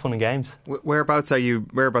yeah, it's all fun and games. Whereabouts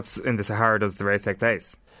in the Sahara does the race take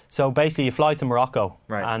place? So basically you fly to Morocco,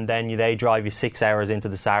 right, and then they drive you 6 hours into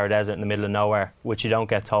the Sahara Desert in the middle of nowhere, which you don't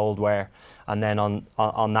get told where. And then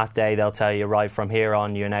on that day they'll tell you, right, from here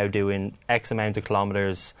on you're now doing X amount of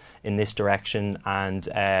kilometres in this direction, and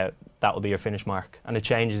that will be your finish mark. And it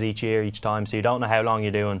changes each year, each time, so you don't know how long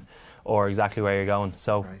you're doing or exactly where you're going.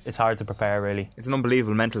 So It's hard to prepare, really. It's an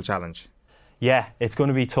unbelievable mental challenge. Yeah, it's going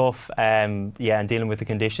to be tough. And dealing with the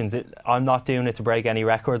conditions. I'm not doing it to break any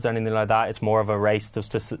records or anything like that. It's more of a race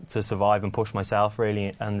just to survive and push myself,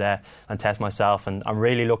 really, and test myself. And I'm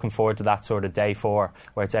really looking forward to that sort of day 4,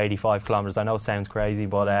 where it's 85 kilometres. I know it sounds crazy,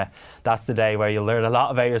 but that's the day where you'll learn a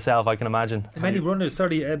lot about yourself, I can imagine. Many runners,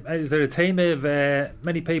 is there a team of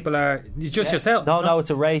many people? Just yourself? No,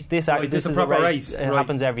 it's a race. This is a proper race. It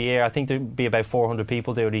happens every year. I think there'd be about 400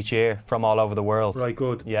 people do it each year from all over the world. Right,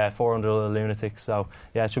 good. Yeah, 400 other lunatics. So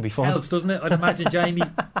yeah, it should be fun. Helps, doesn't it? I'd imagine, Jamie.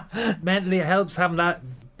 Mentally, it helps having that,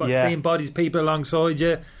 seeing bodies, people alongside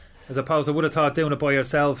you, as opposed to, I would have thought doing it by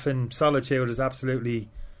yourself in solitude is absolutely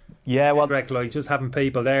correct. Like, just having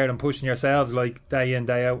people there and pushing yourselves, like, day in,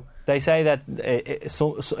 day out. They say that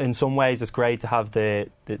in some ways it's great to have the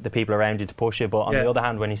people around you to push you, but on the other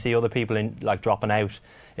hand, when you see other people dropping out,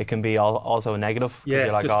 it can be also a negative. Yeah,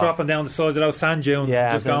 you're like, just dropping down the sides of those sand dunes,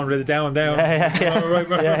 just going really down.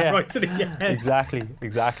 Right to the end.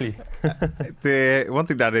 Exactly. The one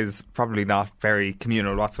thing that is probably not very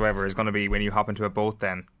communal whatsoever is going to be when you hop into a boat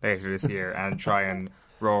then later this year and try and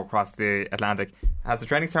row across the Atlantic. Has the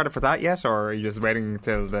training started for that yet, or are you just waiting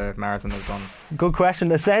until the marathon is done? Good question.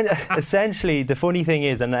 Essentially, the funny thing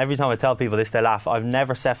is, and every time I tell people this, they laugh, I've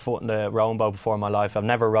never set foot in a rowing boat before in my life. I've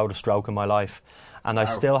never rowed a stroke in my life. And I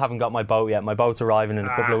still haven't got my boat yet. My boat's arriving in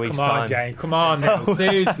a couple of weeks' time. Come on, Jane. Come on now.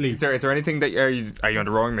 Seriously. Is there anything that... Are you on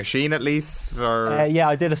the rowing machine at least? Or? Yeah,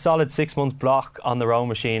 I did a solid 6 month block on the rowing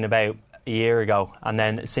machine about a year ago. And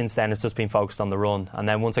then since then, it's just been focused on the run. And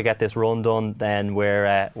then once I get this run done, then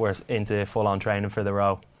we're into full-on training for the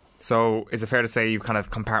row. So is it fair to say you kind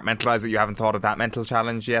of compartmentalise it? You haven't thought of that mental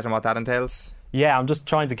challenge yet and what that entails? Yeah, I'm just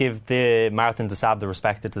trying to give the Marathon des Sables the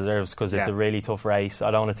respect it deserves, because it's a really tough race. I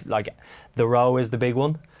don't want to, the row is the big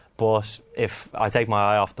one, but if I take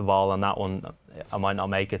my eye off the ball on that one, I might not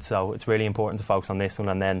make it. So it's really important to focus on this one,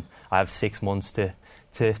 and then I have 6 months to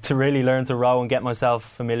really learn to row and get myself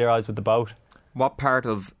familiarised with the boat. What part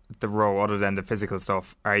of the row, other than the physical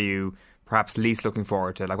stuff, are you perhaps least looking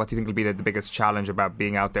forward to? What do you think will be the biggest challenge about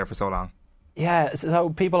being out there for so long? Yeah, so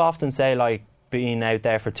people often say being out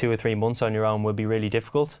there for 2 or 3 months on your own will be really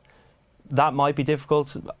difficult. That might be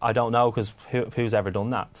difficult. I don't know, because who's ever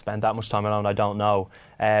done that? Spent that much time alone? I don't know.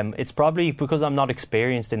 It's probably because I'm not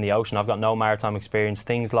experienced in the ocean. I've got no maritime experience.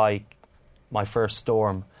 Things like my first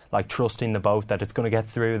storm, like trusting the boat that it's going to get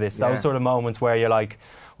through this. Those sort of moments where you're like,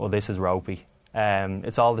 well, this is ropey.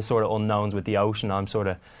 It's all the sort of unknowns with the ocean I'm sort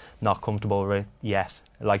of not comfortable with yet.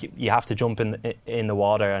 You have to jump in the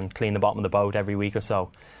water and clean the bottom of the boat every week or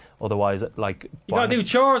so. Otherwise, you got to do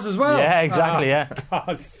chores as well. Yeah, exactly.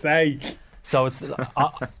 God's sake. So it's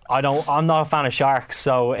I'm not a fan of sharks.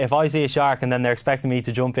 So if I see a shark and then they're expecting me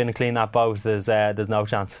to jump in and clean that boat, there's no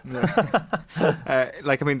chance.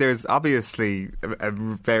 There's obviously a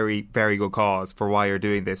very, very good cause for why you're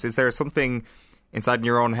doing this. Is there something inside in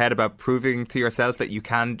your own head about proving to yourself that you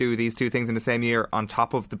can do these two things in the same year on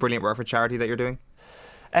top of the brilliant work for charity that you're doing?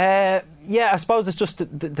 I suppose it's just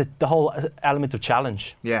the whole element of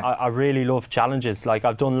challenge. Yeah. I really love challenges. Like,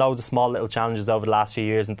 I've done loads of small little challenges over the last few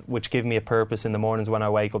years, which give me a purpose in the mornings when I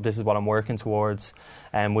wake up. This is what I'm working towards,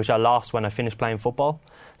 which I lost when I finished playing football.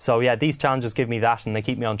 So yeah, these challenges give me that, and they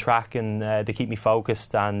keep me on track, and they keep me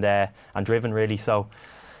focused and driven, really. So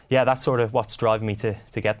yeah, that's sort of what's driving me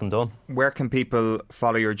to get them done. Where can people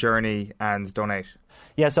follow your journey and donate?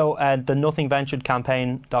 Yeah, so the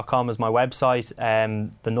nothingventuredcampaign.com is my website.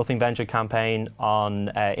 The Nothing Ventured campaign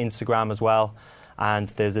on Instagram as well. And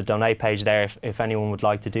there's a donate page there if anyone would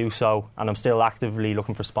like to do so. And I'm still actively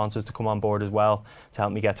looking for sponsors to come on board as well to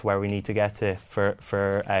help me get to where we need to get to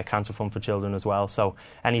for Cancer Fund for Children as well. So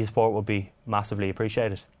any support will be massively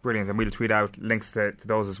appreciated. Brilliant. And we'll tweet out links to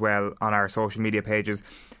those as well on our social media pages.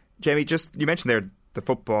 Jamie, you mentioned there the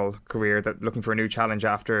football career, that looking for a new challenge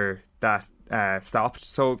after that stopped.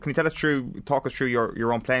 So can you talk us through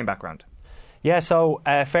your own playing background? Yeah, so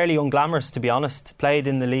fairly unglamorous, to be honest. Played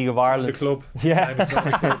in the League of Ireland. The club.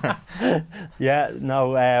 Yeah.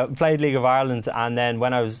 Played League of Ireland, and then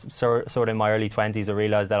when I was sort of in my early 20s, I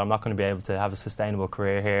realised that I'm not going to be able to have a sustainable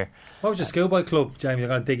career here. What was your schoolboy club, Jamie? I'm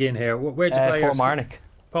going to dig in here. Where'd you play? Portmarnock.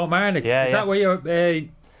 Portmarnock? Yeah, Is that where you're...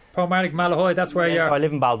 Portmarnock, Malahide, that's where you're... So I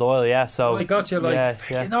live in Baldoyle, yeah. So I got you,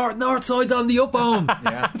 North side's on the up on.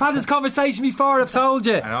 Yeah. I've had this conversation before, I've told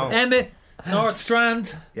you. I know. Emmet, North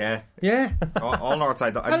Strand. Yeah. Yeah. All North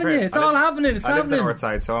side. It's all happening. It's I live happening. in the North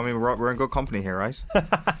side, so I mean we're in good company here, right?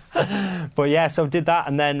 But yeah, so did that,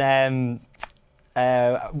 and then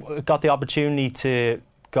got the opportunity to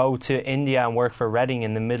go to India and work for Reading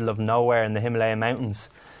in the middle of nowhere in the Himalayan mountains.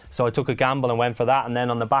 So I took a gamble and went for that, and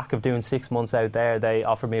then on the back of doing 6 months out there, they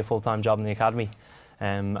offered me a full-time job in the academy,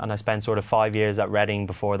 and I spent sort of 5 years at Reading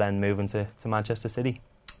before then moving to Manchester City.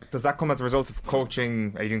 Does that come as a result of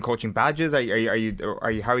coaching? Are you doing coaching badges? Are you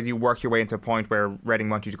how do you work your way into a point where Reading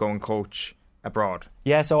want you to go and coach abroad?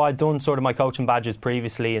 Yeah, so I'd done sort of my coaching badges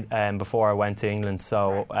previously before I went to England.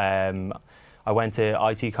 So I went to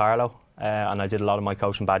IT Carlo and I did a lot of my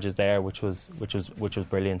coaching badges there, which was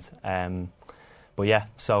brilliant. But yeah,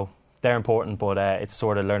 so they're important, but it's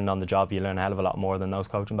sort of learning on the job. You learn a hell of a lot more than those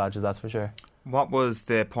coaching badges, that's for sure. What was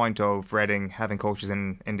the point of Reading having coaches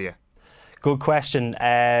in India? Good question.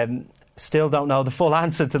 Still don't know the full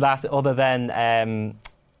answer to that, other than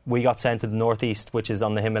we got sent to the northeast, which is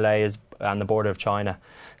on the Himalayas and the border of China.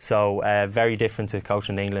 So very different to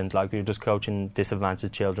coaching in England. Like, we were just coaching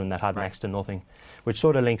disadvantaged children that had next to nothing, which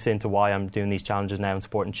sort of links into why I'm doing these challenges now and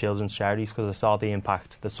supporting children's charities, because I saw the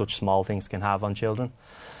impact that such small things can have on children.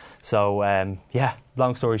 So yeah,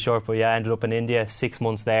 long story short, but yeah, I ended up in India, 6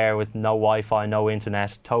 months there with no Wi-Fi, no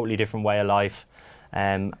internet, totally different way of life.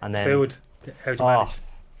 And then food, how'd you manage?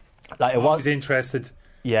 Like, it was interested.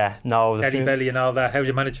 Yeah, no. Teddy belly and all that. How'd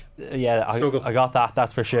you manage? Yeah, I got that,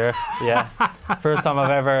 that's for sure. Yeah. First time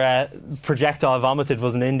I've ever projectile vomited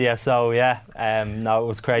was in India, so yeah, no, it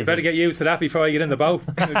was crazy. You better get used to that before you get in the boat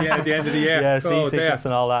at the end of the year. Yeah, seasickness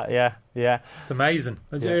and all that, yeah. It's amazing.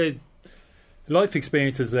 Life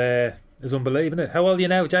experience is unbelievable, isn't it? How old are you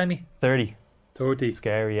now, Jamie? 30.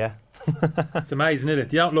 Scary, yeah. It's amazing, isn't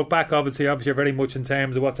it? You don't look back, obviously very much in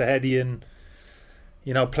terms of what's ahead of you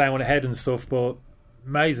and, ploughing ahead and stuff, but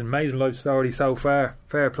amazing life story so far.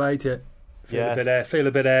 Fair play to you. Feel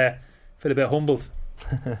a bit humbled.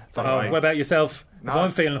 What about yourself? No. If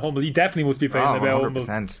I'm feeling humble, you definitely must be feeling a bit humble.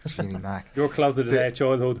 100%. Mac. You're closeted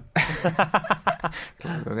childhood.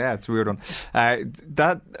 Yeah, it's a weird one.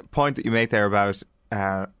 That point that you made there about,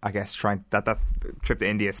 I guess, trying that trip to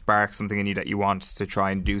India sparked something in you that you want to try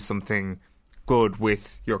and do something good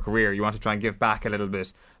with your career. You want to try and give back a little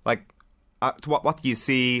bit. Like, what do you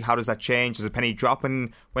see? How does that change? Is a penny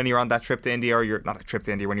dropping when you're on that trip to India, or you're not a trip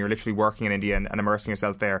to India, when you're literally working in India and immersing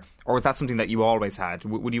yourself there? Or is that something that you always had?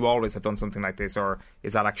 Would you always have done something like this, or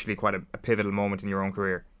is that actually quite a pivotal moment in your own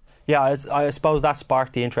career? Yeah, I suppose that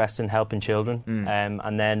sparked the interest in helping children.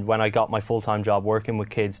 And then when I got my full-time job working with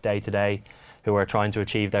kids day to day who are trying to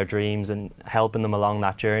achieve their dreams and helping them along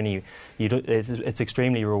that journey, it's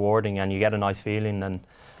extremely rewarding, and you get a nice feeling.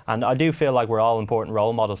 And I do feel like we're all important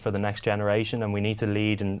role models for the next generation, and we need to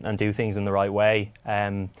lead and do things in the right way.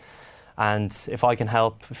 And if I can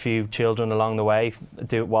help a few children along the way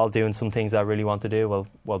while doing some things that I really want to do,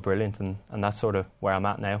 well, brilliant. And that's sort of where I'm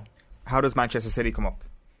at now. How does Manchester City come up?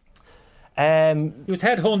 He was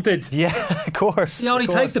headhunted. Yeah, of course. You only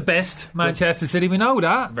take the best, Manchester City. We know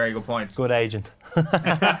that. Very good point. Good agent.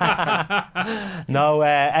 No,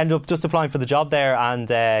 ended up just applying for the job there, and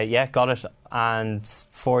got it. And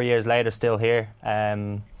 4 years later, still here.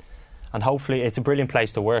 And hopefully, it's a brilliant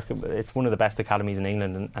place to work. It's one of the best academies in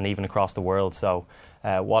England and even across the world. So,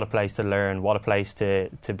 what a place to learn! What a place to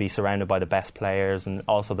be surrounded by the best players and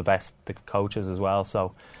also the coaches as well.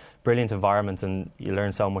 So, brilliant environment, and you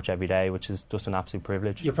learn so much every day, which is just an absolute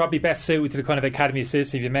privilege. You're probably best suited to the kind of academy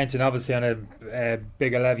system you mentioned. Obviously, on a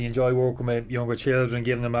bigger level, you enjoy working with younger children,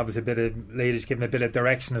 giving them obviously a bit of leadership, giving them a bit of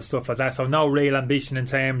direction and stuff like that. So, no real ambition in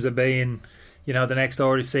terms of being, the next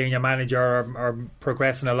or senior manager or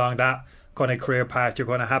progressing along that kind of career path. You're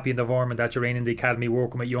kind of happy in the environment that you're in the academy,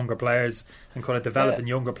 working with younger players and kind of developing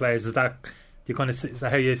younger players. Is that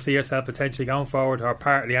how you see yourself potentially going forward, or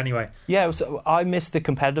partly anyway? Yeah, so I miss the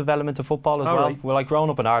competitive element of football as well. Right. Well, like growing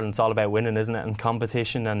up in Ireland, it's all about winning, isn't it? And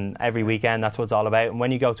competition, and every weekend that's what it's all about. And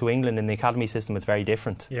when you go to England in the academy system, it's very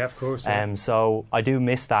different. Yeah, of course. Yeah. So I do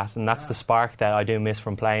miss that, and that's the spark that I do miss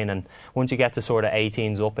from playing. And once you get to sort of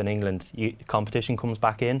 18s up in England, competition comes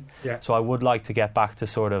back in. Yeah. So I would like to get back to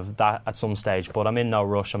sort of that at some stage, but I'm in no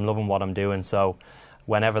rush. I'm loving what I'm doing. So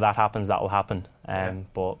whenever that happens, that will happen.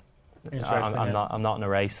 But I'm not in a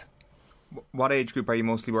race. What age group are you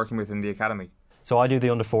mostly working with in the academy? So I do the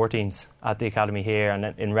under 14s at the academy here,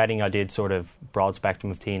 and in Reading I did sort of broad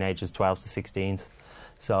spectrum of teenagers, 12s to 16s.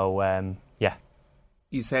 So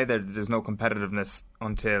you say that there's no competitiveness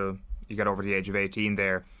until you get over the age of 18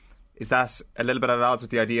 there. Is that a little bit at odds with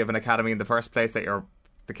the idea of an academy in the first place, that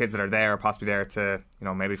the kids that are there are possibly there to,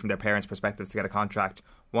 maybe from their parents' perspectives, to get a contract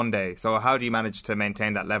one day? So how do you manage to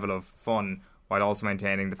maintain that level of fun while also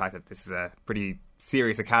maintaining the fact that this is a pretty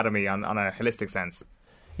serious academy on a holistic sense?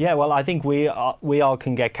 Yeah, well, I think we all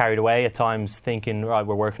can get carried away at times, thinking, right,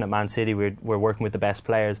 we're working at Man City, we're working with the best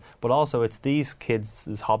players, but also it's these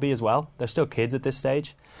kids' hobby as well. They're still kids at this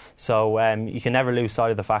stage, so you can never lose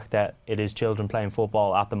sight of the fact that it is children playing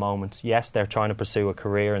football at the moment. Yes, they're trying to pursue a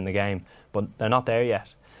career in the game, but they're not there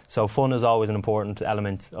yet. So fun is always an important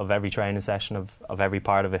element of every training session, of every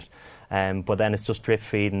part of it. But then it's just drip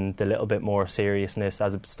feeding the little bit more seriousness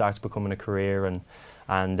as it starts becoming a career, and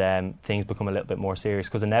things become a little bit more serious,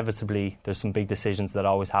 because inevitably there's some big decisions that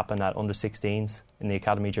always happen at under 16s in the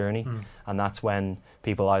academy journey, and that's when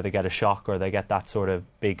people either get a shock or they get that sort of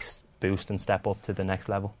big boost and step up to the next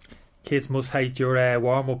level. Kids must hate your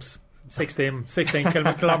warm-ups. 16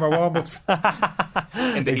 kilometre warm-ups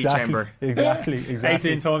in the heat chamber. Exactly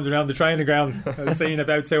 18 times around the training ground. I was seeing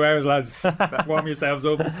about 2 hours, lads. Warm yourselves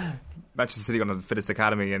up. Manchester City going to the fittest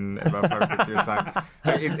academy in about 5 or 6 years time.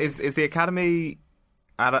 Is the academy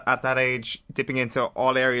at that age dipping into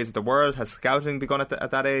all areas of the world? Has scouting begun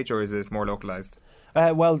at that age, or is it more localised?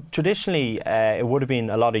 Well, traditionally it would have been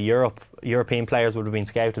a lot of European players would have been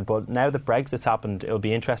scouted, but now that Brexit's happened, it'll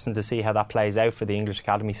be interesting to see how that plays out for the English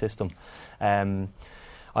academy system. I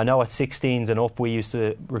know at 16s and up we used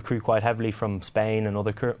to recruit quite heavily from Spain and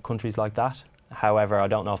other countries like that. However, I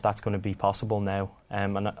don't know if that's going to be possible now.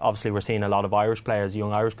 And obviously we're seeing a lot of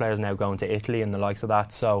young Irish players now going to Italy and the likes of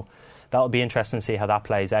that, so that'll be interesting to see how that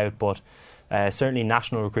plays out. But certainly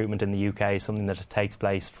national recruitment in the UK is something that takes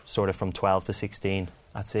place sort of from 12 to 16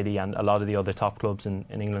 at City and a lot of the other top clubs in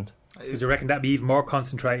England. So do you reckon that'd be even more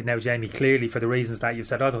concentrated now, Jamie? Clearly, for the reasons that you've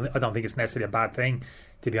said, I don't think it's necessarily a bad thing,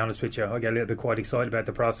 to be honest with you. I get a little bit quite excited about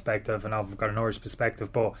the prospect of, and I've got an Irish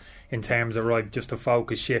perspective, but in terms of, right, just a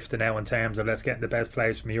focus shift now in terms of let's get the best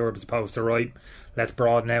players from Europe, as opposed to, right, let's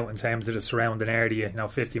broaden out in terms of the surrounding area,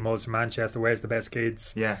 50 miles from Manchester, where's the best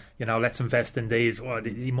kids? Yeah. Let's invest in these. Well,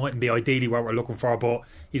 he mightn't be ideally what we're looking for, but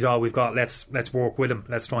he's all we've got. Let's work with him.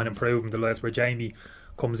 Let's try and improve him. That's where Jamie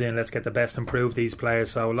comes in. Let's get the best, improve these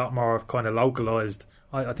players. So a lot more kind of localised.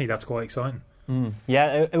 I think that's quite exciting.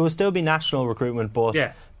 Yeah, it will still be national recruitment, but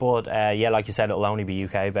like you said, it'll only be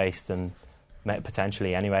UK based, and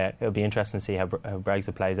potentially anyway. It'll be interesting to see how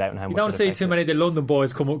Brexit plays out and how much. You don't see too many of the London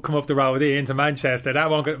boys come up the road into Manchester. That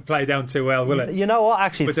won't play down too well, will it? You know what?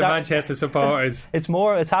 Actually, with the Manchester supporters,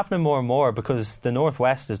 it's happening more and more, because the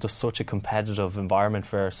Northwest is just such a competitive environment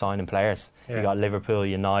for signing players. Yeah. You got Liverpool,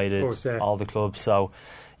 United, course, all the clubs. So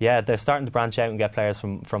yeah, they're starting to branch out and get players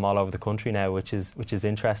from all over the country now, which is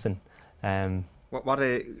interesting.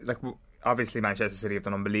 Obviously Manchester City have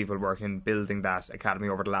done unbelievable work in building that academy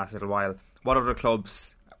over the last little while. What other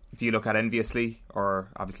clubs do you look at enviously? Or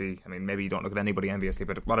obviously, maybe you don't look at anybody enviously,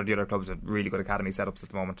 but what are the other clubs with really good academy setups at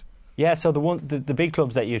the moment? Yeah, so the big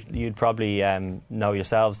clubs that you'd probably know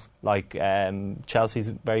yourselves, like Chelsea's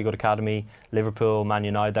a very good academy, Liverpool, Man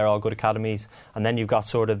United, they're all good academies, and then you've got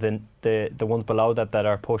sort of the ones below that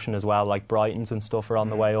are pushing as well, like Brighton's and stuff are on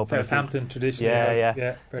the way up. Southampton traditionally.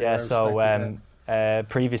 Yeah. So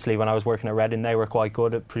previously, when I was working at Reading, they were quite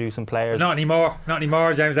good at producing players. Not anymore,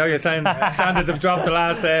 James. How you're saying standards have dropped the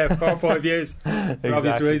last 4 or 5 years for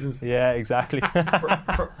obvious reasons. Yeah, exactly.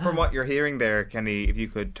 From what you're hearing there, Kenny, if you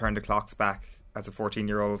could turn the clocks back as a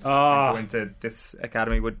 14-year-old and go into this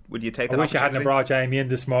academy, would you take that? I wish I hadn't brought Jamie in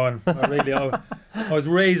this morning. I was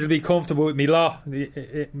reasonably comfortable with me lot,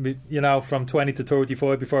 from 20 to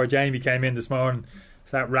 35 before Jamie came in this morning.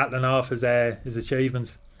 Start rattling off his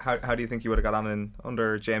achievements. How do you think you would have got on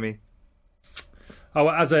under Jamie? Oh,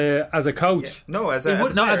 as a coach? Yeah.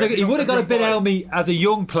 He would have got a bit out of me as a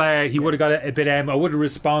young player. He would have got a bit out of me. I would have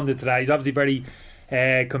responded to that. He's obviously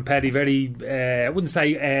very competitive, very I wouldn't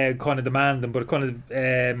say kind of demanding, but kind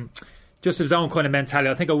of just his own kind of mentality.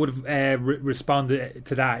 I think I would have responded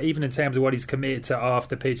to that, even in terms of what he's committed to off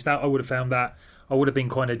the pitch. That I would have found that I would have been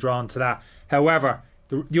kind of drawn to that. However,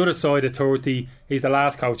 the other side of 30, he's the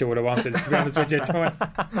last coach I would have wanted, to be honest with you.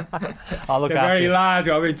 I'll look the very last,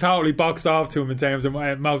 I've been totally boxed off to him in terms of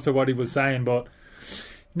most of what he was saying. But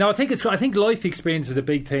no, I think life experience is a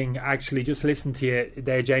big thing. Actually, just listen to you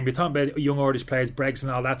there, Jamie. You're talking about young Irish players, Brexit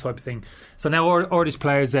and all that type of thing. So now Irish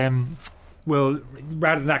players will,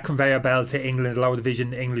 rather than that conveyor belt to England, lower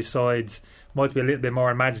division English sides, might be a little bit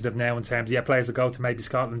more imaginative now in terms of players that go to maybe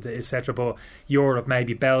Scotland, etc. But Europe,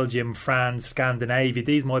 maybe Belgium, France, Scandinavia,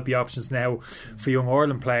 these might be options now for young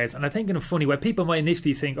Ireland players. And I think in a funny way, people might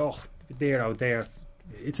initially think, there,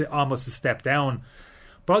 it's almost a step down.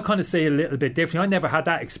 But I kind of see it a little bit differently. I never had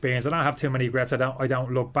that experience. I don't have too many regrets. I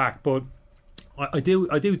don't look back. But I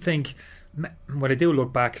do think when I do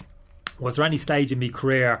look back, was there any stage in my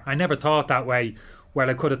career I never thought that way, where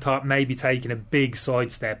I could have thought maybe taking a big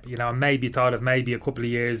sidestep, maybe thought of maybe a couple of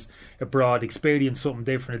years abroad, experience something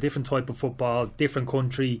different, a different type of football, different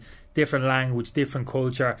country, different language, different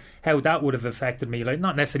culture, how that would have affected me, like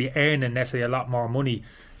not necessarily earning necessarily a lot more money.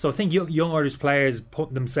 So I think young Irish players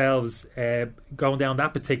putting themselves going down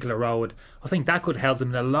that particular road, I think that could help them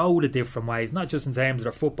in a load of different ways, not just in terms of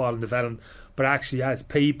their football and development, but actually as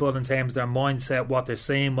people, in terms of their mindset, what they're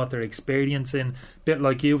seeing, what they're experiencing. A bit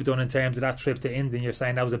like you've done in terms of that trip to India, you're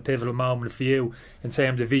saying that was a pivotal moment for you in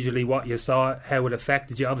terms of visually what you saw, how it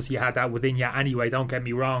affected you. Obviously you had that within you anyway, don't get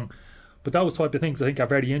me wrong, but those type of things I think are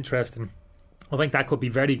very interesting. I think that could be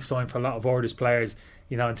very exciting for a lot of Irish players,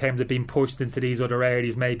 in terms of being pushed into these other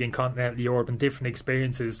areas, maybe in continental Europe and different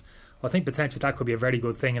experiences. I think potentially that could be a very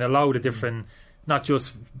good thing, and a load of different, not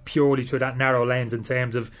just purely through that narrow lens in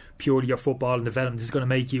terms of purely your football and development is going to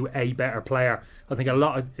make you a better player. I think a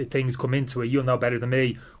lot of things come into it. You'll know better than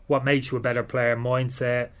me what makes you a better player: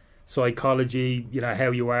 mindset, psychology,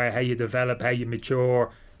 how you are, how you develop, how you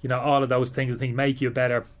mature, all of those things I think make you a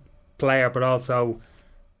better player, but also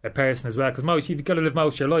a person as well, because you've got to live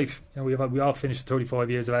most of your life. We all finish at 35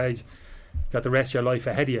 years of age. You've got the rest of your life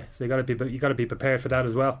ahead of you, so you got to be prepared for that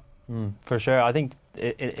as well. For sure. I think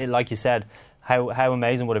it like you said, how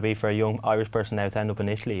amazing would it be for a young Irish person now to end up in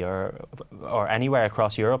Italy or anywhere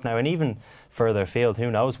across Europe now, and even further afield. Who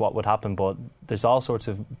knows what would happen? But there's all sorts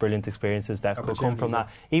of brilliant experiences that could come from that,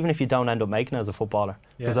 even if you don't end up making it as a footballer,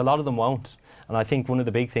 because a lot of them won't. And I think one of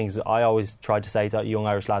the big things I always try to say to young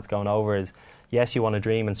Irish lads going over is, yes, you want to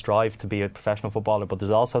dream and strive to be a professional footballer, but there's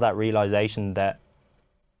also that realisation that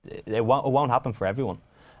it won't happen for everyone.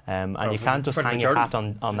 And you can't just hang your hat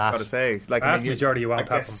on that. I've got to say, vast majority won't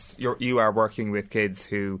happen. You are working with kids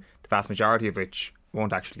who, the vast majority of which,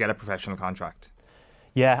 won't actually get a professional contract.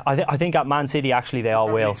 Yeah, I think at Man City actually they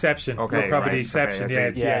all will. The exception. Okay, probably the exception.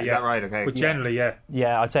 Okay, yeah. Is that right? Okay. But generally,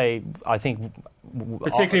 yeah, I think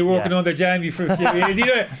particularly working under Jamie for a few years. He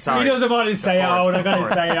doesn't want to say, I'm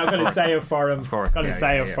going to say it for him. Of course. I'm going to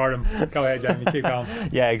say it for him. Go ahead, Jamie, keep going.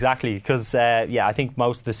 Yeah, exactly. Because I think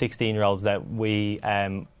most of the 16-year-olds that we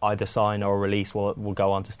either sign or release will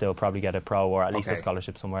go on to still probably get a pro or at least a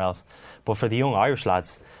scholarship somewhere else. But for the young Irish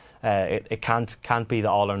lads, it can't be the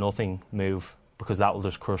all or nothing move, because that will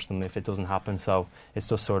just crush them if it doesn't happen. So it's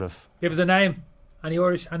just sort of... Give us a name. Any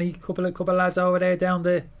Irish, any couple of lads over there down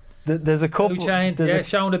the There's a couple.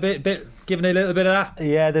 Showing a bit, giving a little bit of that.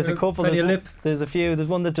 Yeah, there's a couple. There's a few. There's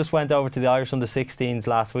one that just went over to the Irish under-16s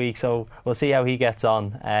last week, so we'll see how he gets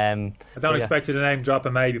on. I don't expect you to name drop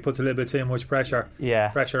him. Maybe puts a little bit too much pressure. Yeah,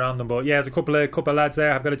 pressure on them. But yeah, there's a couple of lads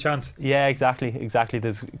there have got a chance. Yeah, exactly.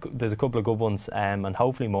 There's a couple of good ones, and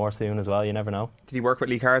hopefully more soon as well. You never know. Did he work with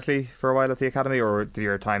Lee Carsley for a while at the academy, or did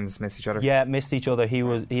your times miss each other? Yeah, missed each other. He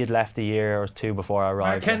had left a year or two before I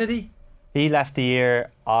arrived. Mark Kennedy. He left the year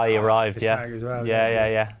I arrived. Yeah. As well,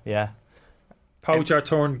 yeah. Poacher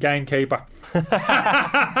turned gamekeeper.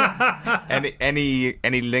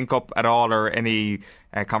 Any link up at all, or any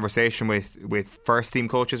conversation with first team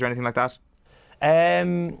coaches or anything like that?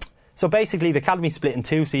 So basically the academy's split in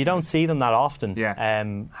two, so you don't see them that often. Yeah.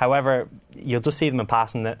 However, you'll just see them in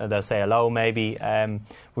passing. They'll say hello maybe.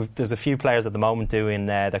 There's a few players at the moment doing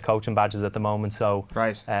their coaching badges at the moment, so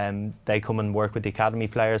right. They come and work with the academy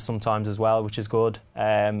players sometimes as well, which is good.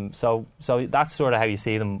 So that's sort of how you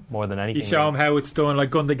see them more than anything. You show them how it's done, like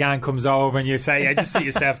Gundogan comes over and you say, yeah, just sit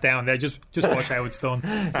yourself down there, just watch how it's done.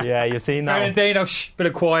 Yeah, you've seen that. Bit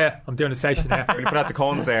of quiet, I'm doing a session here. You put out the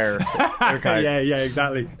cones there. Okay. Yeah,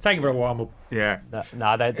 exactly. Thank you for a warm up. Yeah.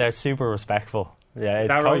 No, they're super respectful. Yeah,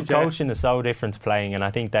 coaching is so different to playing, and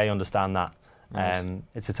I think they understand that.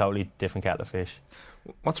 It's a totally different kettle of fish.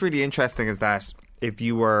 What's really interesting is that if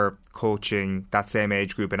you were coaching that same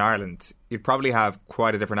age group in Ireland, you'd probably have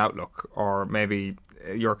quite a different outlook, or maybe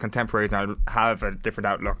your contemporaries now have a different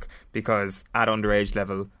outlook, because at underage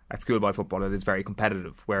level at schoolboy football it is very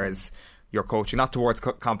competitive, whereas you're coaching not towards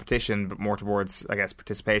competition but more towards, I guess,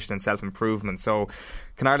 participation and self-improvement. So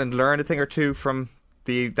can Ireland learn a thing or two from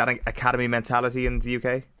that academy mentality in the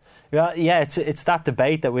UK? Yeah, it's that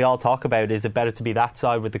debate that we all talk about. Is it better to be that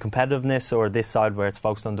side with the competitiveness, or this side where it's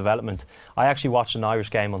focused on development? I actually watched an Irish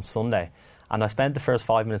game on Sunday, and I spent the first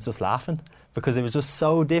 5 minutes just laughing, because it was just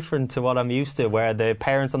so different to what I'm used to, where the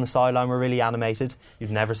parents on the sideline were really animated.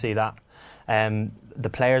 You'd never see that. The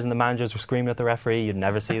players and the managers were screaming at the referee. You'd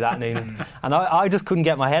never see that in England. And I just couldn't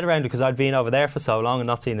get my head around it, because I'd been over there for so long and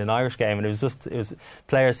not seen an Irish game, and it was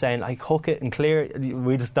players saying, like, hook it and clear it.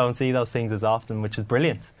 We just don't see those things as often, which is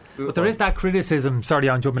brilliant. But there is that criticism, sorry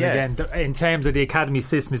I'm jumping again, in terms of the academy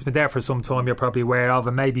system. It's been there for some time, you're probably aware of,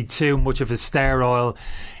 and maybe too much of a sterile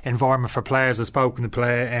environment for players. I've spoken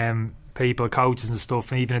to people, coaches and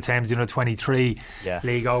stuff, and even in terms of 23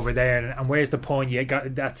 league over there, and where's the point?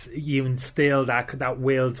 You instill that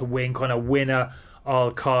will to win, kind of win at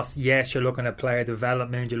all costs. Yes, you're looking at player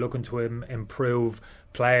development, you're looking to improve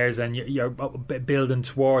players, and you're building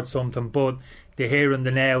towards something, but the here and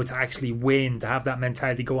the now, to actually win, to have that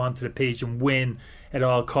mentality, go onto the pitch and win at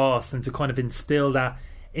all costs, and to kind of instill that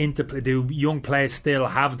into play. Do young players still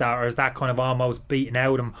have that, or is that kind of almost beaten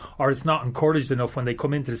out of them, or it's not encouraged enough when they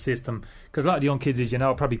come into the system? Because a lot of the young kids, as you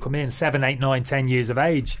know, probably come in 7, 8, 9, 10 years of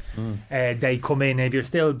age. They come in, and if you're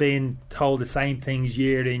still being told the same things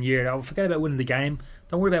year in, year out, forget about winning the game,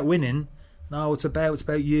 don't worry about winning. No, it's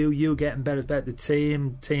about you getting better. It's about the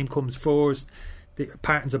team comes first, the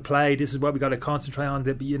patterns of play, this is what we got to concentrate on.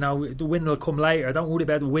 The winning will come later. Don't worry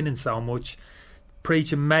about the winning so much.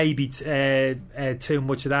 Preaching maybe too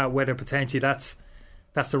much of that, whether potentially that's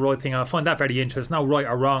the right thing. I find that very interesting. No right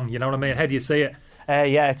or wrong, you know what I mean? How do you see it?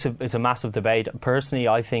 It's a massive debate. Personally,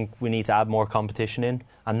 I think we need to add more competition in,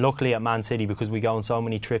 and luckily at Man City, because we go on so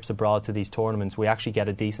many trips abroad to these tournaments, we actually get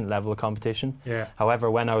a decent level of competition.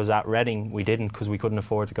 However, when I was at Reading, we didn't, because we couldn't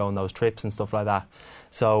afford to go on those trips and stuff like that.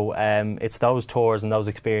 So it's those tours and those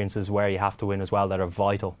experiences where you have to win as well that are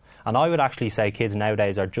vital. And I would actually say kids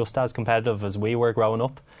nowadays are just as competitive as we were growing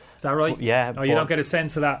up. Is that right? Yeah. Oh, you don't get a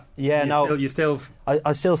sense of that? Yeah,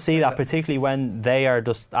 I still see that, particularly when they are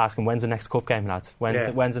just asking, when's the next cup game, lads?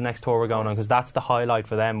 When's the next tour we're going on? Because that's the highlight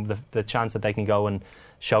for them, the chance that they can go and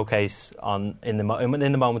showcase in the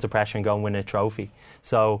moments of pressure and go and win a trophy.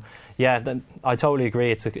 So, I totally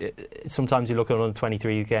agree. Sometimes you look at under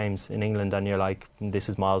 23 games in England and you're like, this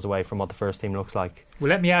is miles away from what the first team looks like. Well,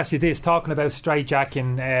 let me ask you this, talking about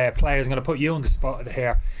straitjacking players, I'm going to put you on the spot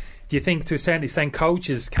here. Do you think to a certain extent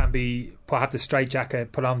coaches can have the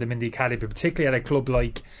straitjacket put on them in the academy, particularly at a club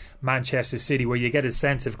like Manchester City, where you get a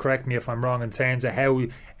sense of, correct me if I'm wrong, in terms of how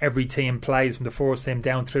every team plays from the first team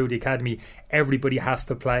down through the academy? Everybody has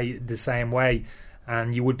to play the same way,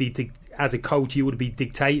 and you would be, as a coach, you would be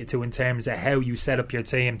dictated to in terms of how you set up your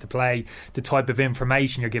team to play, the type of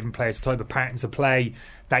information you're giving players, the type of patterns of play,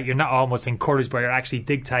 that you're not almost encouraged, but you're actually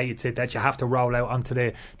dictated to, that you have to roll out onto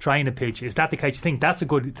the training pitch. Is that the case? You think that's a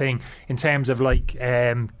good thing in terms of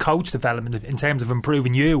coach development, in terms of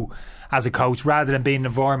improving you as a coach, rather than being an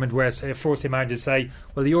environment where first team managers say,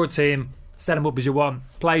 well, your team, set them up as you want,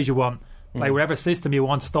 play as you want, Like whatever system you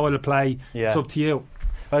want, style of play, it's up to you.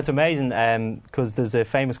 Well, it's amazing because there's a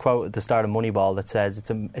famous quote at the start of Moneyball that says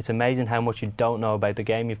it's amazing how much you don't know about the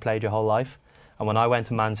game you've played your whole life. And when I went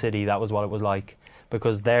to Man City, that was what it was like,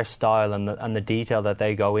 because their style and the detail that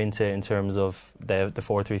they go into in terms of the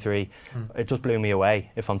 4-3-3, it just blew me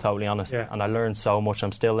away, if I'm totally honest. And I learned so much.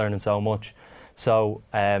 I'm still learning so much. So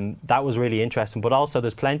that was really interesting. But also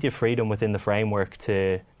there's plenty of freedom within the framework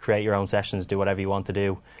to create your own sessions, do whatever you want to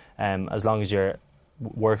do, as long as you're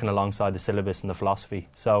working alongside the syllabus and the philosophy.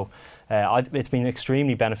 So it's been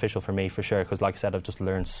extremely beneficial for me, for sure, because like I said, I've just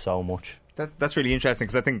learned so much. That's really interesting,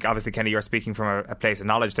 because I think obviously, Kenny, you're speaking from a place of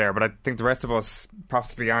knowledge there, but I think the rest of us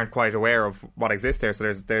possibly aren't quite aware of what exists there.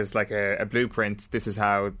 So there's like a blueprint. This is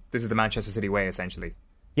the Manchester City way, essentially.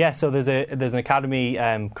 Yeah, so there's an academy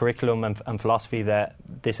curriculum and philosophy that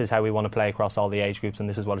this is how we want to play across all the age groups, and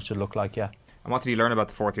this is what it should look like. Yeah. And what did you learn about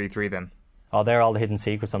the 4-3-3 then? Oh, they're all the hidden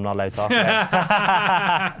secrets I'm not allowed to talk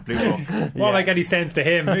about. Blue book. Won't make any sense to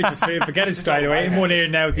him. He just forget it straight away. In one ear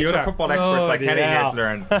and out the other. For football experts like Kenny here to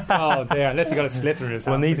learn. Oh, there. Unless you got a slitter or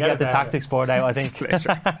something. We'll need to get the tactics board out, I think.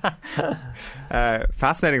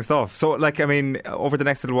 Fascinating stuff. So, like, I mean, over the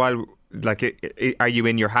next little while, like, are you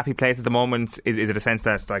in your happy place at the moment? Is it a sense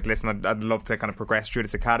that, like, listen, I'd love to kind of progress through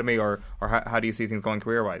this academy, or how do you see things going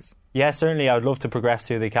career-wise? Yeah, certainly I would love to progress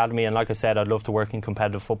through the academy, and like I said, I'd love to work in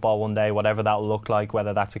competitive football one day, whatever that will look like,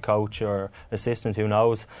 whether that's a coach or assistant, who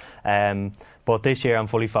knows. But this year I'm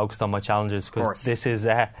fully focused on my challenges, because this is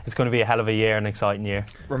it's going to be a hell of a year, an exciting year.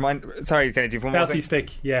 Sorry, Kenny, do you have one more thing? Selfie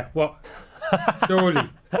stick, yeah. What? Surely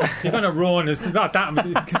you're going to run. It's not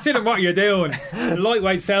that. Consider what you're doing. A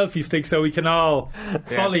lightweight selfie stick, so we can all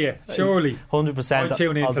follow you. Surely, 100%.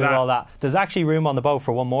 Tune into I'll do all that. There's actually room on the boat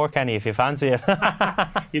for one more, Kenny, if you fancy it.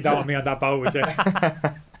 You don't want me on that boat, would you?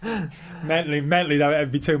 Mentally, that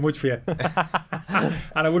would be too much for you. And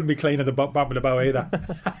I wouldn't be cleaning the bottom of the boat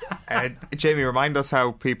either. Jamie, remind us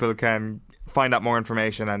how people can find out more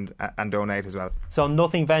information and donate as well. So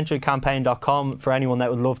nothingventuredcampaign.com for anyone that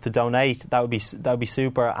would love to donate. That would be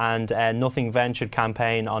super. And Nothing Ventured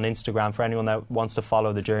Campaign on Instagram for anyone that wants to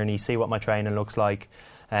follow the journey, see what my training looks like,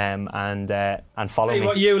 and follow me. See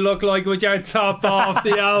what you look like with your top off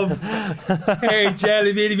the home. Hey,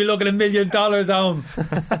 Jelly Bean, if you're looking at $1 million home.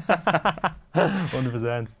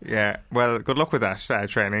 100%. Yeah, well, good luck with that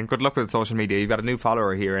training. Good luck with social media. You've got a new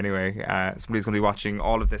follower here anyway. Somebody's going to be watching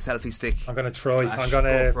all of the selfie stick. I'm going to try.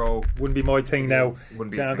 Wouldn't be my thing now. I'm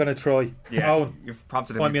going to try. Yeah, you've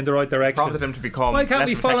prompted him. Point me in the right direction. Prompted him to become. Why can't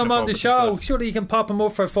we follow him on the show? Surely you can pop him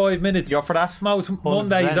up for 5 minutes. You up for that? Most 100%.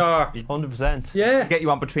 Mondays are 100%. Yeah. Get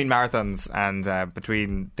you on between marathons and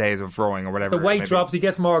between days of rowing or whatever. The weight drops, he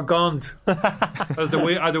gets more gaunt as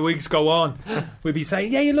the weeks go on. We'd be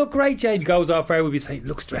saying, yeah, you look great, Jane. Goes off air, we'd be saying,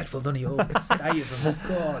 looks dreadful, doesn't he? Oh, the state of him. Oh,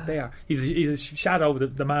 God, there. He's a shadow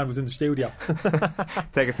of the man who was in the studio.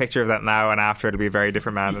 Take a picture of that now, and after it'll be a very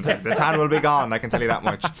different man. The tan will be gone, I can tell you that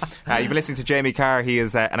much. You've been listening to Jamie Carr. He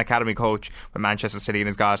is an academy coach with Manchester City and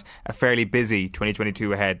has got a fairly busy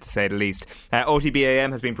 2022 ahead, to say the least.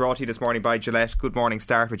 OTBAM has been brought to you this morning by Gillette. Good morning,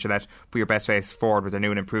 start with Gillette. Put your best face forward with their new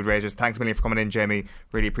and improved razors. Thanks a million for coming in, Jamie.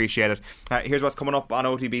 Really appreciate it. Here's what's coming up on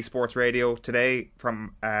OTB Sports Radio today.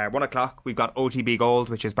 From 1 o'clock, we've got OTB Gold,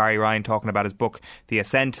 which is Barry Ryan talking about his book, The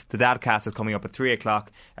Ascent. The Dadcast is coming up at 3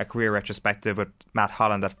 o'clock, a career retrospective with Matt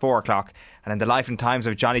Holland at 4 o'clock. And then The Life and Times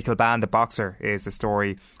of Johnny Kilban, the boxer, is the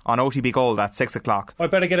story on OTB Gold at 6 o'clock. I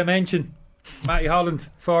better get a mention. Matty Holland,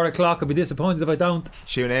 4 o'clock. I'll be disappointed if I don't.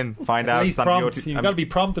 Tune in, find out. You've got to be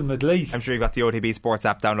prompting him at least. I'm sure you've got the OTB Sports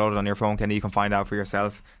app downloaded on your phone, Kenny. You can find out for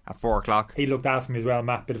yourself at 4 o'clock. He looked after me as well,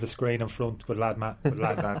 Matt. Bit of a screen in front. Good lad, Matt. Good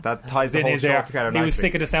lad. that ties the whole show together nicely. He was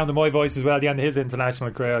sick of the sound of my voice as well at the end of his international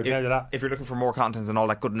career. I'll tell you that. If you're looking for more content and all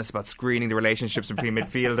that goodness about screening the relationships between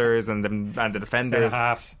midfielders and the defenders,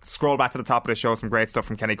 scroll back to the top of the show. Some great stuff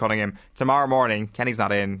from Kenny Cunningham. Tomorrow morning, Kenny's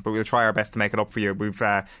not in, but we'll try our best to make it up for you. We've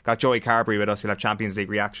got Joey Carberry with us. We'll have Champions League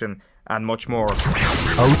reaction and much more.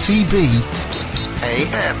 OTB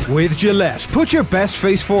AM with Gillette. Put your best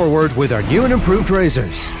face forward with our new and improved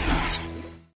razors.